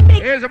accident.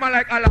 Here's a man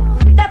like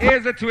Allah.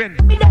 Here's a twin.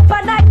 Me there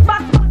for night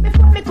back, but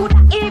before me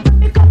coulda even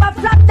me cover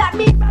flat that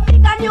me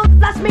big and news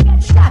flash me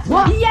get shot.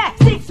 What? Yeah,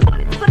 6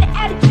 bullets to the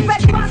head.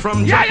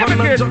 From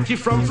Japan and Jockey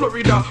from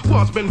Florida.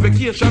 Was spend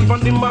vacation from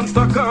the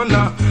monster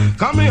corner.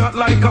 Come me hot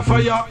like a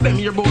fire. Them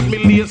here bout me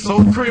lace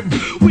out crib.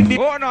 With the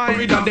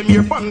Florida, them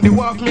here on the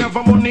wharf. Me have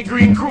a money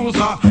green cruiser.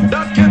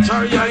 That catch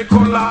her eye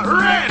color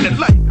red.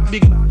 Like a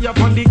big liar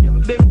on the girl.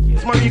 Them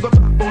kiss my ego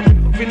talk about me.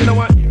 Loving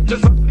now and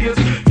just a place.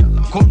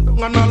 Y'all come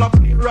down and all a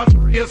play rat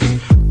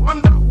race.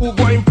 Wonder who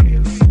go in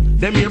place.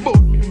 Them here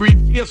bout me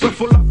briefcase. We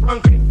full of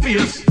Franklin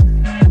face.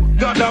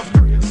 God of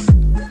grace.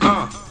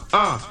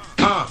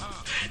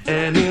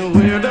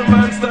 Anywhere the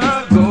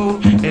monster go,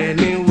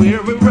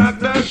 anywhere we rock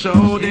the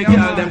show, the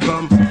girl them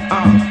come,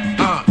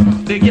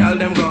 the girl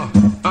them go,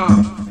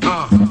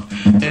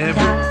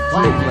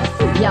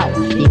 Yo,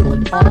 the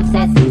good old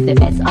says is the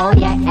best, oh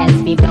yeah,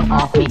 as people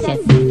off me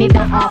chest,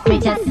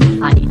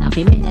 and in a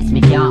few minutes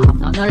me can't have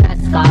no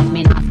rest, cause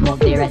me not smoke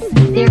the rest,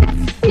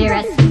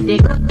 the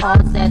good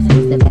old says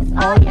is the best,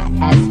 oh yeah,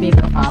 as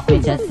people off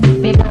me chest,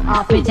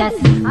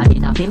 and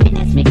in a few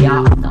minutes me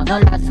can't have no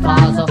rest,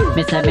 cause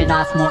me say me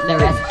not smoke the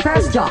rest.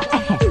 First job,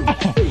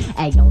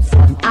 hey yo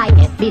son, I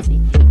get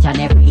busy each and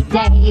every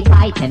day,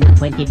 buy 10 and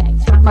 20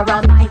 bags from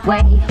around my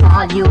way,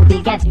 all you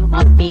biggest you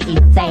must be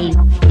insane,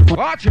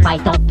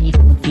 fight up me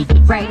food feed the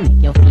brain,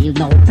 make you feel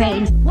no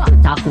pain,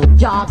 want a good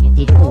job,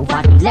 get it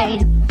over the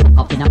lane, hook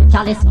up in a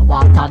chalice, no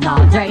water,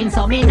 no drain,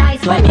 so me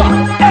nice when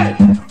hey,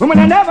 women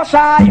are never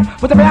shy,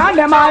 put it behind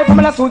them eye, from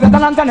the suit and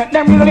internet,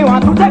 them really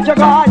want to take your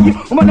guy,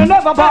 women are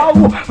never bow,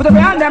 put it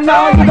behind them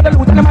now, you get the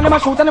loot and the man them a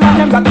shoot and the man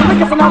them got the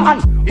wicked in the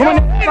hand, women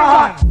are never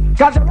hard,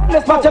 cause you run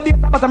this much of the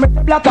but I'm a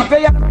black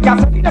cafe and I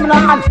can't see them in the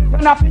hand,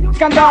 you're not you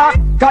can talk,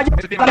 cause you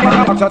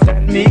so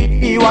tell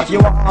me what you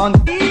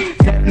want,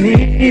 tell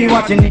me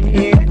what you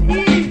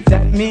need,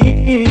 tell me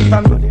if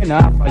I'm good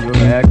enough for you,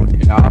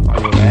 good enough for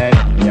you,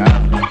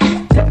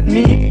 yeah. Tell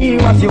me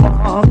what you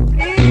want,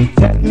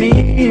 tell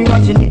me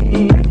what you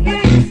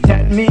need,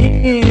 tell me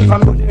if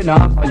I'm good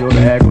enough for you,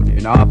 good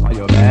enough for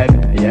you,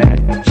 baby, yeah.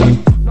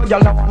 No girl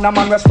no want a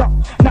man we stop,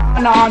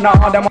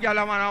 no, them girl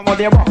no want what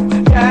they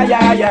want,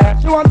 yeah.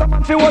 She want a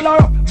man fi hold her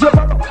up, zip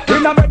her up,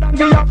 in a bed and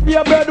give her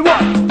your bed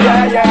one,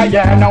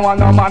 yeah. No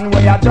want a man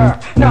we a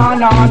jerk,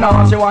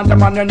 no. She want a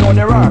man who know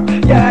the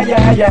work,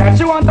 yeah.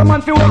 She want a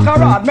man fi work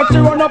her hard, make she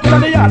run up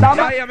in the yard.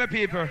 Yeah, my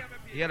people,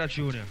 hear that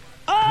tune.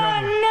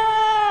 Oh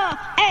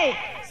no! Hey,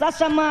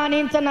 Shashamane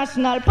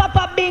International,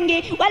 Papa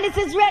Bingy. Well, this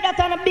is Red Hot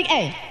on a big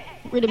A.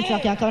 Rhythm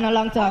track, you're coming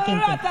along talking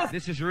to.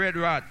 This is Red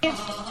Rat.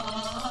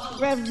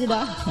 Rev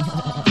Zida.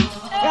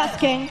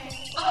 Rasking.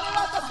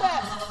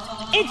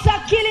 It's a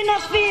killing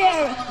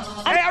affair.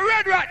 Hey, a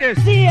Red Rat this.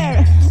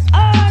 Here.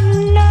 Oh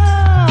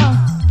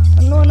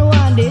no! No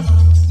one this.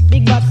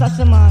 Big bad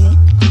Shashamane.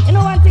 You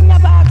know one thing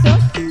I've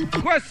asked you?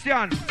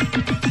 Question.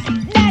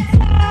 That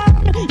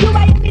sound, you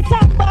are in the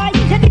sound boy.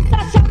 You this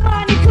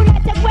Shashamane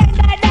tonight you went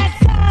like that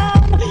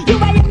sound. You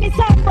are in the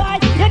sound boy.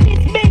 You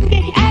this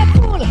Bingy,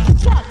 fool.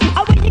 Shut.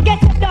 And when you get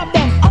your dub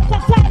them, out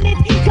of toilet,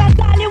 cause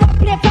all you want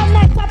play from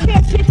night to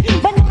fair shit.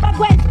 But never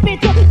go and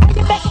spit it. And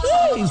you bet.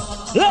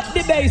 Let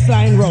the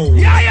bassline roll.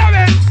 Yeah,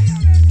 man.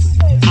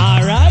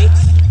 Alright.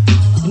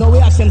 You know we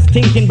have some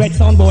stinking red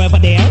sound boy over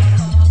there.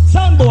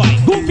 Sound boy,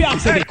 goofy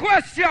accent. Hey,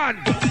 question.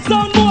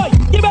 Sound boy,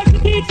 you better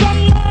teach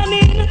from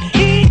morning.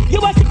 You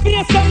wash your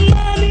face from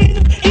morning.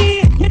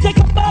 You take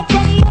a bath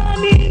from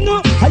morning.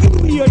 Are you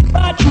hear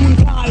bad tune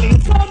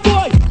calling? Sound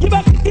boy, you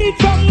better teach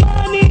from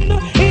morning.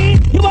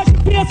 You wash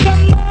your face from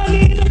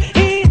morning.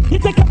 You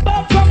take a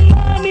bath from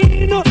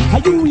morning. Are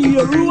you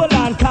hear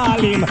Roland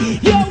calling?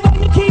 Yeah,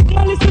 when you keep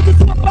malice with the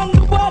soap and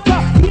the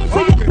water. You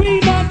say you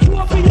clean and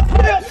throw for your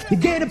breath. You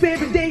get up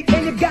every day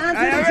and you've gone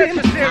to the gym.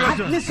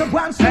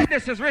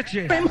 This is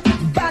Richie.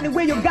 Body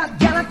where you got,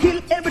 gotta kill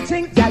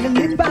everything. Gotta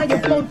live by your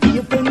phone for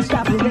your phone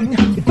stop the ring.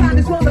 If I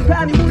just want to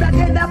crime, you would have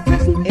get that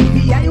prison.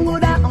 FBI, you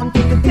would have on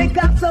to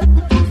take up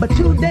something. But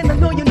you then I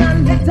know you're not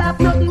let up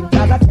nothing.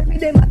 Cause I tell me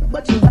them,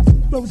 but you are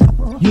close up.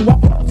 You are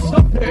post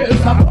up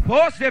place, up.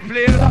 Post it,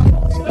 please.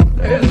 Post up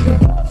place,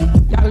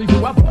 girl,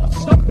 you are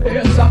post up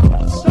place,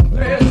 post up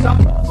place,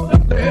 post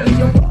up place,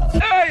 you post.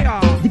 Hey,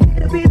 you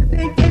get a bit of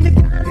thing in the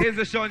car. Here's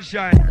the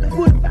sunshine.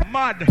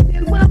 Mad.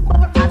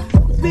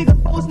 Bigger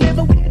post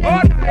never win.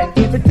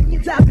 Everything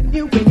is happening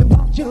you when you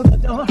walk through the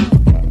door.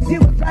 See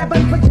what drive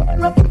and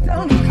patrol up and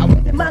down. I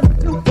want the man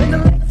to when the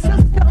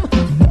Lexus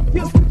come.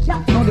 You switch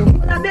out on the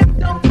one of them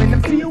down. When I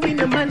see you in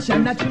the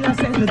mansion, that you'll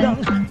settle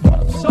down.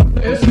 Boss up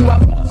place, you are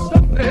boss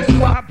up place,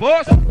 you are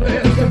boss up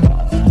place, you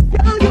boss.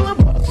 Girl, you are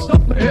boss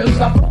up place,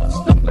 a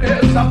boss up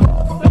place, a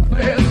boss up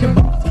place, you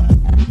boss.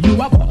 You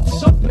are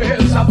boss up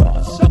place, a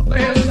boss up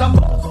place, a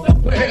boss up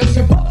place,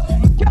 you boss.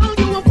 Girl,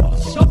 you are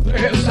boss up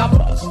place, a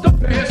boss up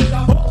place.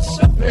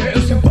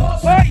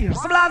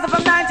 Sublime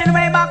from 19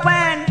 way back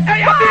when.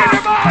 Hey,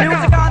 I'm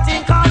music art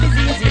in called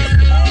diseases.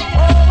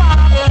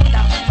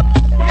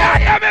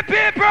 Yeah, me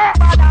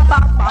people.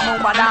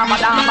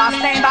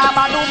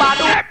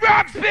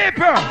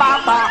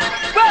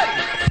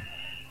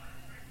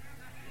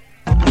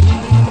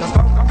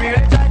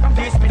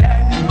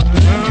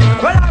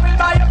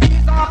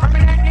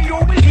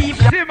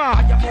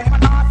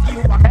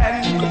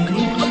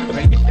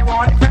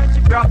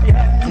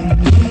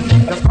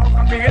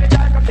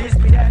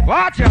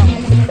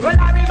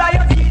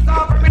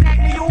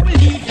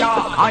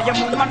 And your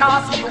mama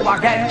not see you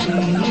again.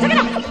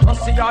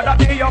 Just the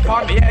other day you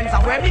found me ends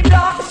and when me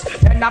blocks.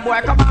 Then the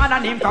boy come on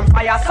and him come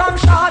fire some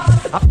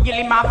shots. I feel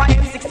him have a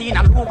M16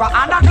 and Luger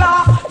and a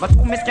Glock. But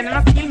who me skin and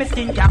I feel me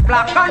skin can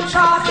black and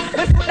shot.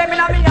 Me put them in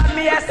a me and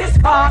me as this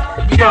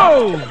spot.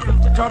 Yo!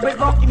 The trouble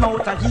broke him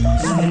out of his.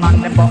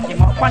 And them buck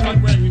him up on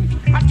him.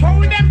 I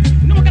told them,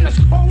 no one gonna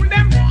scold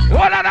them.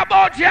 What are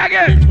about you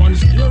again? Big one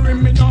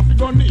steering me, not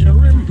gonna hear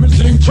him. Me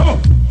sing chop.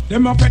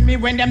 Them offend me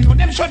when them know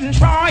them shouldn't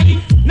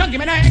try. No give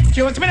me no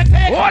excuse, me no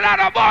take. What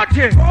are about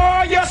you?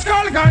 Oh, your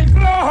skull guy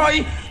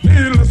fly.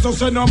 Needless to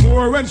say no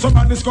more when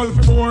somebody skull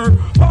for more.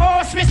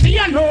 Oh, Smithy,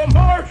 you no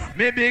more.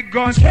 Me big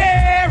guns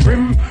scare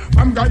him.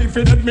 I'm guy if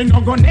he dead, me no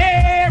gonna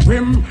near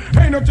him.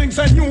 Ain't no thing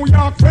say New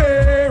York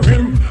clear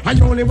him. I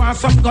only want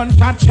some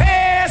gunshot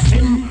chase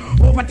him.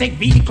 Overtake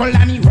vehicle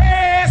and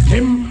erase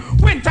him.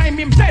 When time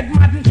him dead,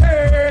 man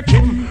take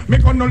him. Me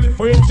gonna live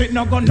for it, it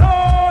no gonna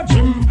know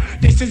him.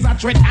 This is a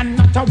threat and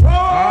not a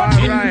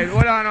warning. Alright,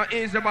 hold on,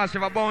 he's the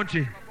massive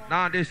bounty.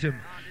 Now this him.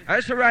 I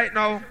say right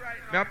now,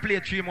 I play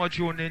 3 more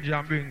tunes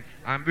Ninja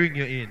and bring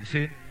you in,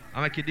 see?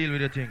 I make you deal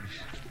with the things.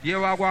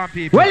 Here I want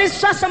people. Well,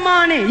 it's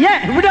Shashamane,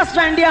 yeah, we just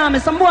joined the army,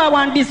 some boy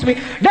want this week.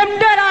 Them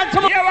dead all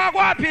tomorrow. Here I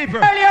want people.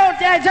 Early out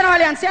there,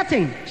 generally, and see a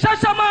thing.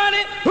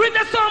 Shashamane, with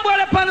the some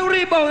boy upon the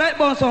rebound, like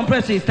bounce some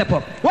prestige, step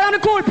up. What on the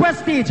cool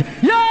prestige?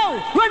 Yo,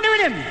 run the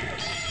rhythm.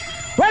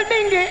 Well,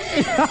 Bingy.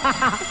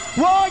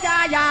 Whoa,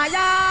 yeah, yeah,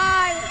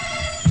 yeah.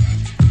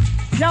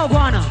 Yo, go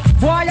on now.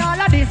 Boy,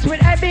 all of this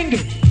with a Bingy.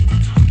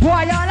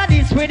 Boy, all of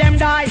this with them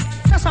die.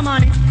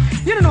 Shashamane,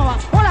 you don't know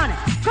what? Hold on.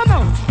 Come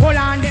on. Hold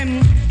on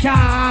them.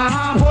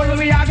 Can't hold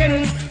we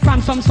again.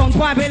 From some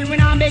boy, well, we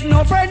not make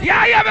no friend.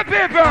 Yeah, yeah, the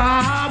people.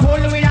 Can't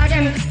hold we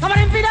again. Come on,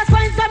 if you just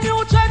find some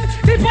new trend.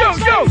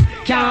 Yo.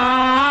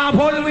 Can't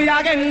hold we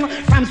again.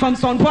 From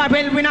some boy,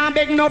 well, we not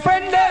make no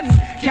friend then.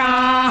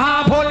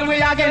 Can't hold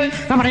we again.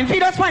 Come on, if you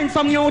just find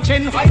some new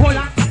trend. Hold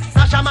on.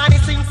 Shashamane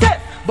sing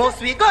set.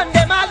 Boss we gun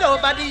them all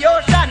over the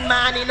ocean,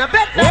 man, in a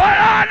bed. Hold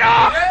on,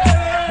 no.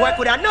 Boy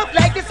could have looked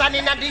like the sun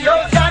in the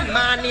ocean,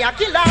 man, he a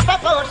kill off a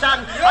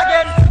potion.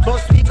 Again,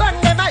 boss we gun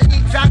them a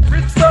leaks and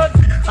Brixton,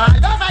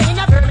 all over in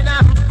a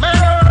Birmingham,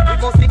 man.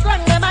 Boss we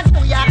gun them a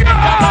New York,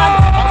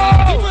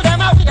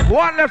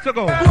 one left to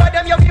go. Boy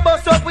them you be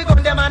boss up, we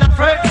gun them and a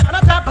friend. And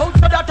I tap out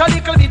so that a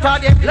little bit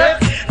of them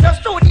left.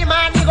 Just shoot the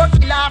man, he go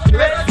kill off the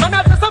rest. Man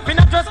up just up in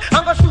a dress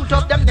and go shoot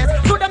up them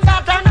nest. Shoot them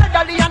daughter and a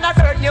dolly and a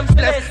bird named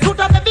Celeste. Shoot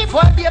up the big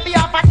boy baby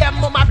off of them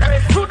mama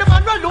breast. Shoot the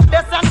man will look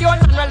this and the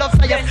old man will love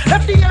say yes.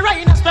 If the air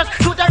in a stress,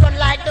 shoot a run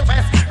like the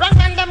west. Run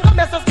and them go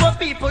mess us most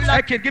people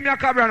like. Hey kid, give me a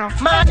cabra now.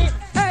 Money.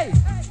 Hey.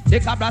 The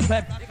cabra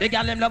step, the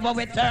girl them love how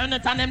we turn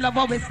it and them love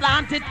how we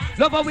slant it.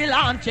 Love how we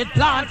launch it,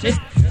 plant it.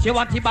 She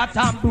want the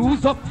bottom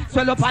bruise up,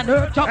 swell up and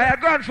hurt up. Hey,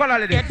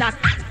 grandfather, get that.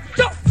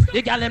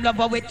 The girl them love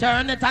how we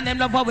turn it and them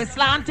love how we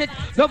slant it.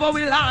 Love how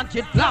we launch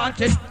it, plant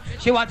it.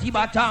 She want the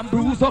bottom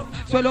bruise up,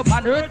 swell up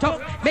and hurt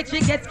up. Make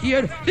she get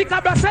scared. The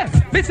cabra say,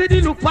 me see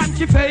the look on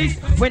she face.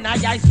 When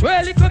I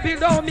swell it could be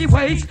down me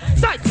waist.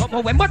 Sight come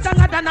away much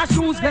longer than a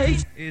shoes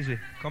lace. Easy,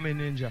 come in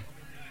Ninja.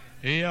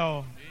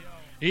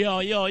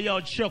 Yo,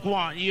 check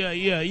one.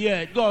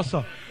 Yeah, go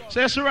so. So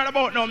it's right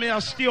about now, me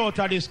a stay out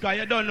of this guy.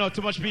 You don't know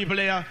too much people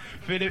here.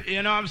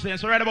 You know what I'm saying?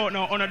 So right about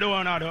now, on the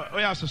door,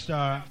 we have to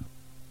start.